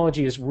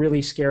technology is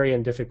really scary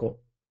and difficult?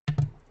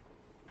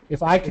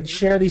 If I could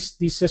share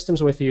these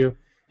systems with you,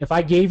 if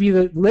I gave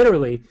you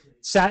literally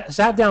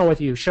sat down with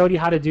you, showed you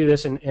how to do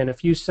this in a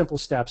few simple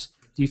steps,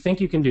 do you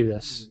think you can do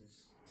this?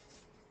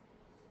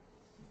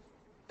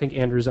 think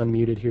Andrew's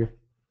unmuted here.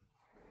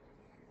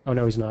 Oh,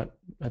 no, he's not.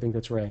 I think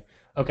that's Ray.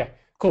 Okay,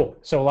 cool.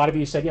 So a lot of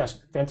you said yes.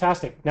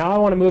 Fantastic. Now I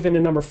want to move into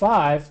number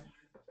 5.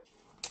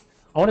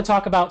 I want to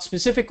talk about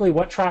specifically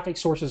what traffic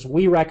sources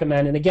we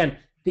recommend. And again,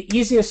 the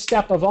easiest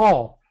step of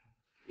all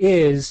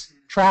is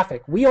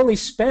traffic. We only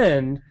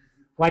spend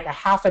like a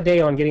half a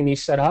day on getting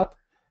these set up,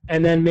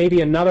 and then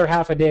maybe another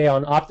half a day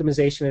on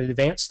optimization and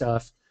advanced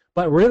stuff.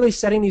 But really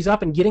setting these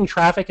up and getting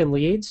traffic and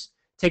leads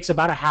takes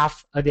about a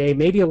half a day,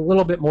 maybe a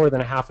little bit more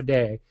than a half a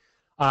day.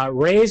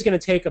 Ray is going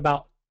to take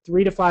about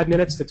 3 to 5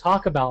 minutes to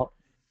talk about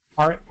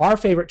our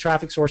favorite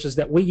traffic sources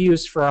that we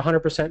use for our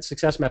 100%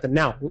 success method.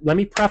 Now, let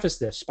me preface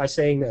this by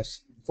saying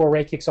this before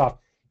Ray kicks off.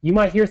 You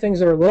might hear things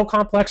that are a little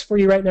complex for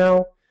you right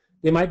now.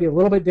 They might be a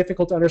little bit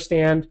difficult to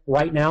understand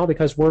right now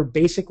because we're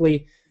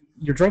basically,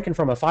 you're drinking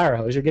from a fire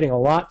hose. You're getting a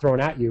lot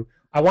thrown at you.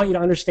 I want you to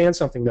understand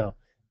something, though.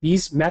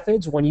 These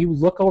methods, when you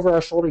look over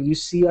our shoulder, you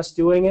see us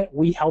doing it.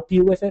 We help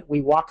you with it.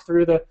 We walk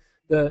through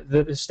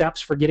the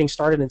steps for getting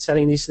started and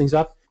setting these things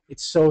up.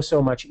 It's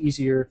so much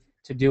easier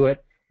to do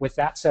it. With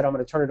that said, I'm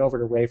going to turn it over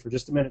to Ray for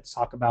just a minute to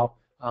talk about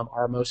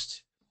our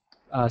most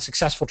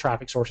successful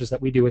traffic sources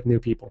that we do with new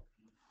people.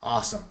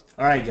 Awesome.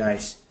 All right,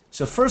 guys.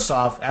 So first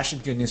off,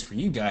 actually good news for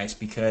you guys,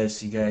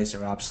 because you guys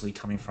are obviously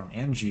coming from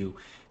Andrew,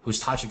 who's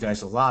taught you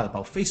guys a lot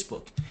about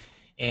Facebook.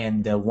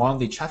 And one of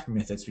the traffic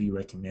methods we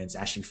recommend is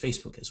actually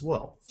Facebook as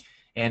well.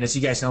 And as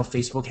you guys know,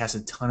 Facebook has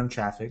a ton of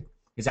traffic.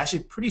 It's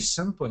actually pretty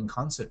simple in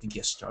concept to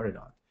get started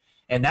on.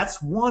 And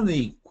that's one of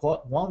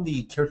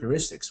the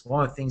characteristics,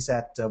 one of the things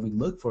that we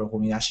look for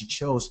when we actually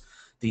chose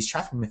these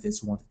traffic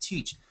methods we want to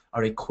teach.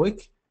 Are they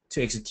quick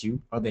to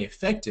execute? Are they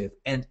effective?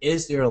 And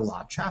is there a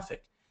lot of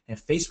traffic? And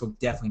Facebook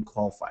definitely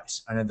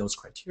qualifies under those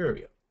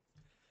criteria.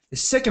 The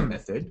second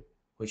method,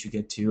 which we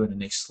get to in the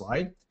next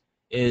slide,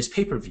 is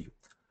pay-per-view.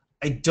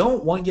 I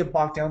don't want to get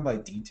bogged down by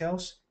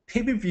details.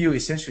 Pay-per-view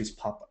essentially is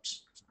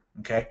pop-ups,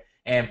 okay?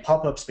 And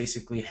pop-ups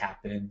basically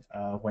happen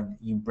when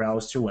you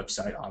browse your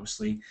website,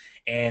 obviously,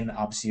 and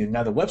obviously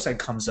another website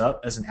comes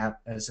up as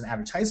an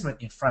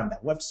advertisement in front of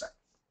that website.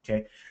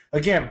 Okay.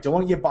 Again, don't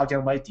want to get bogged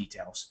down by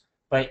details,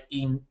 but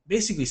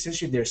basically,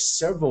 essentially, there's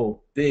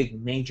several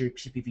big major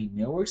PPV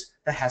networks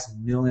that has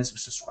millions of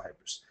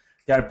subscribers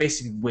that are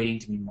basically waiting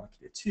to be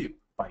marketed to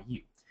by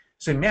you.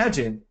 So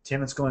imagine,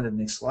 Tim, let's go into the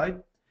next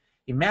slide.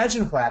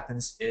 Imagine what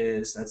happens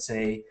is, let's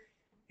say,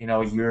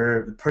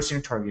 you're the person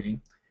you're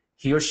targeting.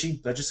 He or she,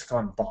 let's just call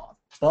him Bob.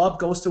 Bob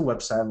goes to a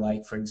website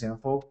like, for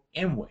example,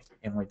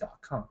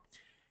 Amway.com.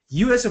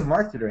 You as a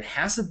marketer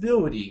has the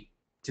ability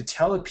to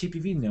tell a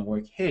PPV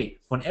network, hey,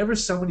 whenever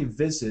somebody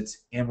visits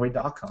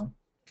Amway.com,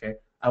 okay,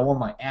 I want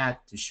my ad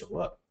to show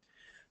up.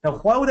 Now,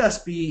 why would that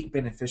be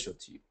beneficial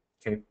to you?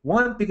 Okay,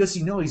 one, because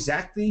you know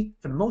exactly,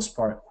 for the most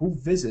part, who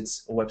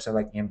visits a website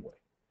like Amway.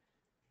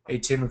 Hey,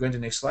 Tim, we're going to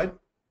the next slide.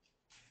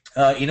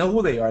 You know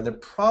who they are. They're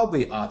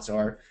probably, odds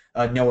are,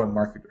 a network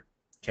marketer.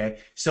 Okay,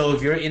 so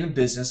if you're in the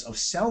business of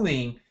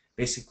selling,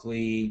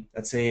 basically,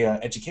 let's say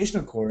an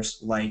educational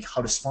course like how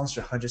to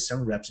sponsor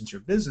 107 reps into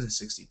your business in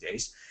 60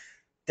 days,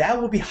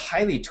 that will be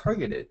highly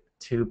targeted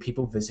to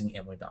people visiting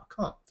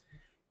Amway.com.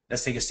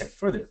 Let's take a step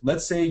further.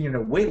 Let's say you're in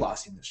the weight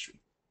loss industry,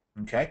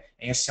 okay,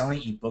 and you're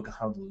selling an ebook on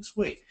how to lose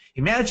weight.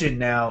 Imagine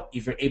now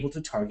if you're able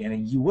to target,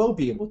 and you will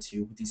be able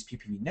to with these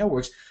PPV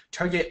networks,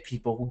 target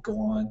people who go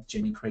on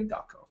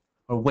JennyCraig.com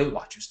or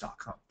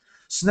WeightWatchers.com.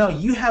 So now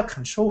you have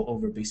control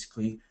over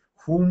basically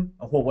whom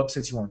or what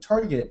websites you want to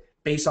target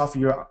based off of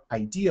your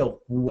idea of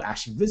who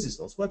actually visits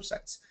those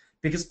websites.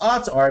 Because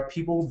odds are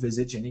people who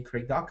visit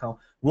JennyCraig.com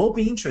will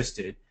be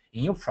interested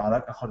in your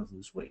product on how to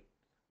lose weight.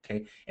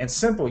 Okay, and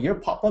simple, your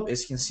pop-up,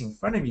 as you can see in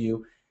front of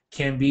you,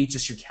 can be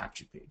just your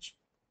capture page.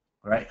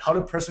 All right, how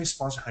to personally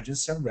sponsor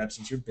 107 reps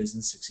into your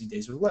business in 60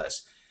 days or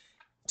less.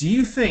 Do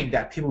you think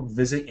that people who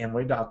visit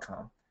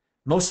Amway.com,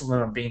 most of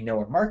them are being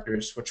network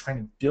marketers who are trying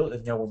to build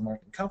a network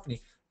marketing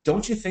company,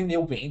 don't you think they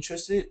will be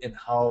interested in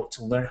how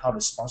to learn how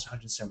to sponsor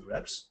 107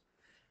 reps?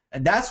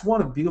 And that's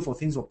one of the beautiful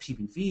things with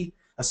PPV,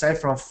 aside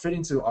from fitting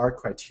into our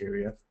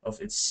criteria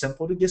of it's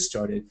simple to get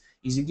started,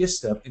 easy to get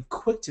started, and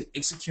quick to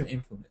execute and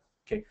implement.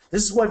 Okay,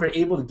 this is why we're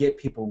able to get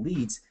people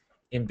leads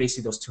in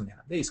basically those 2.5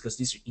 days, because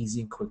these are easy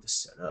and quick to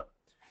set up.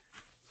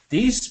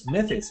 These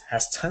methods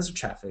has tons of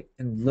traffic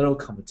and little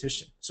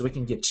competition, so we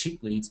can get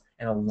cheap leads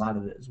and a lot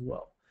of it as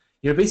well.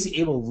 You're basically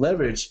able to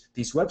leverage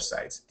these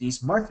websites,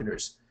 these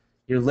marketers.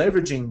 You're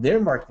leveraging their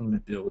marketing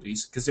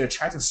abilities because they're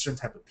attracting certain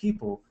type of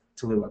people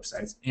to their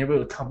websites, and you're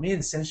able to come in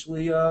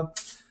essentially,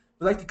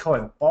 we like to call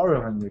it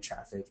borrowing their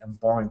traffic and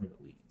borrowing their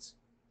leads.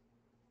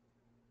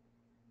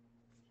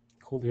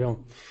 Cool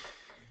deal.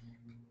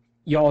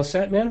 You all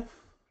set, man?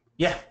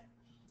 Yeah.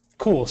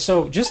 Cool.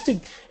 So just to,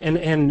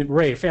 and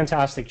Ray,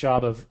 fantastic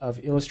job of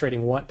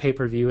illustrating what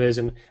pay-per-view is,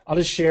 and I'll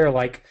just share,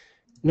 like,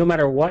 no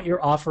matter what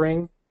you're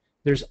offering,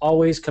 there's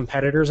always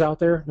competitors out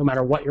there, no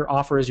matter what your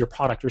offer is, your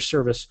product, your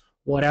service,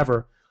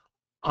 whatever.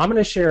 I'm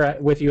going to share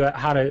with you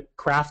how to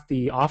craft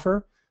the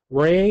offer.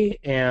 Ray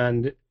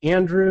and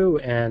Andrew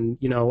and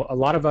a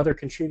lot of other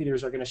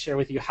contributors are going to share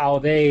with you how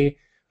they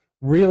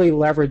really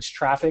leverage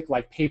traffic,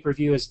 like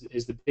pay-per-view is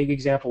the big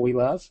example we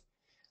love,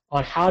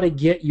 on how to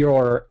get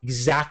your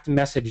exact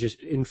messages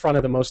in front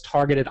of the most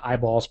targeted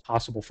eyeballs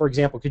possible. For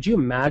example, could you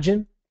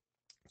imagine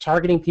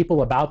targeting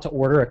people about to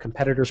order a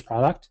competitor's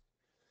product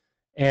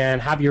and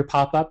have your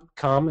pop-up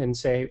come and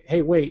say,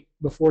 hey, wait,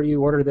 before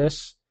you order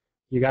this,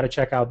 you got to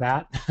check out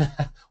that.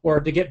 Or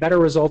to get better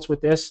results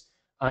with this,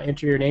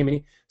 enter your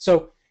name.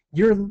 So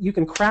you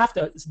can craft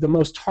the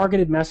most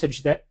targeted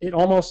message that it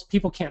almost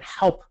people can't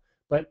help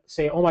but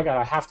say, oh my God,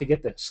 I have to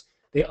get this.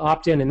 They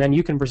opt in, and then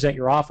you can present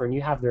your offer, and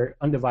you have their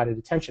undivided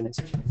attention. It's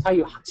how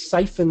you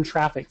siphon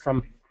traffic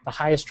from the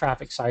highest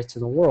traffic sites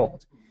in the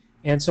world.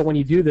 And so when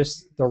you do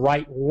this the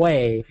right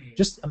way,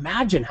 just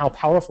imagine how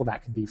powerful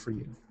that could be for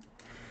you.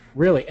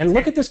 Really. And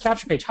look at this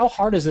capture page. How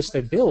hard is this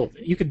to build?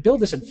 You could build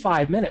this in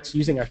 5 minutes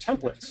using our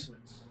templates.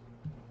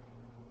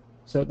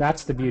 So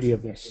that's the beauty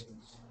of this.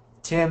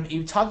 Tim,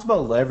 you talked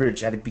about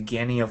leverage at the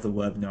beginning of the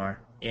webinar,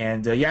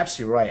 and you're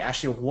absolutely right.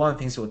 Actually, one of the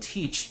things we'll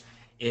teach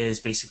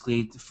is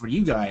basically for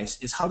you guys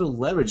is how to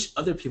leverage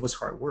other people's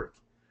hard work.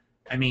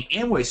 I mean,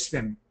 Amway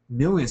spent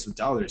millions of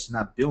dollars,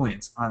 not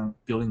billions, on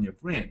building their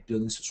brand,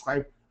 building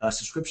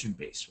subscription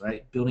base,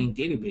 right? Building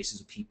databases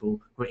of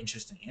people who are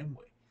interested in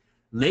Amway.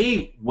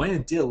 They went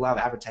and did a lot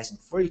of advertising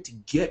for you to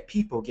get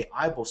people, get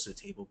eyeballs to the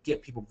table,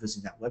 get people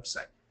visiting that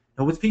website.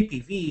 Now with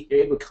PPV,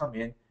 you're able to come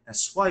in and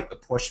swipe a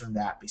portion of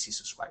that, basically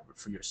subscribe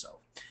for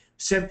yourself.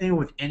 Same thing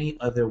with any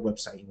other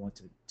website you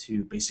want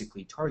to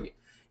basically target.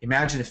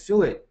 Imagine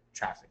affiliate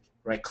traffic,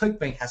 right?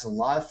 ClickBank has a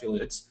lot of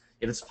affiliates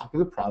if it's a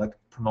popular product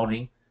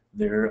promoting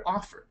their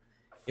offer.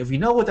 If you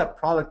know what that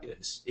product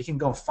is, you can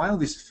go and find all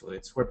these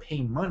affiliates who are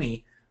paying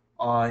money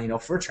on,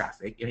 for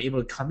traffic, and able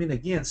to come in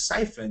again,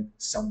 siphon,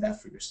 sell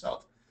that for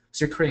yourself.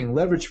 So you're creating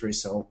leverage for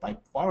yourself by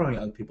borrowing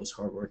other people's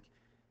hard work,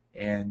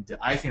 and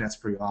I think that's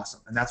pretty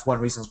awesome. And that's one of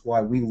the reasons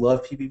why we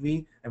love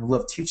PPV and we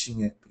love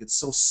teaching it, because it's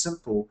so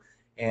simple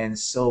and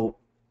so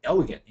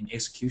elegant in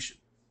execution.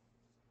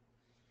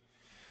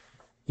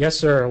 Yes,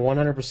 sir,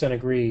 100%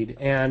 agreed.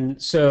 And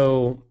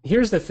so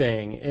here's the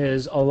thing,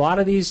 is a lot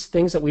of these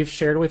things that we've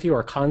shared with you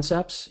are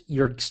concepts.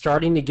 You're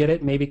starting to get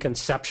it maybe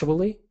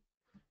conceptually.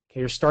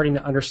 Okay, you're starting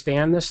to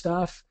understand this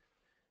stuff.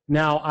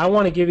 Now, I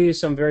want to give you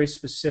some very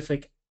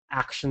specific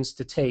actions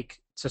to take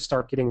to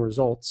start getting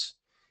results.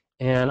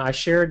 And I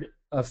shared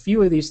a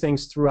few of these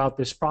things throughout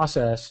this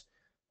process,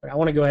 but I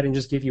want to go ahead and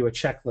just give you a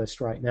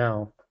checklist right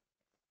now.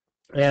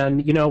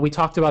 And, we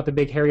talked about the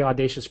big, hairy,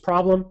 audacious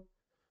problem.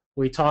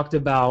 We talked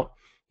about,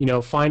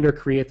 find or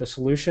create the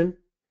solution.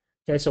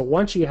 Okay, so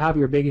once you have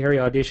your big, hairy,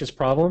 audacious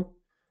problem,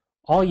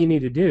 all you need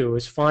to do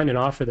is find an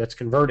offer that's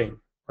converting,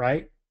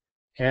 right?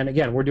 And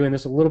again, we're doing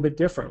this a little bit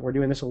different. We're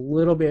doing this a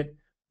little bit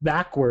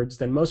backwards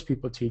than most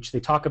people teach. They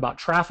talk about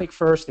traffic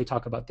first, they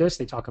talk about this,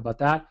 they talk about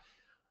that.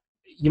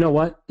 You know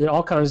what? It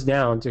all comes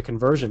down to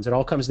conversions. It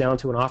all comes down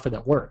to an offer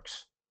that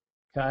works,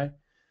 okay?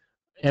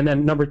 And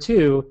then number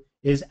two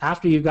is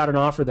after you've got an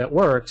offer that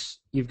works,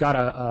 you've got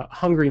a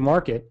hungry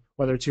market,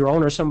 whether it's your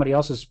own or somebody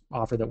else's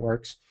offer that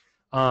works.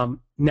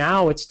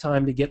 Now it's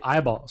time to get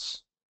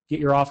eyeballs. Get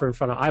your offer in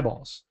front of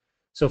eyeballs.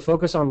 So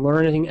focus on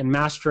learning and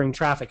mastering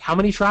traffic. How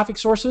many traffic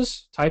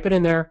sources? Type it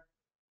in there.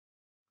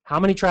 How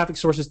many traffic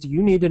sources do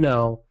you need to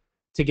know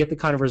to get the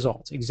kind of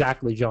results?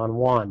 Exactly, John.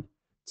 1.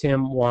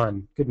 Tim,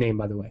 1. Good name,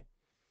 by the way.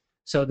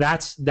 So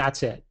that's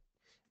it.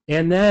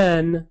 And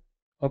then,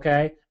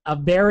 okay, a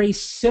very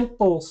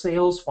simple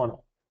sales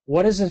funnel.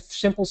 What does a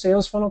simple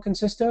sales funnel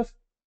consist of?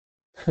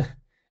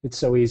 It's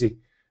so easy.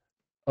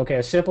 Okay,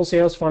 a simple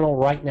sales funnel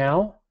right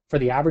now for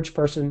the average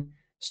person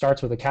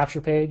starts with a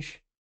capture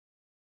page,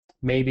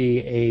 maybe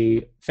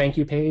a thank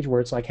you page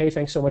where it's like, hey,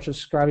 thanks so much for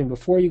subscribing.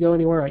 Before you go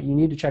anywhere, you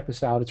need to check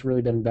this out. It's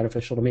really been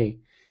beneficial to me.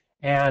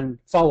 And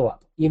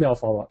follow-up, email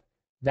follow-up.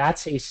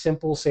 That's a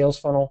simple sales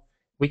funnel.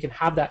 We can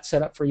have that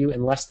set up for you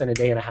in less than a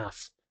day and a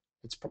half.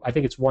 I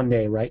think it's 1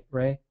 day, right,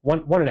 Ray?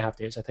 1.5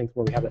 days, I think,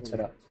 where we have that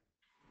set up.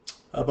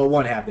 About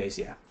 1.5 days,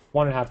 yeah.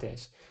 1.5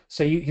 days.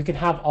 So you can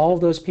have all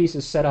of those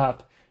pieces set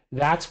up.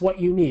 That's what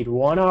you need.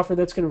 One offer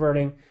that's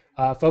converting,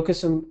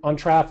 focus on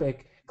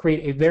traffic,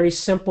 create a very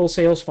simple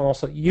sales funnel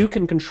so that you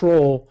can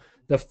control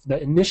the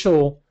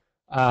initial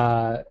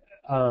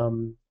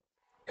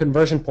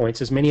conversion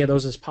points, as many of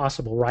those as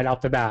possible right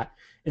out the bat,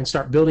 and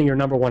start building your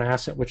number one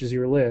asset, which is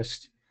your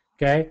list.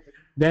 Okay?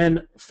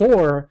 Then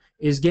 4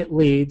 is get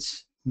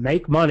leads,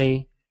 make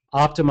money,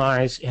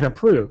 optimize, and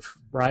improve,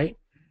 right?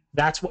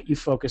 That's what you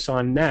focus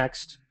on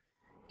next.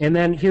 And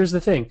then here's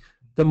the thing.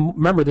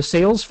 Remember, the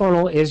sales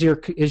funnel is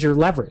your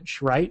leverage,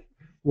 right?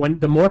 When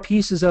the more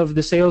pieces of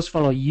the sales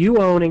funnel you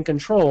own and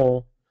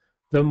control,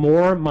 the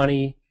more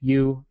money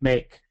you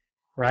make,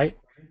 right?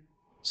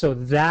 So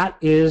that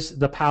is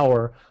the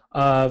power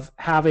of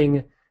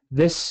having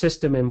this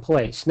system in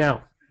place.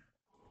 Now,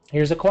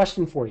 here's a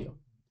question for you.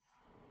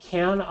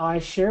 Can I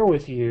share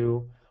with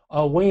you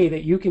a way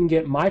that you can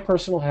get my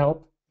personal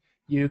help,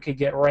 you could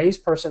get Ray's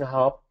personal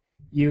help,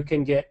 you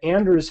can get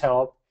Andrew's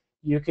help,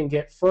 you can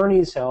get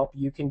Fernie's help,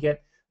 you can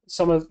get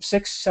some of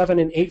 6, 7,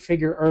 and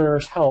 8-figure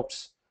earners'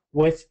 helps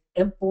with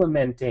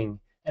implementing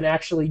and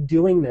actually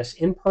doing this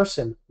in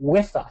person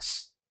with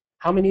us.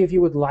 How many of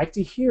you would like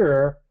to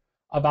hear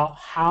about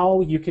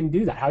how you can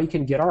do that, how you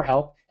can get our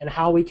help, and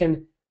how we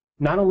can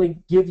not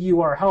only give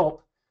you our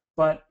help,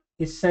 but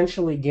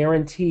essentially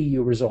guarantee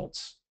you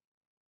results?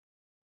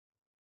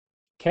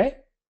 Okay?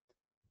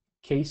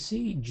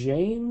 Casey,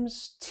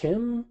 James,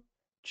 Tim,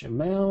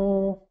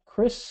 Jamal,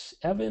 Chris,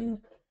 Evan.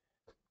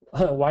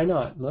 Why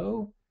not?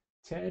 Lo,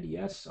 Ted,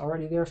 yes,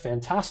 already there.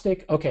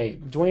 Fantastic. Okay,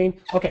 Dwayne.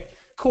 Okay,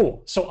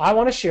 cool. So I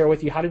want to share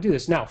with you how to do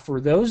this. Now,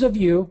 for those of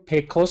you,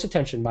 pay close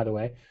attention, by the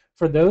way,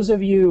 for those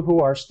of you who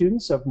are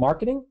students of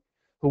marketing,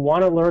 who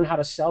want to learn how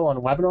to sell on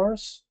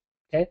webinars,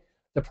 okay,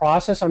 the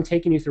process I'm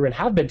taking you through and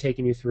have been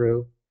taking you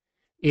through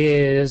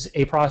is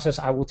a process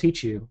I will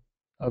teach you.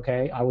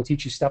 Okay, I will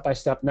teach you step by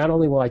step. Not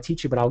only will I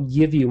teach you, but I'll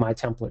give you my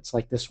templates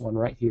like this one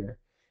right here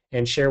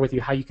and share with you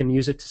how you can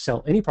use it to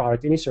sell any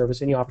product, any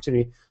service, any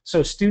opportunity.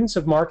 So students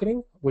of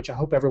marketing, which I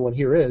hope everyone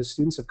here is,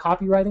 students of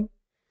copywriting,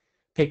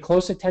 pay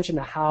close attention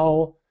to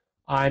how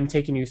I'm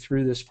taking you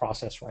through this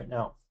process right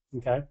now.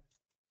 Okay,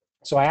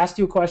 so I asked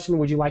you a question,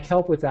 would you like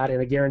help with that,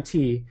 and a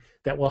guarantee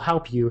that will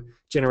help you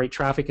generate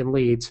traffic and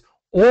leads,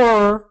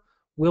 or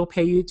we'll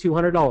pay you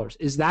 $200.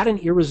 Is that an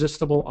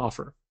irresistible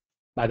offer,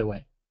 by the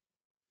way?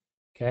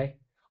 Okay,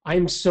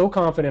 I'm so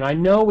confident. I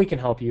know we can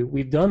help you.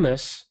 We've done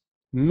this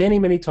many,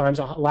 many times.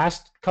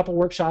 Last couple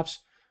workshops,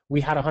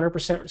 we had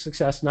 100%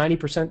 success,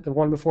 90% the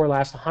one before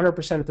last,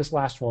 100% at this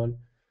last one.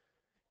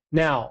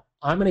 Now,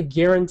 I'm going to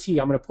guarantee,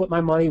 I'm going to put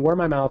my money where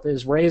my mouth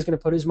is. Ray is going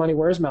to put his money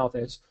where his mouth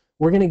is.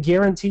 We're going to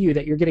guarantee you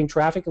that you're getting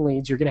traffic and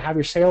leads. You're going to have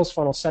your sales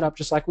funnel set up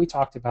just like we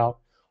talked about,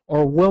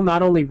 or we'll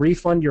not only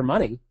refund your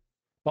money,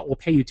 but we'll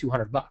pay you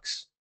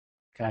 $200.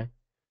 Okay,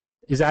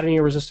 is that an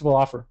irresistible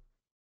offer?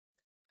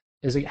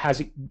 Has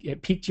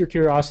it piqued your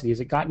curiosity? Has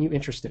it gotten you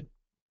interested?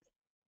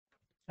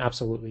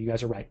 Absolutely, you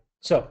guys are right.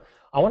 So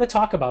I want to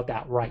talk about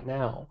that right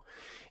now.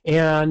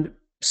 And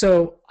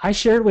so I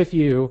shared with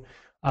you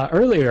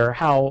earlier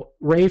how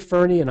Ray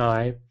Fernie and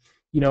I,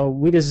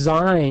 we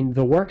designed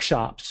the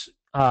workshops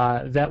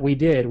that we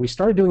did. We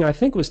started doing, I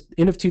think it was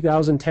end of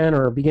 2010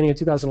 or beginning of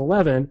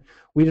 2011.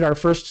 We did our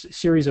first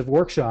series of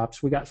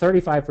workshops. We got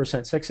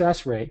 35%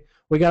 success rate.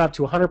 We got up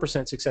to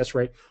 100% success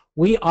rate.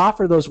 We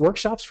offer those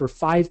workshops for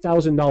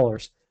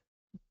 $5,000.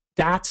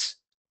 That's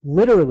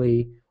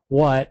literally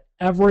what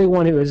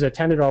everyone who has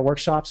attended our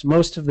workshops,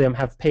 most of them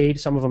have paid.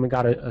 Some of them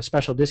got a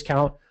special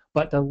discount,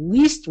 but the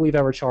least we've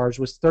ever charged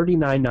was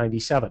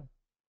 $39.97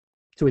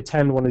 to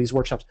attend one of these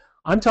workshops.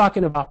 I'm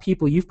talking about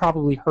people you've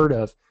probably heard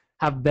of,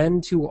 have been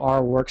to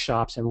our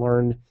workshops and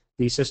learned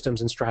these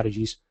systems and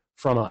strategies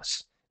from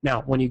us.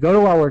 Now, when you go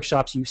to our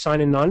workshops, you sign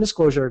a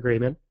non-disclosure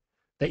agreement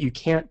that you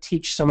can't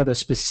teach some of the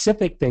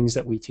specific things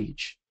that we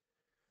teach,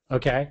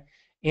 okay?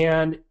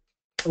 And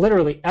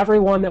literally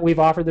everyone that we've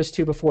offered this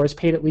to before has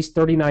paid at least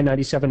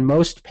 $39.97.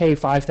 Most pay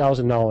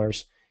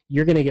 $5,000.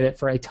 You're going to get it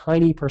for a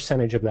tiny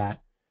percentage of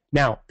that.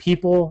 Now,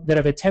 people that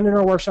have attended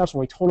our workshops,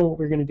 when we told them what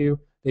we were going to do,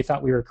 they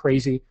thought we were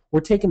crazy. We're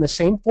taking the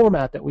same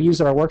format that we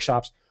use at our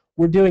workshops.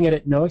 We're doing it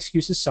at No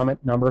Excuses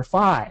Summit number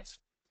 5.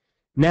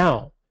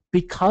 Now,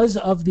 because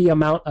of the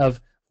amount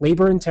of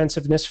labor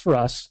intensiveness for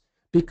us,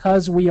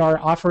 because we are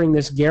offering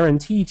this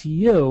guarantee to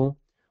you,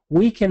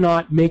 we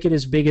cannot make it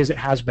as big as it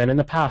has been in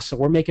the past. So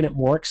we're making it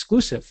more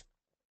exclusive.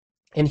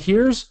 And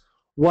here's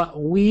what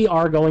we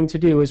are going to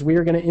do is we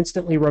are going to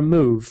instantly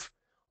remove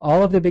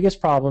all of the biggest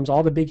problems,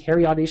 all the big,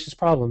 hairy, audacious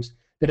problems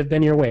that have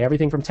been your way.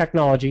 Everything from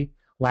technology,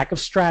 lack of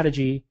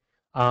strategy,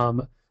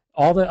 all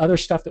the other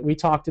stuff that we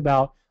talked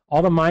about,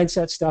 all the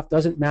mindset stuff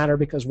doesn't matter,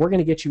 because we're going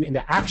to get you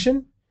into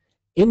action,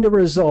 into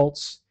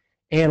results,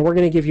 and we're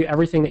going to give you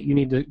everything that you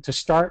need to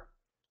start,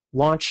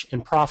 launch,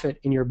 and profit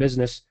in your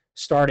business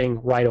starting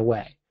right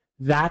away.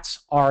 That's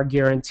our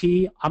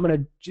guarantee.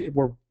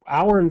 We're an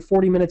hour and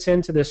 40 minutes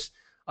into this,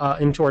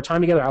 into our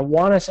time together. I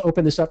want us to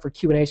open this up for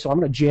Q&A, so I'm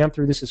going to jam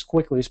through this as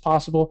quickly as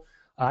possible.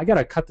 I got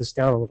to cut this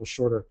down a little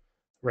shorter,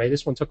 Ray.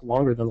 This one took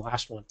longer than the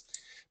last one.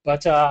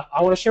 But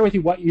I want to share with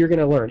you what you're going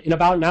to learn. In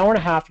about an hour and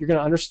a half, you're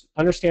going to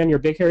understand your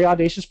big, hairy,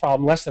 audacious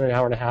problem, less than an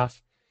hour and a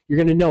half. You're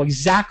going to know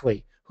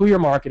exactly who your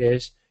market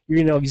is. You're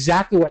going to know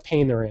exactly what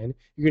pain they're in.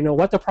 You're going to know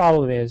what the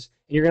problem is.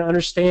 And you're going to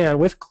understand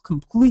with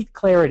complete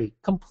clarity,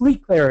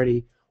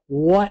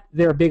 what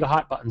their big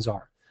hot buttons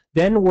are.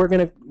 Then we're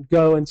going to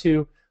go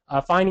into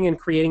finding and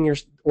creating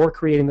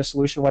creating the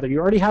solution, whether you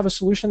already have a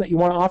solution that you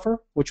want to offer,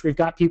 which we've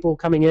got people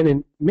coming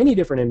in many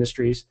different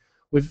industries.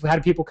 We've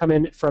had people come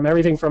in from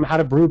everything from how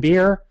to brew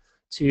beer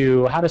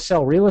to how to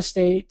sell real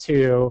estate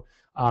to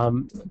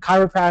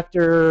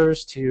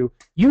chiropractors to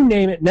you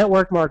name it,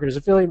 network marketers,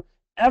 affiliate,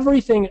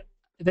 everything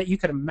that you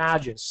could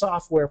imagine,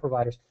 software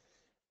providers.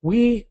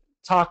 We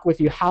talk with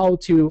you how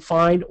to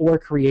find or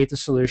create the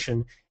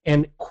solution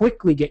and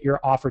quickly get your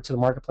offer to the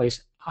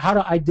marketplace, how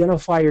to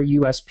identify your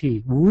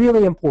USP,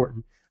 really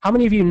important. How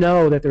many of you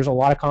know that there's a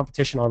lot of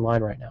competition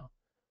online right now?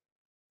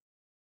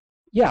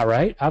 Yeah,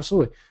 right?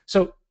 Absolutely.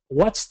 So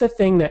what's the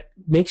thing that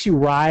makes you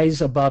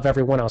rise above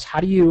everyone else?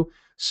 How do you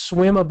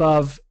swim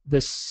above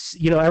this,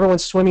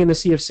 everyone's swimming in the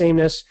sea of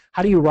sameness.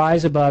 How do you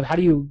rise above? How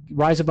do you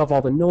rise above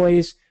all the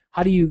noise?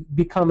 How do you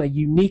become a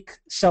unique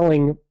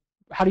selling?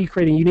 How do you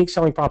create a unique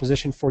selling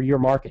proposition for your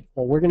market?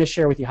 Well, we're going to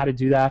share with you how to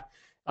do that.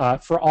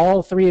 For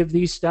all 3 of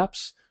these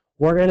steps,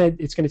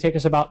 it's going to take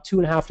us about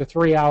 2.5 to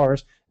 3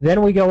 hours.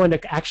 Then we go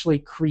into actually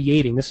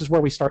creating. This is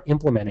where we start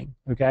implementing.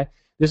 Okay,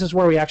 this is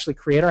where we actually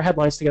create our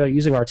headlines together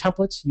using our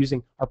templates,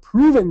 using our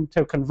proven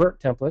to convert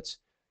templates.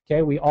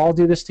 Okay, we all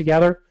do this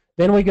together.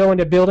 Then we go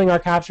into building our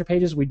capture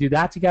pages. We do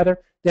that together.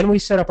 Then we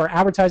set up our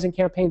advertising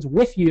campaigns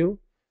with you.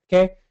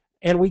 Okay,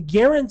 and we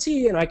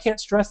guarantee, and I can't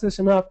stress this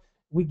enough,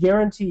 we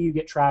guarantee you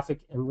get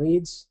traffic and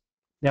leads.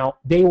 Now,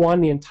 day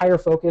 1, the entire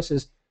focus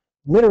is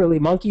literally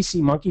monkey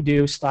see, monkey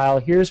do style.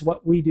 Here's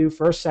what we do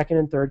first, second,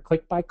 and third,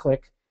 click by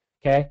click.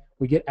 Okay,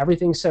 we get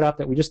everything set up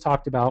that we just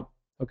talked about.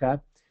 Okay,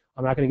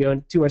 I'm not going to go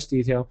into too much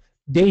detail.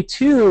 Day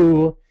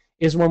 2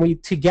 is when we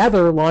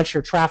together launch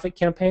your traffic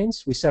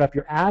campaigns. We set up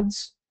your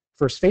ads,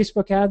 first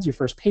Facebook ads, your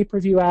first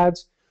pay-per-view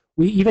ads.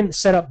 We even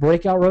set up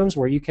breakout rooms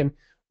where you can,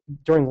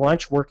 during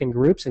lunch, work in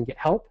groups and get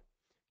help.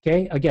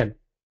 Okay, again,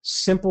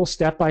 simple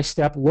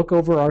step-by-step, look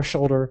over our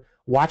shoulder,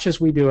 watch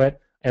as we do it,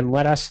 and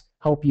let us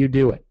help you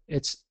do it.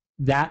 It's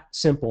that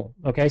simple.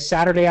 Okay,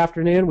 Saturday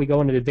afternoon, we go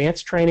into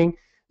advanced training.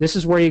 This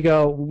is where you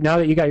go, now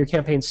that you got your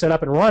campaign set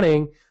up and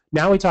running,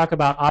 now we talk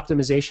about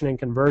optimization and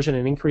conversion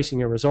and increasing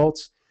your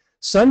results.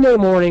 Sunday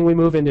morning, we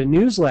move into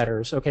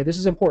newsletters. Okay, this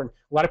is important.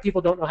 A lot of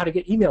people don't know how to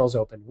get emails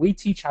open. We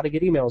teach how to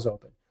get emails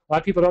open. A lot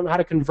of people don't know how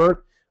to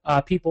convert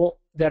people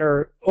that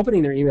are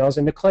opening their emails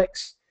into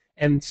clicks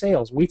and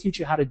sales. We teach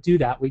you how to do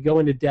that. We go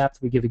into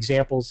depth. We give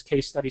examples,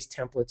 case studies,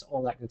 templates,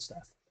 all that good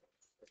stuff.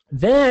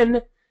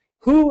 Then,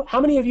 how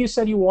many of you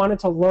said you wanted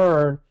to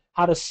learn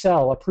how to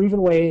sell, a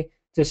proven way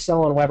to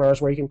sell on webinars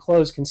where you can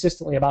close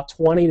consistently about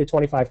 20 to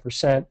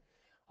 25%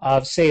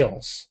 of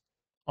sales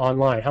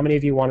online? How many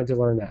of you wanted to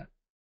learn that?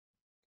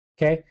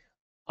 Okay,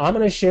 I'm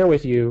going to share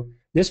with you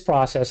this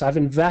process. I've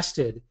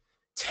invested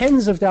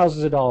tens of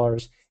thousands of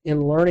dollars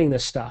in learning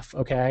this stuff,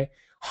 okay?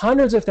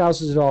 Hundreds of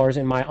thousands of dollars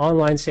in my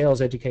online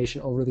sales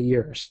education over the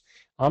years.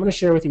 I'm going to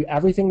share with you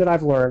everything that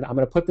I've learned. I'm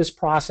going to put this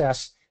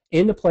process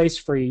into place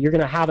for you. You're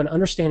going to have an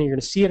understanding. You're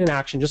going to see it in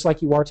action just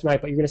like you are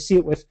tonight, but you're going to see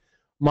it with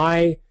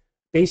my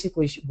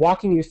basically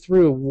walking you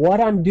through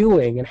what I'm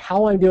doing and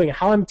how I'm doing it,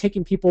 how I'm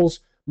taking people's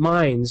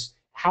minds,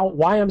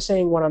 why I'm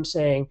saying what I'm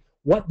saying,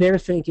 what they're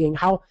thinking,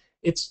 how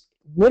it's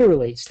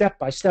literally step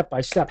by step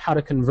by step how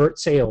to convert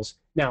sales.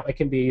 Now, it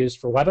can be used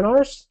for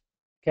webinars.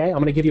 Okay, I'm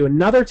going to give you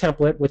another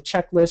template with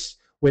checklists,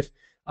 with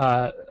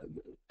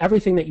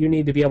everything that you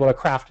need to be able to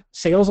craft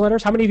sales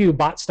letters. How many of you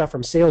bought stuff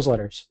from sales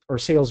letters or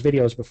sales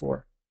videos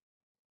before?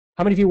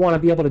 How many of you want to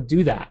be able to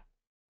do that?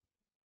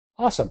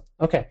 Awesome.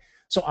 Okay,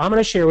 so I'm going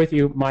to share with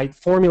you my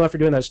formula for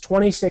doing those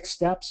 26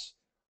 steps.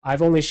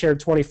 I've only shared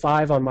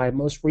 25 on my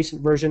most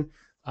recent version.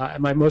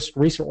 My most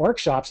recent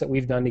workshops that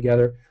we've done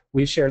together,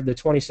 we've shared the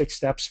 26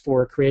 steps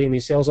for creating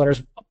these sales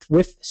letters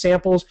with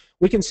samples.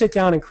 We can sit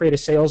down and create a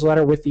sales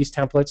letter with these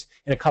templates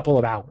in a couple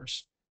of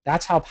hours.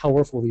 That's how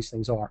powerful these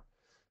things are.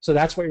 So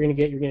that's what you're going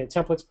to get. You're going to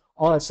get templates,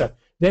 all that stuff.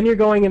 Then you're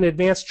going into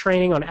advanced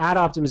training on ad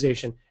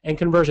optimization and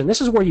conversion. This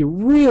is where you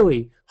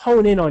really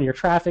hone in on your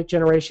traffic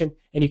generation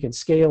and you can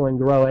scale and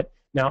grow it.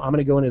 Now, I'm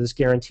going to go into this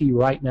guarantee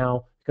right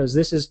now because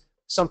this is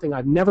something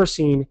I've never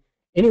seen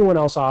anyone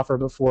else offer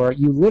before.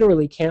 You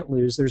literally can't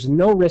lose. There's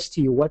no risk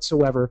to you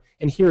whatsoever.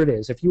 And here it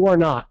is. If you are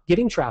not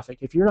getting traffic,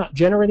 if you're not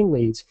generating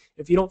leads,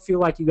 if you don't feel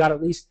like you got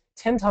at least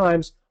 10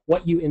 times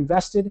what you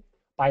invested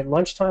by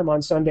lunchtime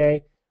on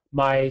Sunday,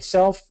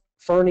 myself,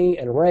 Fernie,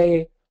 and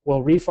Ray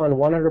will refund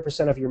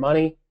 100% of your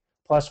money,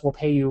 plus we'll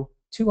pay you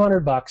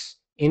 $200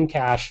 in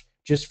cash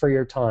just for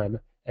your time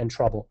and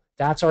trouble.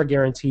 That's our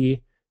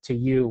guarantee to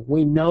you.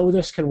 We know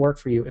this can work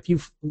for you. If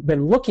you've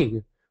been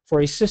looking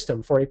for a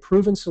system, for a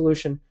proven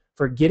solution,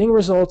 for getting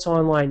results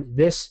online,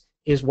 this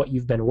is what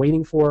you've been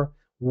waiting for.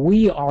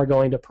 We are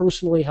going to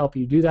personally help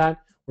you do that.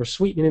 We're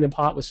sweetening the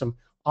pot with some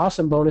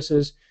awesome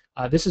bonuses.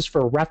 This is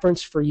for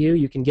reference for you.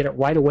 You can get it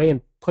right away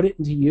and put it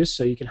into use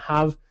so you can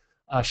have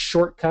a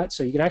shortcut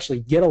so you can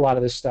actually get a lot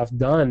of this stuff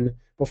done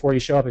before you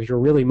show up if you're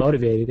really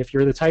motivated. If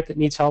you're the type that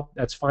needs help,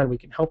 that's fine. We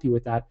can help you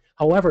with that.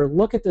 However,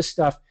 look at this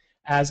stuff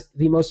as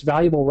the most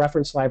valuable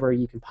reference library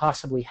you can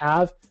possibly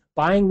have.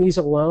 Buying these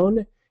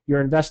alone,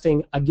 you're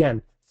investing,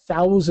 again,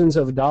 thousands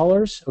of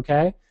dollars,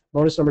 okay?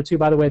 Bonus number 2,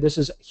 by the way, this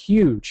is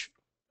huge.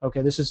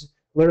 Okay, this is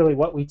literally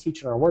what we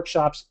teach in our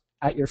workshops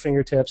at your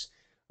fingertips.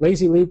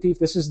 Lazy Lead Thief,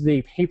 this is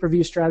the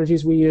pay-per-view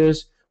strategies we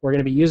use. We're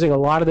going to be using a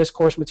lot of this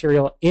course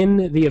material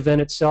in the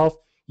event itself.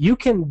 You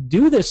can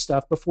do this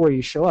stuff before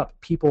you show up.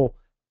 People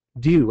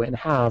do and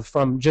have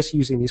from just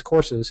using these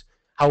courses.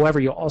 However,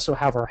 you also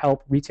have our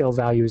help. Retail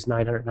value is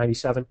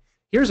 $997.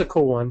 Here's a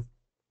cool one.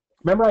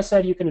 Remember I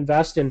said you can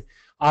invest in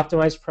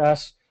Optimized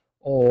Press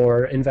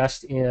or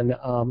invest in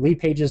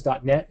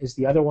leadpages.net is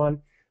the other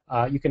one.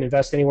 You can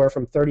invest anywhere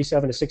from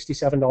 $37 to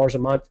 $67 a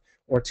month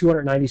or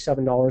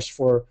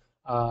 $297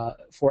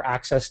 for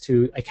access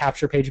to a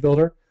capture page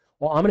builder.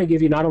 Well, I'm going to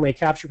give you not only a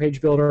capture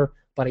page builder,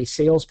 but a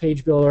sales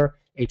page builder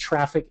a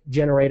traffic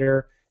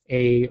generator,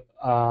 a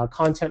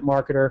content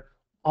marketer,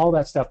 all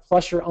that stuff,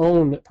 plus your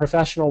own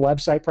professional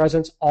website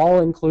presence,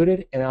 all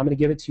included, and I'm going to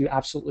give it to you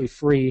absolutely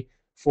free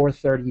for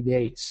 30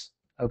 days,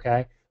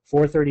 okay?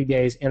 For 30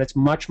 days, and it's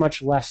much,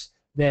 much less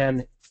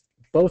than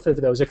both of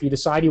those. If you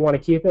decide you want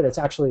to keep it, it's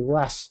actually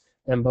less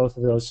than both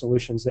of those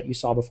solutions that you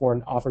saw before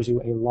and offers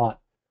you a lot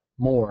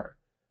more.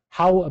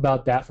 How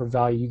about that for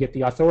value? You get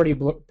the Authority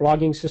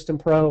Blogging System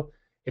Pro.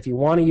 If you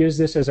want to use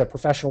this as a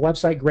professional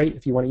website, great.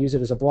 If you want to use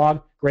it as a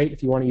blog, great.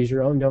 If you want to use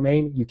your own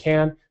domain, you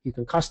can. You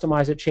can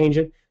customize it, change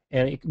it,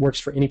 and it works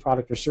for any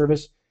product or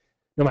service.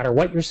 No matter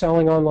what you're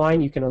selling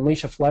online, you can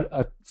unleash a flood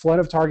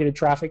of targeted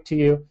traffic to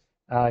you.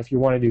 If you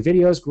want to do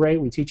videos, great.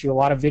 We teach you a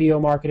lot of video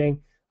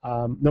marketing.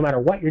 No matter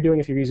what you're doing,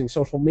 if you're using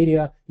social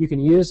media, you can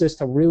use this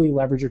to really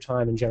leverage your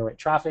time and generate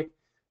traffic.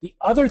 The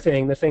other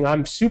thing, the thing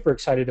I'm super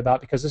excited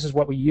about, because this is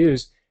what we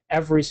use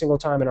every single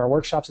time in our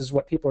workshops, is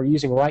what people are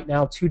using right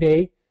now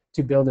today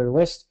to build their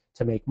list,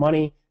 to make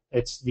money.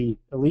 It's the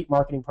Elite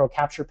Marketing Pro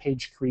Capture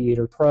Page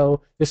Creator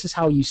Pro. This is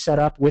how you set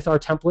up with our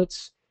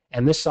templates,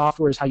 and this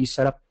software is how you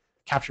set up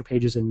capture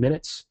pages in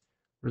minutes,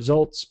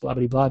 results, blah,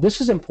 blah, blah.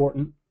 This is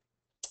important.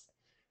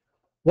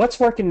 What's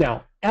working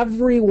now?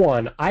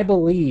 Everyone, I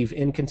believe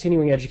in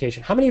continuing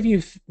education. How many of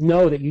you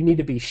know that you need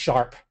to be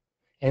sharp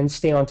and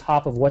stay on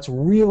top of what's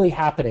really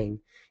happening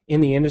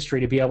in the industry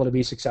to be able to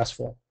be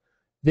successful?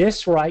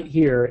 This right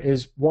here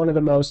is one of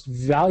the most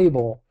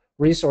valuable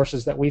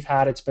resources that we've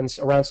had. It's been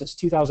around since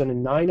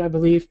 2009, I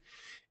believe,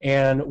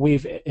 and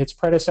its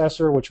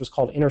predecessor, which was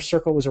called Inner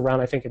Circle, was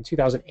around, I think, in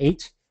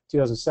 2008,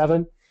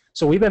 2007.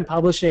 So we've been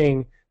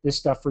publishing this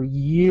stuff for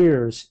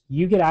years.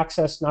 You get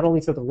access not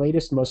only to the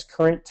latest, most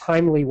current,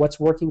 timely, what's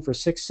working for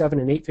 6, 7,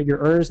 and 8-figure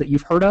earners that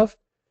you've heard of,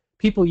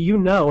 people you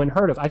know and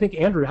heard of. I think,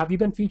 Andrew, have you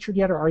been featured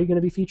yet, or are you going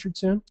to be featured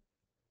soon?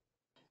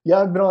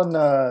 Yeah, I've been on.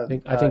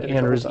 I think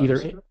Andrew's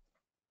either.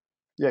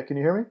 Yeah, can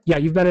you hear me? Yeah,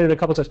 you've been in it a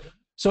couple times.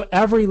 So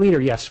every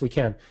leader, yes, we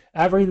can.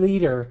 Every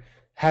leader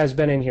has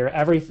been in here.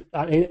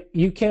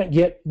 You can't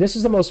get. This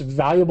is the most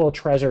valuable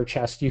treasure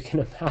chest you can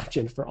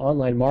imagine for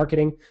online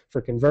marketing,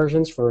 for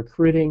conversions, for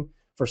recruiting,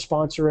 for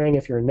sponsoring.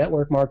 If you're in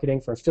network marketing,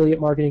 for affiliate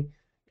marketing,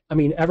 I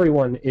mean,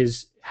 everyone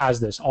has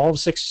this. All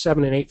 6,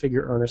 7, and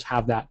 8-figure earners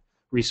have that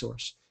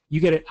resource. You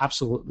get it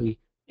absolutely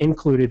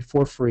included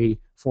for free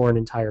for an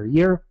entire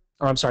year.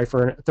 Or I'm sorry,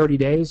 for 30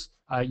 days.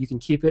 You can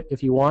keep it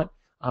if you want.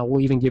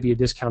 We'll even give you a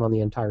discount on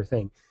the entire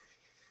thing.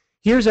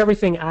 Here's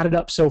everything added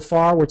up so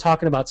far. We're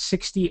talking about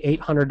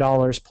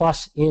 $6,800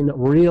 plus in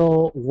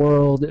real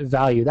world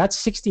value.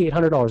 That's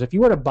 $6,800. If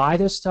you were to buy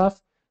this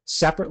stuff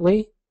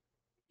separately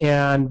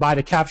and buy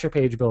the capture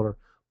page builder,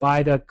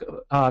 buy the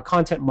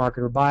content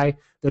marketer, buy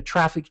the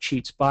traffic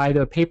cheats, buy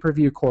the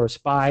pay-per-view course,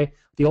 buy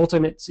the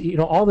ultimate,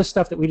 all the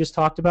stuff that we just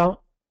talked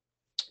about,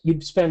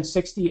 you'd spend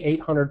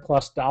 $6,800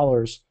 plus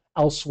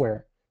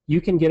elsewhere. You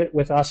can get it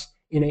with us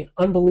in an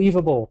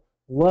unbelievable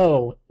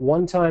low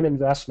one-time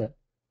investment.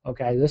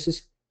 Okay, this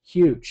is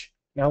huge.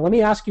 Now let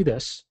me ask you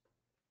this.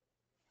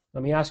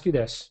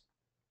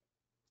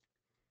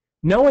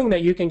 Knowing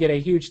that you can get a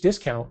huge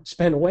discount,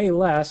 spend way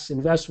less,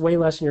 invest way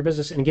less in your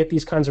business, and get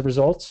these kinds of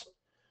results,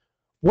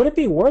 would it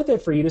be worth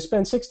it for you to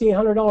spend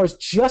 $6,800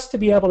 just to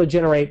be able to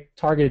generate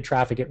targeted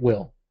traffic at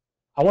will?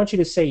 I want you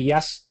to say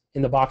yes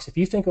in the box if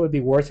you think it would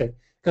be worth it,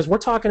 because we're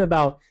talking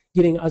about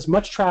getting as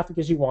much traffic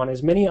as you want,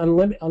 as many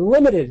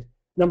unlimited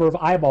number of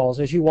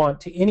eyeballs as you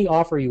want to any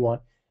offer you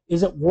want.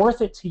 Is it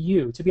worth it to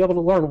you to be able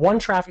to learn one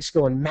traffic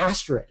skill and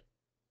master it?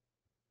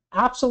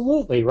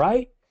 Absolutely,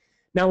 right?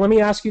 Now let me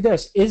ask you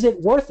this. Is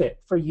it worth it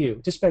for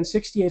you to spend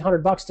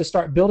 $6,800 to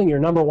start building your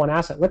number one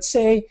asset? Let's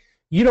say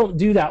you don't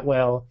do that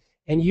well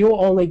and you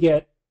only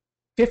get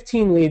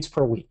 15 leads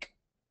per week.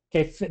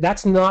 Okay,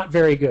 that's not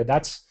very good.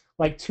 That's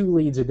like 2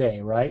 leads a day,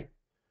 right?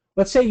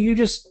 Let's say you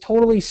just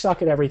totally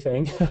suck at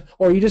everything,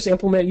 or you just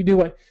implement, you do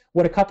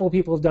what a couple of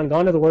people have done,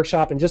 gone to the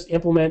workshop and just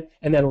implement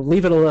and then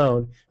leave it alone.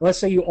 And let's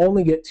say you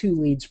only get 2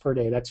 leads per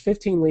day. That's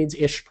 15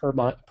 leads-ish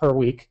per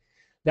week.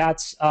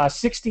 That's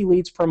 60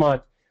 leads per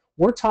month.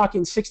 We're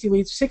talking 60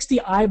 leads, 60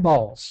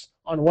 eyeballs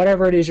on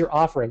whatever it is you're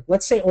offering.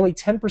 Let's say only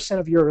 10%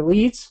 of your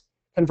leads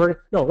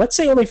convert. No, let's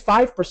say only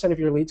 5% of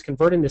your leads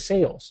convert into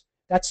sales.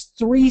 That's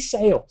 3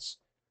 sales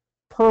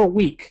per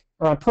week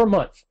or per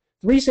month.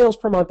 3 sales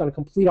per month on a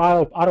complete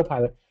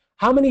autopilot.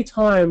 How many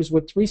times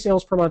would 3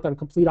 sales per month on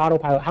complete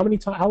autopilot,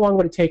 how long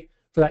would it take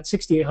for that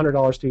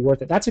 $6,800 to be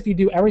worth it? That's if you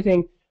do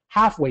everything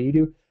halfway. You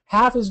do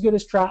half as good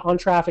on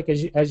traffic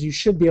as you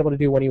should be able to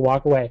do when you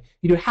walk away.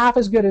 You do half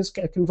as good as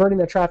converting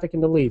that traffic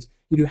into leads.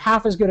 You do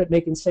half as good at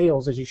making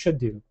sales as you should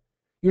do.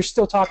 You're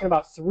still talking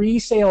about 3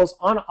 sales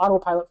on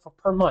autopilot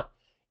per month.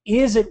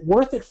 Is it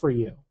worth it for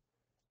you?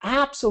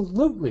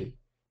 Absolutely.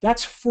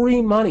 That's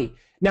free money.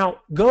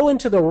 Now, go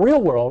into the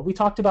real world. We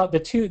talked about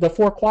the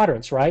 4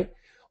 quadrants, right?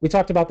 We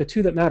talked about the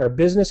 2 that matter,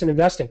 business and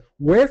investing.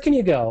 Where can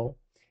you go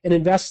and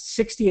invest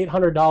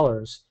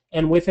 $6,800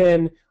 and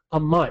within a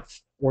month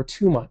or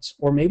 2 months,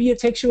 or maybe it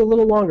takes you a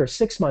little longer,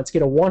 6 months,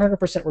 get a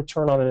 100%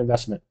 return on an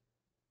investment?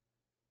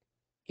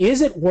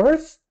 Is it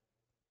worth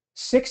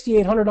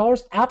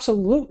 $6,800?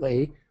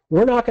 Absolutely.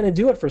 We're not going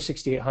to do it for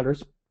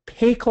 $6,800.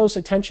 Pay close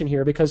attention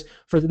here, because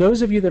for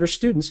those of you that are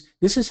students,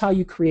 this is how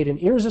you create an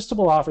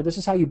irresistible offer. This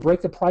is how you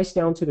break the price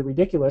down to the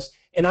ridiculous.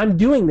 And I'm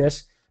doing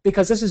this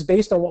because this is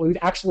based on what we've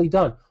actually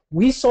done.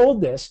 We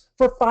sold this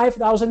for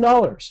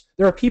 $5,000.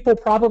 There are people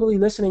probably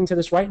listening to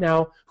this right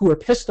now who are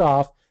pissed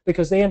off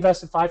because they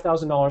invested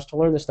 $5,000 to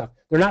learn this stuff.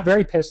 They're not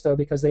very pissed, though,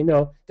 because they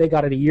know they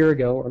got it a year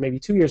ago or maybe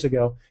 2 years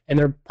ago, and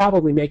they're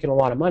probably making a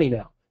lot of money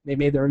now. They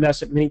made their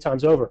investment many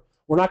times over.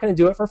 We're not going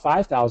to do it for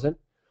 $5,000.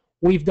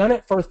 We've done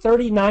it for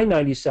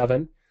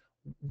 $39.97.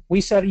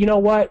 We said, you know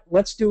what?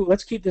 Let's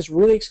keep this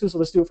really exclusive.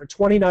 Let's do it for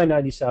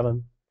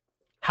 $29.97.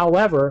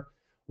 However,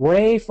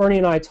 Ray, Fernie,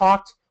 and I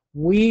talked.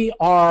 We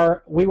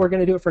were going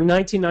to do it for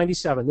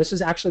 $19.97. This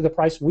is actually the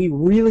price we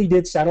really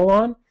did settle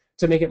on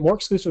to make it more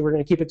exclusive. We're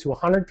going to keep it to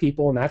 100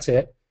 people, and that's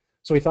it.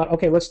 So we thought,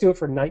 okay, let's do it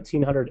for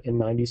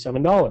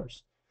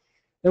 $1,997.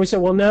 Then we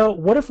said, well, no,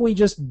 what if we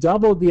just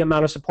doubled the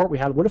amount of support we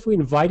had? What if we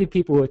invited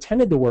people who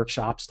attended the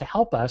workshops to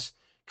help us?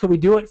 Could we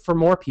do it for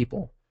more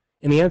people?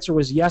 And the answer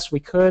was yes,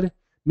 we could.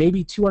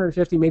 Maybe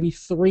 250, maybe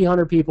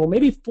 300 people,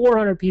 maybe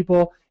 400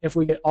 people if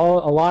we get a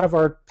lot of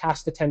our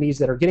past attendees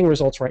that are getting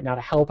results right now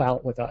to help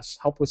out with us,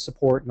 help with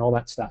support and all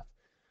that stuff.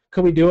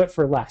 Could we do it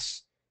for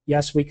less?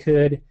 Yes, we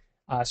could.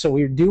 So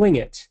we're doing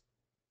it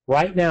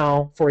right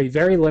now for a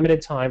very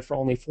limited time for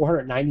only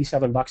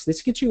 $497.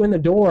 This gets you in the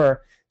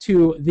door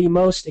to the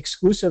most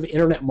exclusive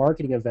internet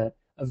marketing event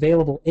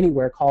available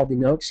anywhere, called the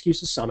No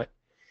Excuses Summit.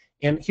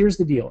 And here's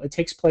the deal. It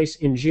takes place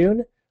in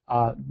June.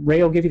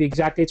 Ray will give you the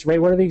exact dates. Ray,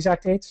 what are the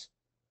exact dates?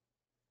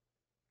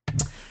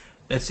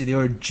 Let's see. They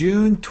were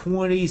June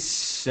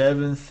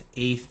 27th,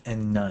 8th,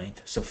 and 9th.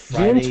 So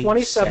Friday, June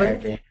 27th,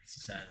 Saturday,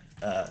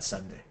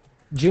 Sunday.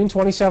 June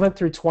 27th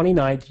through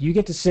 29th. You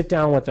get to sit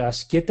down with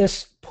us, get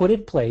this put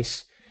in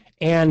place,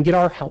 and get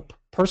our help.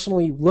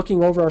 Personally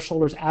looking over our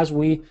shoulders as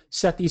we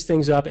set these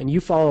things up, and you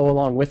follow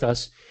along with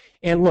us.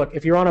 And look,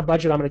 if you're on a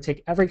budget, I'm going to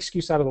take every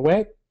excuse out of the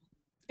way,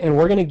 and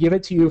we're going to give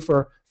it to you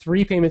for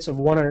 3 payments of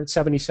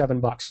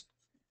 $177.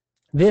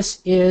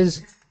 This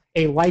is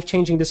a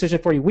life-changing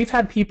decision for you. We've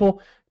had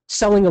people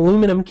selling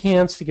aluminum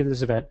cans to get to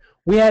this event.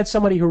 We had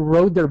somebody who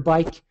rode their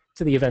bike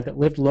to the event that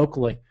lived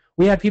locally.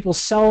 We had people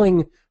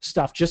selling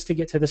stuff just to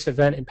get to this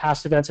event and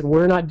past events, and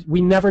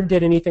we never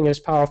did anything as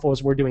powerful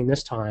as we're doing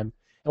this time,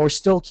 and we're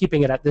still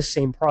keeping it at this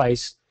same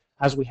price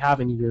as we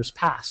have in years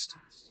past.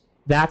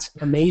 That's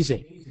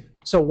amazing.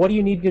 So what do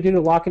you need to do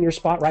to lock in your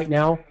spot right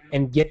now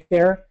and get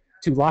there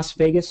to Las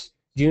Vegas,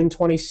 June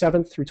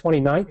 27th through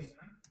 29th?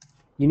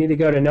 You need to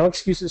go to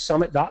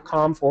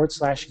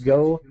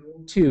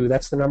noexcusessummit.com/go2.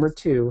 That's the number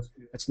 2.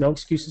 That's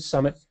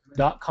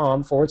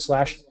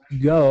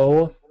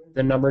noexcusessummit.com/go,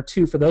 the number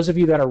 2. For those of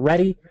you that are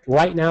ready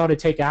right now to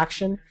take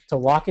action, to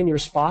lock in your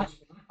spot,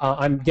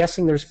 I'm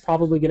guessing there's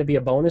probably going to be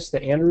a bonus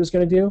that Andrew is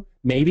going to do.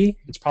 Maybe.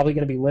 It's probably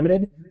going to be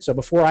limited. So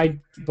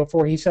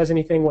before he says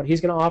anything, what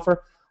he's going to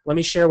offer, let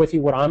me share with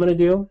you what I'm going to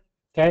do.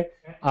 Okay?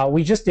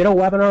 We just did a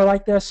webinar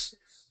like this.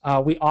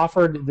 We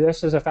offered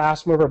this as a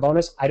fast mover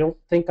bonus. I don't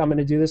think I'm going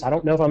to do this. I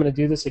don't know if I'm going to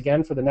do this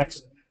again for the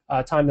next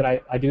time that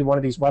I do one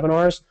of these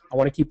webinars. I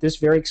want to keep this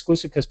very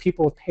exclusive because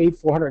people have paid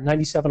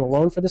 $497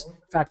 alone for this. In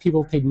fact,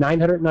 people have paid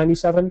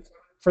 $997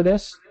 for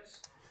this.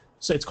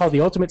 So it's called the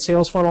Ultimate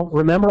Sales Funnel.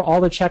 Remember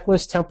all the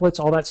checklists, templates,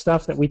 all that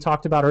stuff that we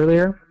talked about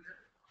earlier?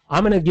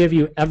 I'm going to give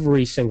you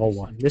every single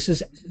one. This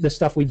is the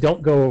stuff we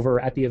don't go over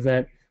at the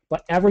event,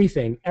 but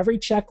everything, every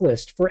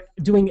checklist for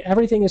doing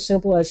everything as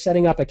simple as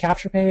setting up a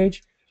capture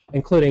page,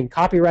 including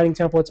copywriting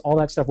templates, all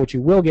that stuff, which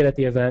you will get at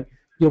the event,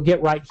 you'll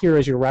get right here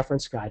as your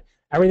reference guide.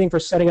 Everything for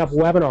setting up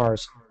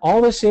webinars,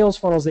 all the sales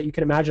funnels that you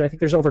can imagine. I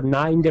think there's over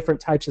 9 different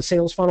types of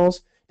sales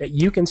funnels that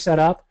you can set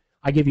up.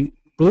 I give you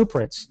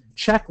blueprints,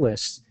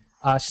 checklists,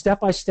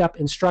 step-by-step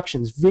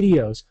instructions,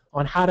 videos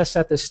on how to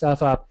set this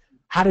stuff up,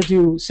 how to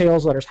do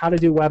sales letters, how to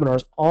do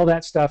webinars. All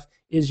that stuff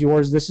is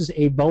yours. This is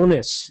a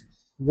bonus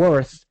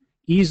worth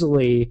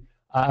easily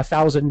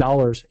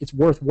 $1,000. It's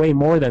worth way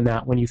more than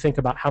that when you think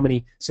about how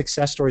many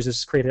success stories this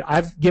has created.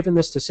 I've given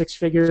this to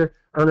 6-figure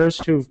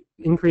earners who've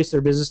increased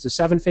their business to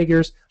 7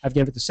 figures. I've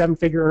given it to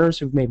 7-figure earners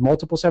who've made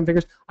multiple 7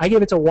 figures. I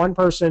gave it to one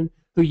person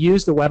who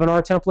used the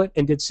webinar template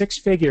and did 6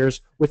 figures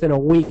within a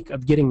week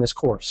of getting this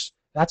course.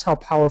 That's how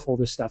powerful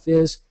this stuff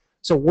is.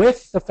 So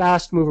with the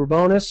fast mover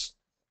bonus,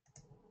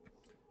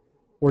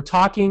 we're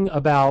talking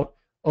about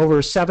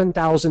over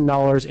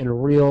 $7,000 in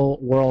real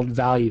world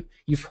value.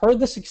 You've heard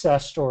the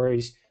success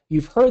stories.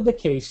 You've heard the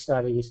case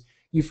studies.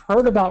 You've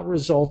heard about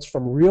results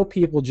from real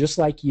people just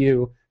like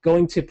you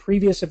going to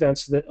previous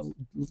events that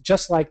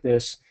just like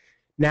this.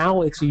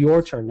 Now it's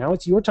your turn. Now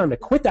it's your time to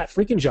quit that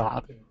freaking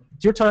job.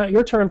 It's your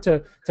turn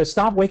to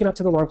stop waking up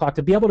to the alarm clock,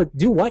 to be able to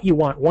do what you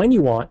want, when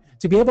you want,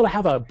 to be able to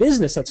have a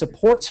business that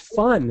supports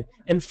fun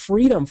and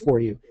freedom for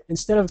you.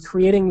 Instead of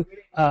creating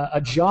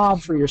a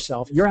job for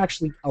yourself, you're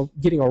actually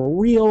getting a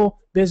real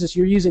business.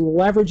 You're using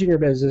leverage in your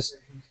business,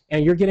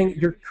 and you're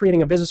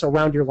creating a business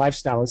around your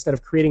lifestyle instead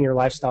of creating your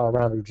lifestyle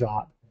around your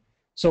job.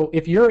 So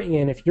if you're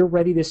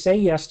ready to say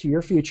yes to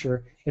your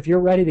future, if you're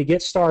ready to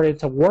get started,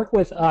 to work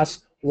with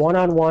us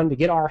one-on-one, to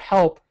get our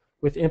help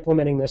with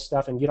implementing this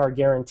stuff and get our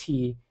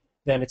guarantee,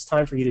 then it's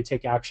time for you to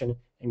take action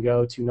and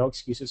go to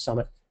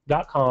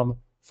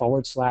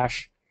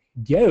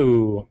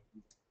noexcusessummit.com/go.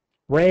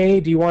 Ray,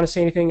 do you want to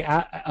say anything?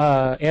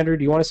 Andrew,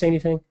 do you want to say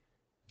anything?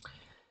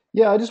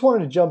 Yeah, I just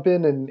wanted to jump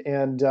in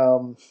and I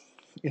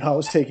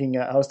was taking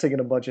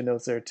a bunch of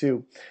notes there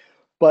too.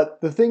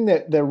 But the thing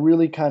that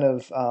really kind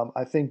of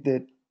I think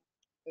that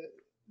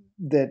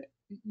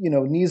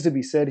needs to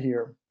be said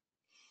here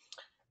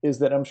is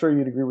that I'm sure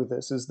you'd agree with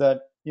this, is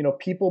that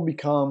people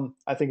become,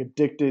 I think,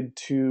 addicted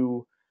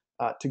to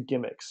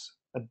gimmicks,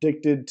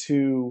 addicted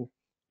to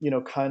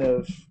kind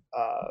of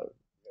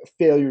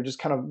failure, just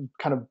kind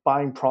of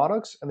buying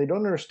products, and they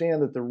don't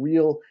understand that the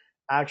real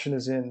action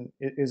is in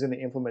the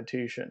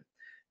implementation.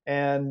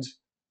 And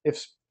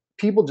if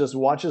people just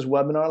watch this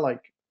webinar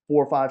like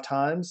 4 or 5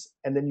 times,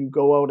 and then you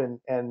go out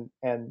and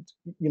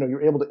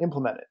you're able to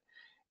implement it,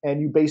 and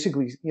you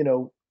basically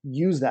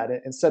use that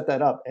and set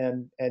that up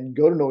and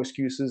go to No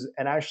Excuses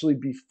and actually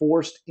be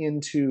forced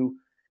into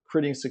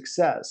creating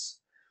success,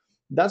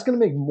 that's going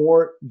to make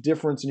more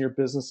difference in your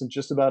business than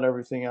just about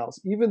everything else.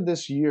 Even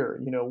this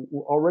year,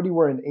 already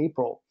we're in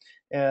April,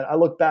 and I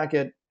look back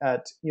at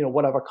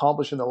what I've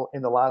accomplished in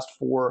the last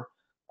 4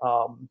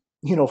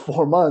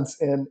 months,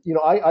 and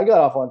I got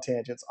off on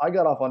tangents, I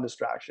got off on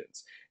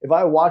distractions. If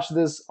I watched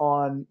this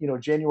on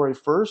January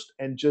 1st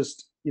and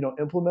just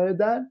implemented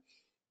that,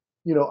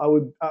 I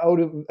would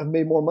have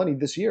made more money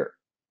this year,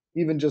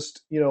 even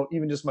just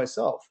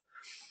myself.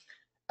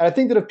 And I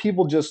think that if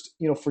people just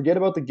forget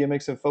about the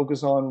gimmicks and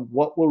focus on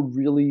what will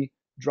really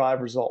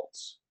drive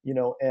results,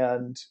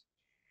 and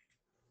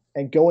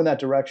go in that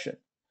direction,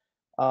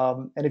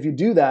 and if you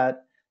do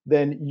that,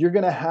 then you're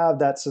going to have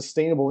that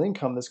sustainable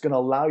income that's going to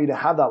allow you to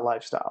have that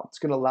lifestyle. It's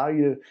going to allow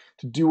you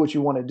to do what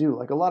you want to do.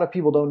 Like, a lot of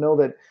people don't know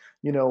that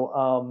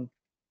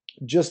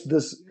just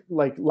this,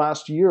 like,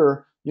 last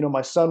year,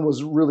 my son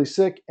was really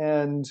sick,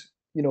 and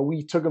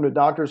we took him to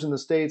doctors in the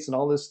States and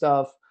all this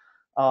stuff,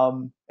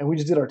 and we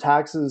just did our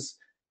taxes,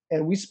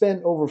 and we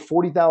spent over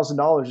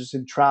 $40,000 just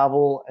in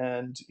travel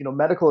and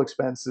medical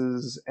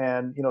expenses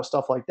and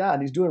stuff like that.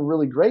 And he's doing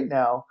really great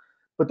now.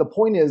 But the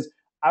point is,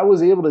 I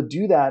was able to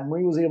do that, and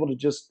Marie was able to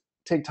just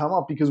take time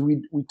off because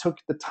we took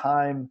the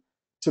time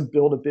to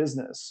build a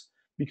business,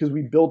 because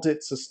we built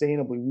it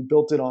sustainably. We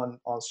built it on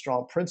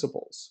strong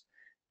principles.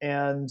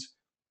 And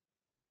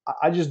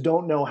I just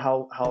don't know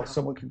how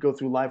someone could go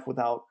through life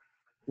without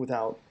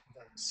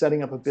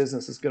setting up a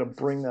business that's going to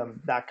bring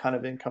them that kind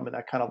of income and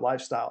that kind of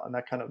lifestyle and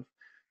that kind of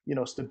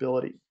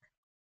stability.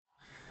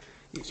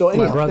 So My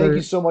anyhow, thank you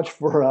brother, so much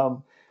for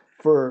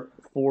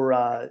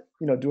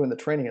doing the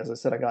training. As I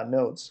said, I got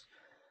notes.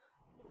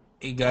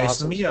 Hey guys,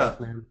 awesome stuff,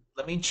 man.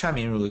 let me chime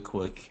in really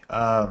quick.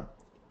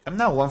 I'm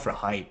not one for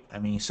hype. I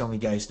mean, so many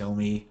guys know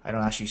me. I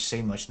don't actually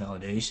say much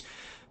nowadays.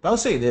 But I'll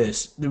say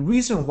this: the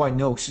reason why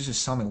No Excuses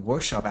Summit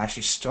Workshop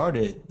actually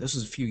started, this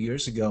was a few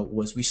years ago,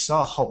 was we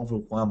saw how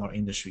overwhelmed our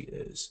industry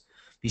is.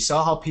 We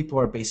saw how people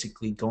are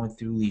basically going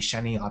through the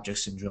shiny object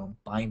syndrome,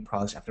 buying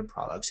products after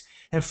products,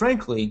 and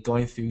frankly,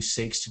 going through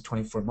 6 to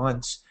 24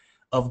 months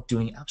of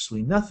doing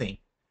absolutely nothing.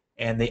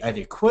 And they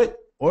either quit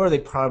or they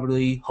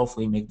probably,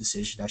 hopefully, make the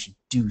decision to actually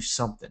do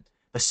something.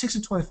 But 6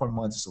 to 24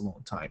 months is a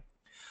long time.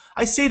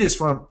 I say this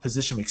from a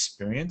position of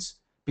experience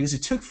because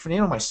it took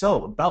Fernando and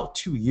myself about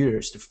 2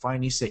 years to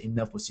finally say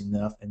enough was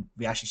enough, and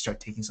we actually start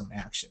taking some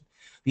action.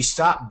 We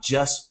stopped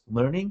just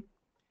learning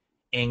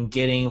and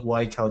getting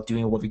what I call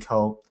doing what we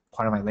call,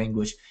 part of my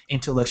language,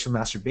 intellectual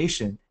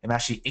masturbation, and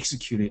actually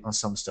executing on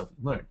some stuff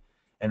we learned.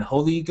 And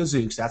holy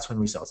gazooks, that's when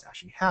results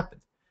actually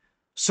happened.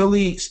 So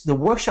the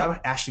workshop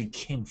actually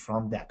came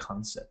from that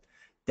concept,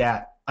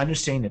 that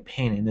understanding the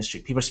pain in the industry.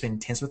 People are spending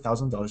tens of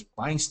thousands of dollars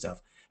buying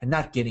stuff and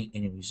not getting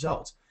any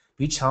results.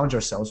 We challenge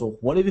ourselves, well,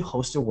 what if we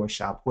host a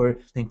workshop where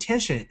the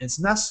intention is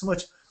not so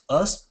much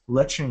us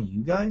lecturing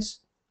you guys,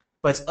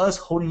 but it's us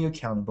holding you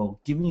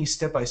accountable, giving you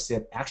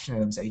step-by-step action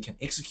items that you can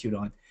execute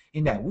on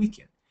in that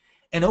weekend.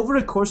 And over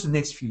the course of the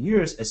next few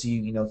years, as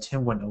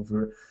Tim went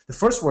over, the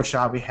first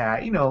workshop we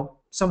had,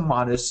 some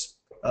modest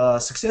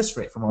success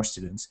rate from our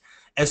students.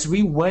 As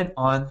we went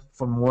on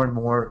for more and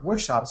more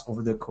workshops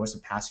over the course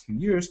of the past few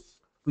years,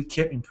 we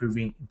kept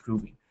improving,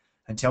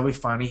 until we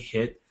finally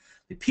hit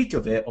the peak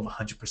of it of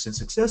 100%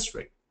 success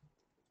rate.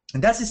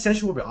 And that's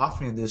essentially what we're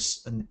offering in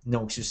this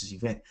No Excuses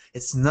event.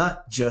 It's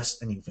not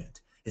just an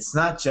event. It's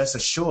not just a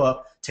show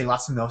up, take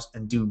lots of notes,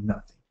 and do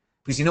nothing.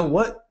 Because you know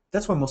what?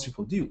 That's what most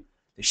people do.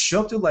 They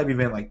show up to a live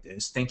event like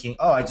this thinking,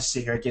 oh, I just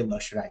sit here, I get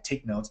lectured, I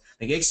take notes,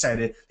 they get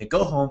excited, they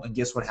go home, and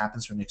guess what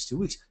happens for the next 2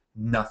 weeks?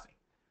 Nothing.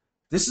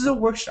 This is a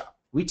workshop.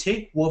 We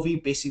take what we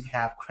basically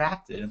have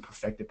crafted and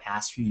perfected the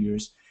past few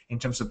years in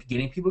terms of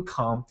getting people to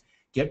come,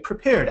 get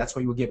prepared. That's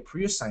why you will get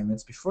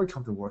pre-assignments before you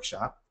come to the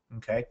workshop,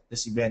 okay?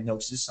 This event, No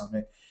Excuses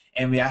Summit.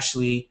 And we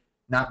actually,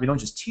 we don't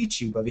just teach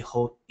you, but we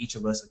hold each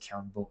of us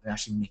accountable and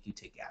actually make you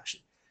take action.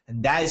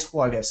 And that is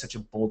why we have such a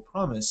bold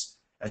promise,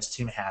 as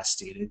Tim has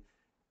stated,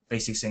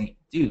 basically saying,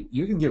 dude,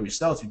 you're going to get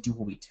results if you do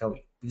what we tell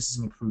you. This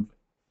is proven.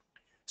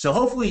 So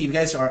hopefully you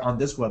guys are on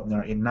this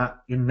webinar,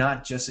 you're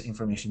not just an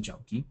information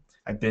junkie.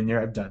 I've been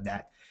there, I've done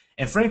that.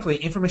 And frankly,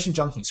 information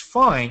junkie is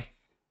fine,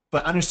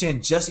 but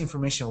understand just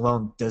information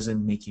alone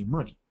doesn't make you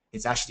money.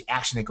 It's actually the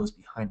action that goes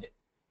behind it.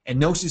 And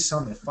No Excuse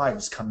Summit 5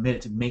 is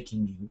committed to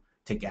making you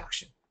take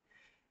action.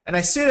 And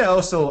I say that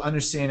also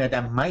understand that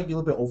that might be a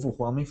little bit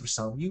overwhelming for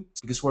some of you,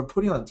 because what we're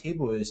putting on the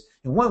table is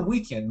in one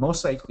weekend,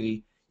 most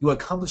likely you'll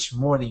accomplish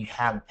more than you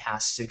have in the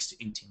past 6 to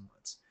 18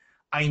 months.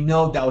 I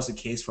know that was the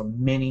case for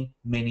many,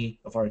 many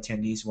of our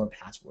attendees who were in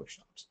past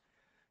workshops.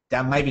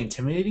 That might be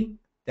intimidating,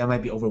 that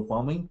might be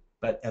overwhelming,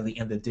 but at the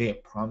end of the day, I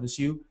promise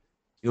you,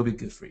 it'll be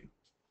good for you.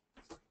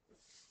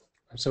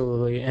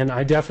 Absolutely, and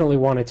I definitely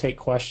want to take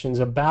questions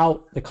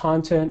about the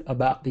content,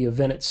 about the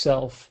event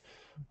itself.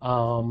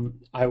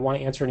 I want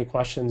to answer any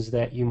questions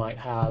that you might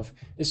have,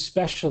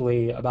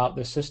 especially about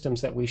the systems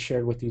that we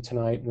shared with you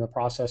tonight and the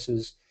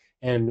processes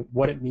and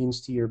what it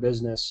means to your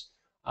business.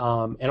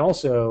 And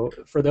also,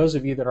 for those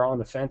of you that are on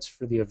the fence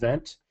for the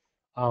event,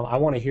 I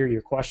want to hear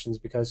your questions,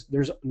 because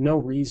there's no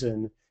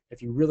reason,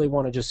 if you really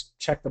want to just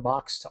check the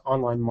box to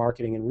online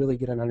marketing and really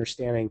get an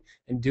understanding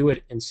and do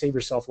it and save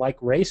yourself, like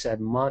Ray said,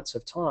 months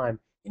of time,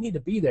 you need to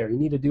be there. You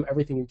need to do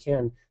everything you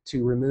can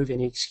to remove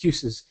any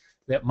excuses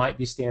that might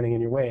be standing in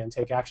your way and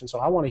take action. So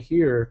I want to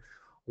hear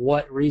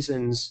what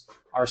reasons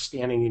are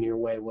standing in your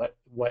way,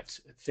 what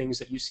things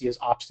that you see as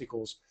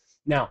obstacles.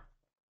 Now,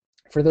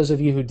 for those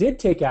of you who did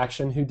take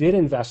action, who did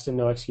invest in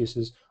No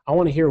Excuses, I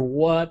want to hear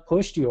what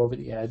pushed you over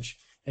the edge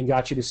and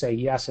got you to say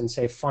yes and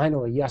say,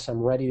 finally, yes,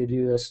 I'm ready to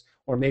do this,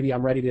 or maybe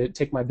I'm ready to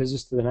take my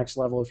business to the next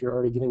level if you're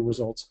already getting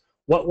results.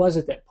 What was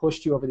it that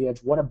pushed you over the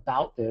edge? What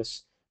about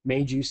this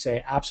made you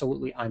say,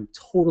 absolutely, I'm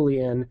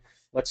totally in,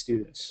 let's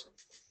do this?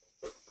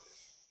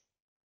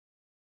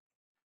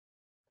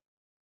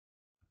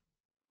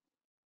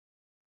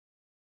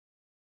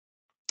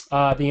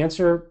 The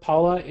answer,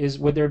 Paula, is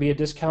would there be a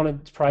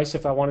discounted price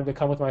if I wanted to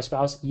come with my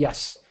spouse?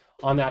 Yes.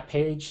 On that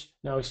page,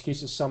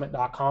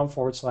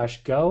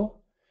 noexcusessummit.com/go,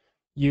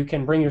 you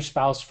can bring your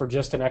spouse for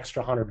just an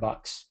extra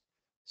 $100.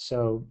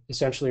 So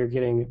essentially you're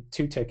getting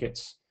 2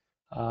 tickets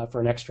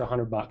for an extra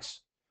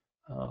 $100.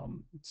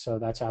 So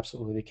that's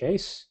absolutely the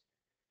case.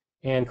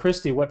 And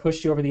Christy, what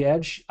pushed you over the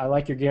edge? I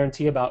like your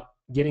guarantee about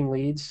getting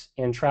leads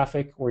and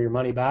traffic or your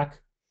money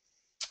back.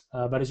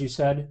 But as you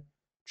said,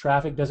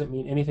 traffic doesn't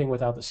mean anything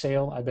without the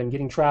sale. I've been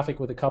getting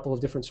traffic with a couple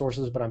of different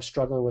sources, but I'm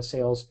struggling with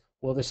sales.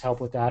 Will this help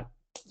with that?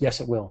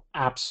 Yes, it will.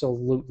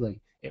 Absolutely,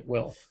 it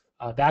will.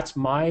 That's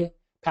my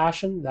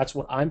passion. That's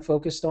what I'm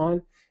focused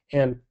on.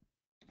 And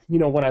you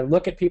know, when I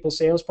look at people's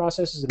sales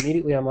processes,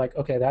 immediately I'm like,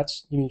 okay,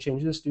 you need to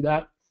change this, do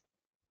that.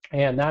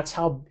 And that's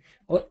how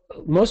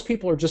most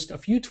people are, just a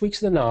few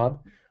tweaks of the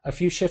knob, a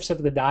few shifts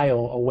of the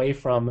dial away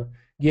from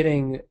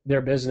getting their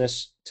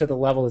business to the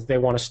level that they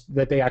want to,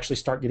 that they actually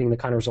start getting the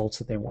kind of results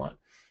that they want.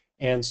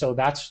 And so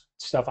that's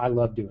stuff I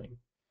love doing.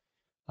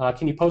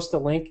 Can you post the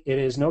link? It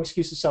is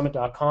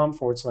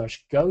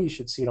noexcusessummit.com/go. You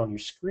should see it on your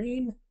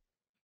screen.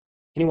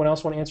 Anyone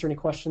else want to answer any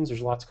questions?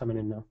 There's lots coming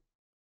in now.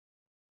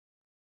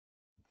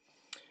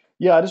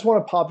 Yeah, I just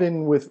want to pop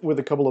in with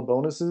a couple of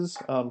bonuses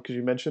because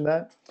you mentioned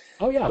that.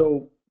 Oh yeah.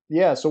 So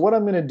yeah, so what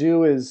I'm going to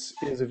do is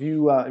if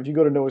you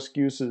go to No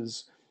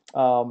Excuses,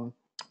 we're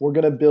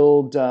going to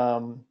build.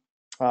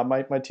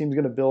 My team's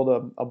going to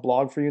build a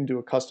blog for you and do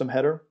a custom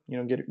header. You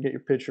know, get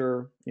your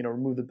picture. You know,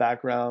 remove the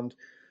background,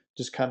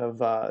 just kind of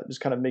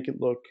make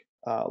it look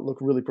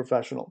really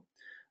professional,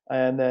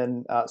 and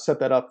then set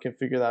that up,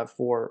 configure that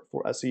for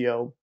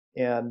SEO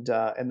and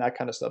that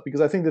kind of stuff.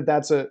 Because I think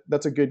that's a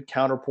good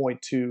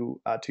counterpoint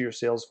to your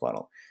sales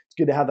funnel. It's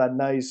good to have that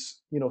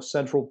nice, you know,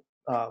 central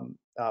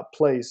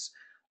place.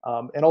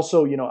 And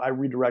also, you know, I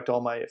redirect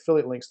all my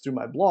affiliate links through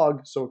my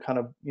blog, so it kind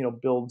of, you know,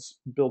 builds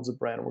a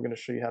brand. And we're going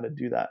to show you how to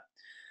do that.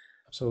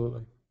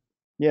 Absolutely.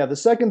 Yeah. The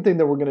second thing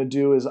that we're going to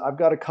do is I've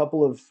got a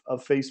couple of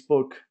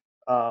Facebook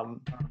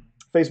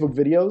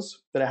videos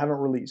that I haven't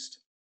released.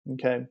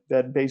 Okay,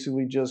 that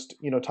basically just,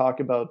 you know, talk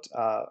about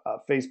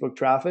Facebook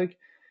traffic,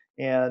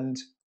 and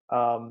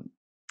I'm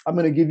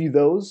going to give you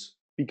those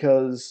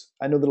because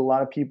I know that a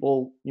lot of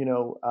people, you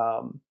know,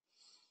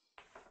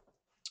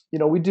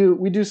 we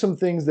do some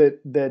things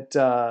that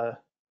are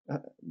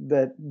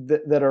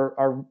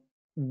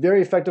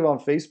very effective on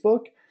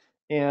Facebook,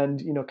 and,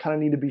 you know, kind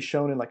of need to be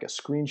shown in like a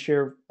screen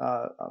share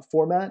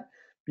format,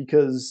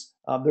 because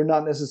they're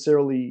not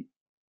necessarily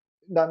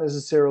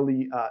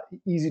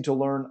easy to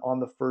learn on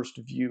the first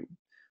view,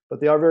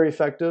 but they are very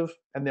effective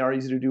and they are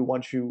easy to do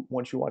once you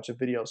watch a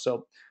video.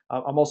 So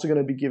I'm also going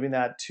to be giving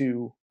that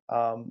to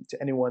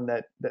anyone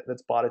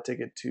that's bought a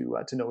ticket to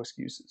No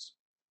Excuses.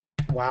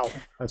 Wow,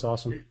 that's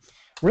awesome.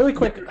 Really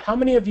quick, how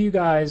many of you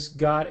guys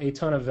got a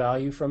ton of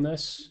value from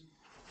this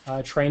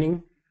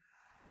training?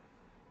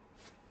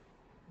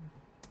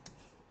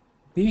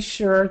 Be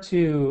sure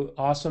to,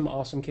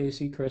 awesome,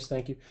 Casey, Chris,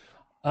 thank you.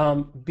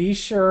 Be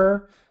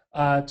sure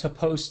to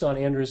post on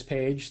Andrew's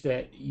page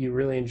that you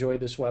really enjoyed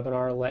this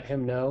webinar. Let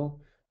him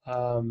know.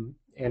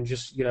 and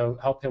just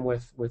help him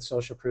with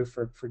social proof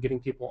for getting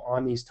people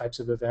on these types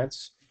of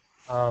events.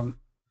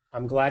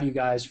 I'm glad you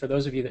guys, for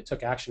those of you that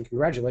took action,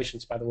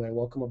 congratulations, by the way,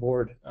 welcome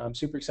aboard. I'm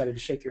super excited to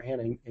shake your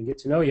hand and get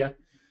to know you.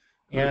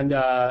 And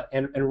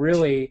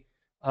really,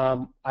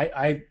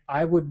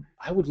 I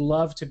would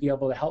love to be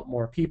able to help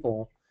more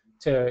people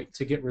to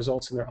get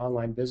results in their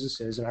online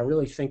businesses. And I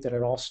really think that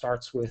it all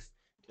starts with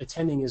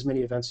attending as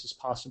many events as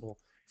possible,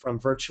 from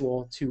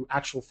virtual to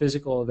actual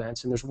physical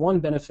events. And there's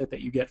one benefit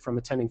that you get from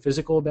attending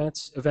physical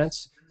events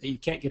that you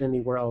can't get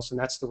anywhere else, and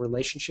that's the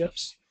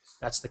relationships,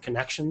 that's the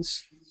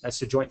connections, that's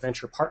the joint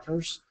venture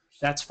partners,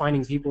 that's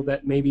finding people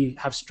that maybe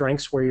have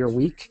strengths where you're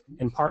weak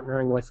and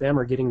partnering with them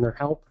or getting their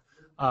help.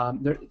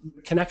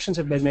 Connections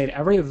have been made.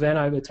 Every event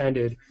I've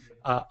attended,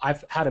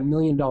 I've had $1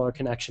 million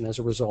connection as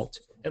a result,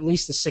 at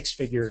least a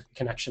 6-figure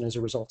connection as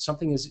a result.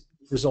 Something has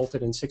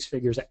resulted in 6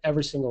 figures at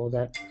every single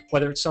event,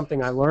 whether it's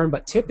something I learned,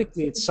 but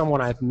typically it's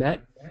someone I've met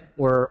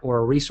or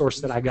a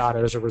resource that I got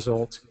as a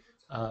result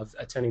of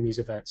attending these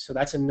events. So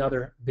that's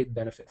another big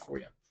benefit for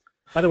you.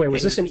 By the way,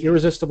 was this an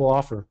irresistible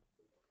offer?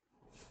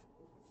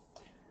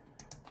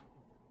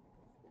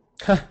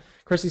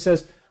 Christy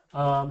says,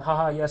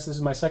 haha, yes, this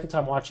is my second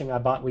time watching. I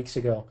bought weeks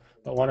ago,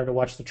 but wanted to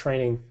watch the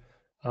training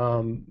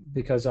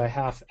because I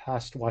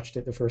half-assed watched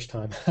it the first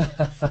time.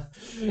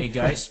 Hey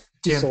guys,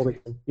 Tim,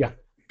 yeah.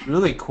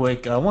 Really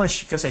quick, I want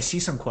to, because I see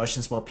some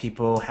questions about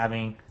people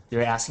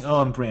they're asking, oh,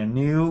 I'm brand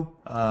new,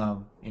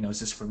 is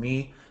this for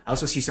me? I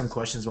also see some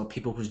questions about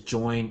people who's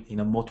joined,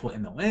 multiple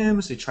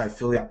MLMs, they try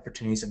affiliate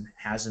opportunities and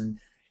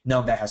none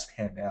of that has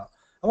panned out.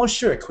 I want to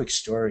share a quick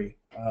story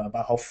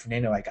about how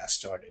I got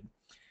started.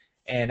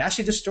 And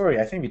actually this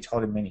story, I think we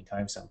told it many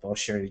times now, but I'll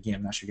share it again.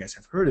 I'm not sure you guys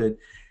have heard it.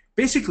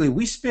 Basically,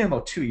 we spent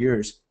about 2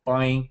 years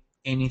buying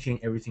anything,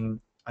 everything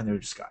under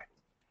the sky.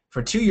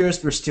 For 2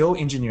 years, we're still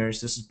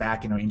engineers. This is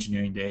back in our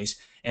engineering days,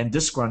 and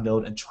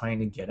disgruntled and trying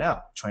to get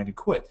out, trying to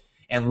quit.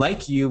 And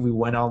like you, we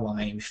went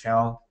online, we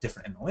found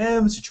different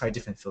MLMs, we tried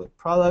different affiliate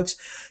products,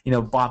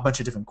 bought a bunch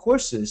of different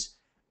courses.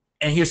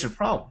 And here's the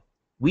problem.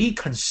 We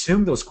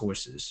consumed those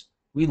courses.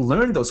 We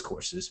learned those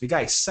courses. We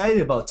got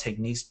excited about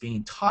techniques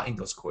being taught in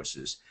those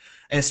courses.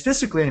 And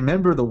specifically, I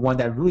remember the one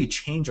that really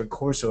changed our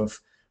course of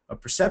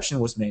perception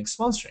was magnetic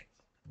sponsoring.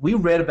 We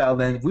read about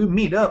them. We would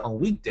meet up on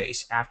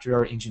weekdays after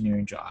our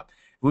engineering job.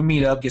 We'd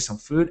meet up, get some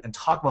food, and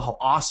talk about how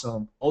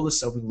awesome all the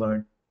stuff we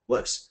learned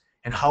was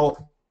and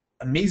how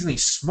amazingly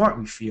smart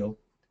we feel,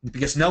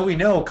 because now we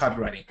know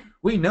copywriting,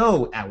 we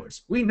know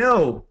AdWords, we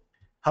know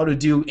how to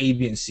do A,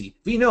 B, and C,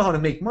 we know how to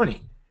make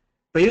money.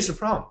 But here's the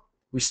problem.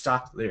 We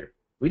stopped there.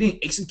 We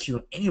didn't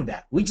execute any of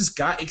that. We just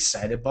got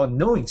excited about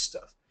knowing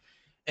stuff.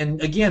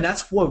 And again,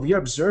 that's what we are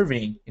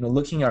observing,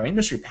 looking at our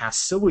industry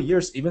past several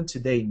years, even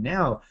today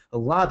now, a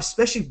lot,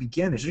 especially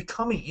beginners, are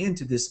coming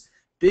into this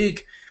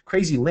big,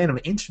 crazy land of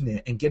the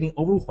internet and getting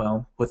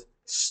overwhelmed with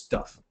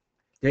stuff.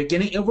 They're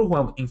getting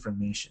overwhelmed with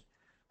information.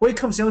 What it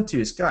comes down to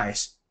is,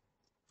 guys,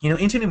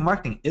 internet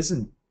marketing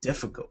isn't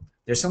difficult.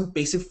 There's some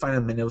basic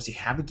fundamentals you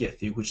have to get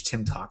through, which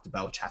Tim talked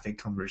about, traffic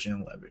conversion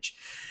and leverage.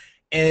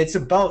 And it's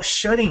about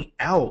shutting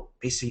out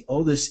basically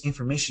all this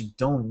information you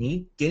don't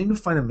need, getting the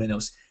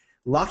fundamentals,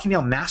 locking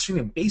down, mastering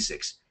the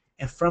basics,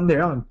 and from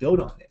there on, build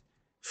on it.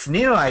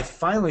 I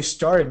finally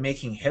started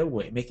making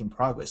headway, making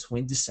progress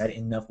when we decided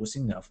enough was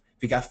enough.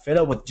 We got fed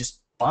up with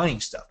just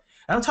buying stuff.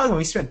 And I'm talking about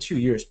we spent 2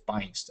 years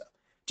buying stuff.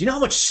 Do you know how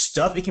much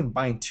stuff you can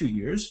buy in 2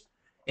 years?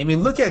 I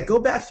mean, go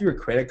back through your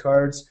credit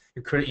cards,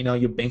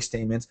 your bank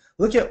statements.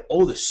 Look at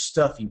all the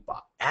stuff you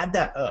bought. Add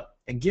that up.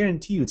 I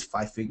guarantee you it's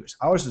 5 figures.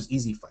 Ours was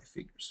easy 5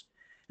 figures.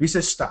 We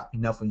said stop,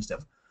 enough with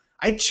stuff.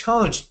 I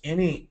challenge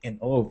any and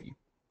all of you,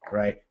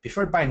 right?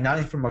 Before you buy a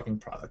non-info marketing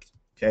product,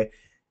 okay,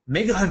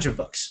 make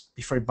 $100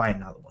 before you buy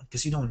another one,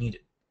 because you don't need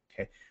it.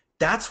 Okay,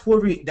 that's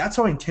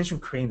our intention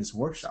of creating this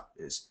workshop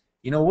is.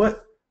 You know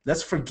what?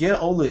 Let's forget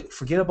about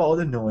all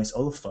the noise,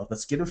 all the fluff.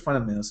 Let's get to the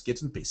fundamentals, get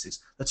to the basics.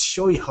 Let's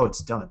show you how it's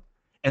done,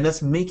 and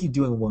let's make you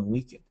do it in 1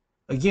 weekend.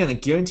 Again,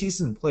 it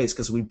guarantees it's in place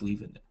because we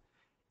believe in it.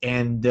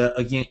 And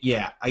again,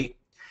 yeah,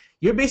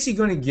 you're basically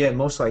going to get,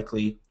 most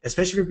likely,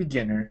 especially if you're a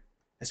beginner,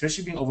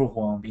 especially being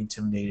overwhelmed, being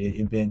intimidated,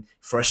 you've been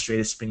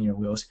frustrated, spinning your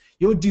wheels,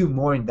 you'll do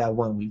more in that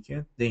 1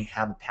 weekend than you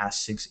have the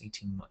past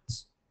 6-18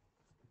 months.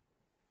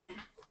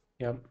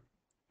 Yep,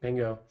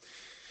 bingo.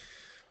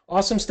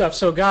 Awesome stuff.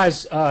 So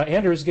guys,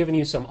 Andrew's given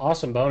you some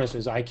awesome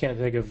bonuses. I can't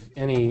think of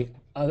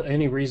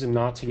any reason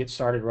not to get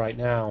started right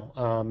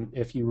now.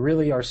 If you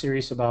really are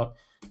serious about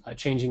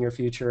changing your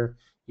future,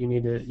 you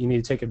need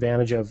to take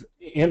advantage of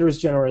Andrew's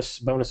generous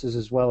bonuses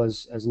as well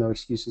as No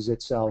Excuses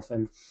itself.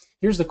 And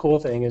here's the cool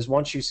thing is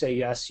once you say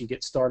yes, you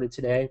get started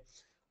today,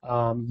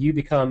 you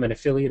become an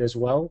affiliate as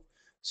well.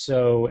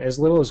 So as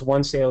little as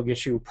one sale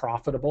gets you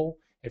profitable.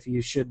 If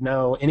you should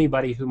know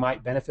anybody who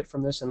might benefit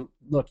from this, and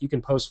look, you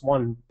can post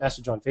one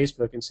message on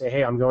Facebook and say,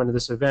 hey, I'm going to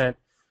this event,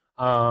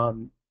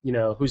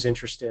 who's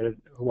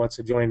interested, who wants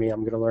to join me,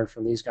 I'm going to learn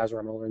from these guys or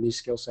I'm going to learn these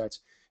skill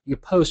sets. You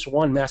post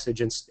one message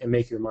and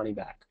make your money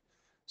back.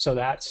 So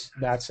that's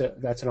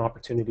an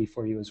opportunity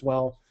for you as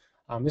well.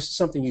 This is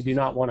something you do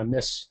not want to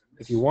miss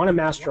if you want to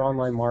master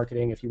online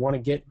marketing, if you want to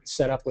get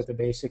set up with the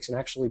basics and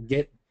actually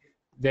get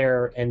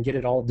there and get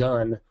it all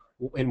done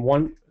in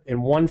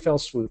one fell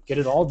swoop, get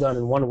it all done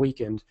in one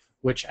weekend,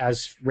 which,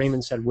 as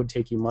Raymond said, would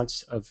take you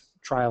months of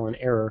trial and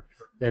error,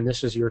 then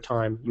this is your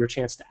time, your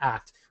chance to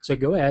act. So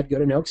go ahead, go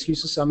to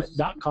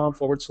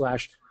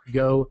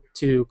noexcusessummit.com/go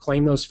to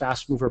claim those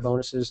fast mover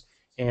bonuses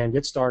and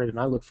get started. And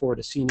I look forward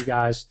to seeing you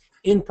guys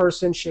in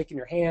person, shaking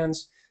your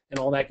hands, and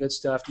all that good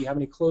stuff. Do you have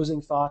any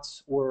closing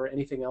thoughts or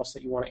anything else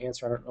that you want to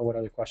answer? I don't know what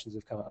other questions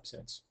have come up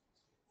since.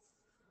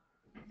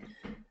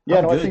 Yeah,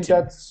 I'm no, I good, think Tim.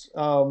 that's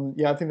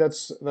I think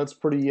that's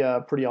pretty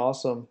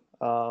awesome.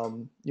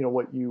 You know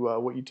what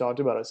you talked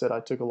about. I said I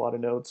took a lot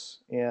of notes,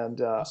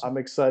 and Awesome. I'm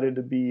excited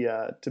to be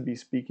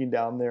speaking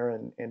down there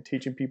and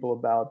teaching people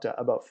about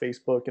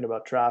Facebook and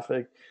about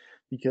traffic,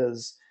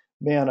 because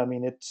man, I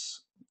mean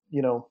it's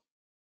you know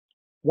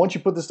once you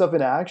put this stuff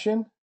into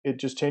action, it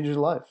just changes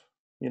your life.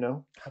 You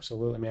know.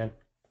 Absolutely, man.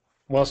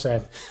 Well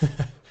said.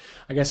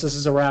 I guess this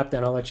is a wrap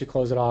then. I'll let you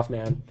close it off,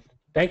 man.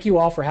 Thank you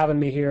all for having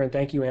me here, and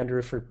thank you,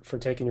 Andrew, for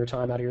taking your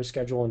time out of your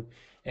schedule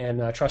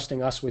and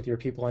trusting us with your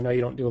people. I know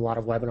you don't do a lot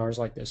of webinars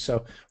like this,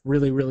 so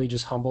really, really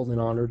just humbled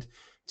and honored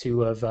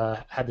to have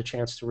had the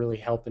chance to really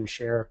help and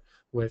share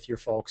with your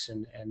folks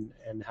and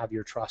have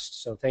your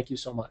trust. So thank you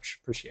so much.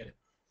 Appreciate it.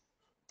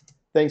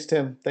 Thanks,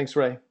 Tim. Thanks,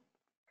 Ray.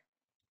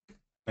 Good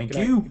Thank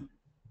night. you.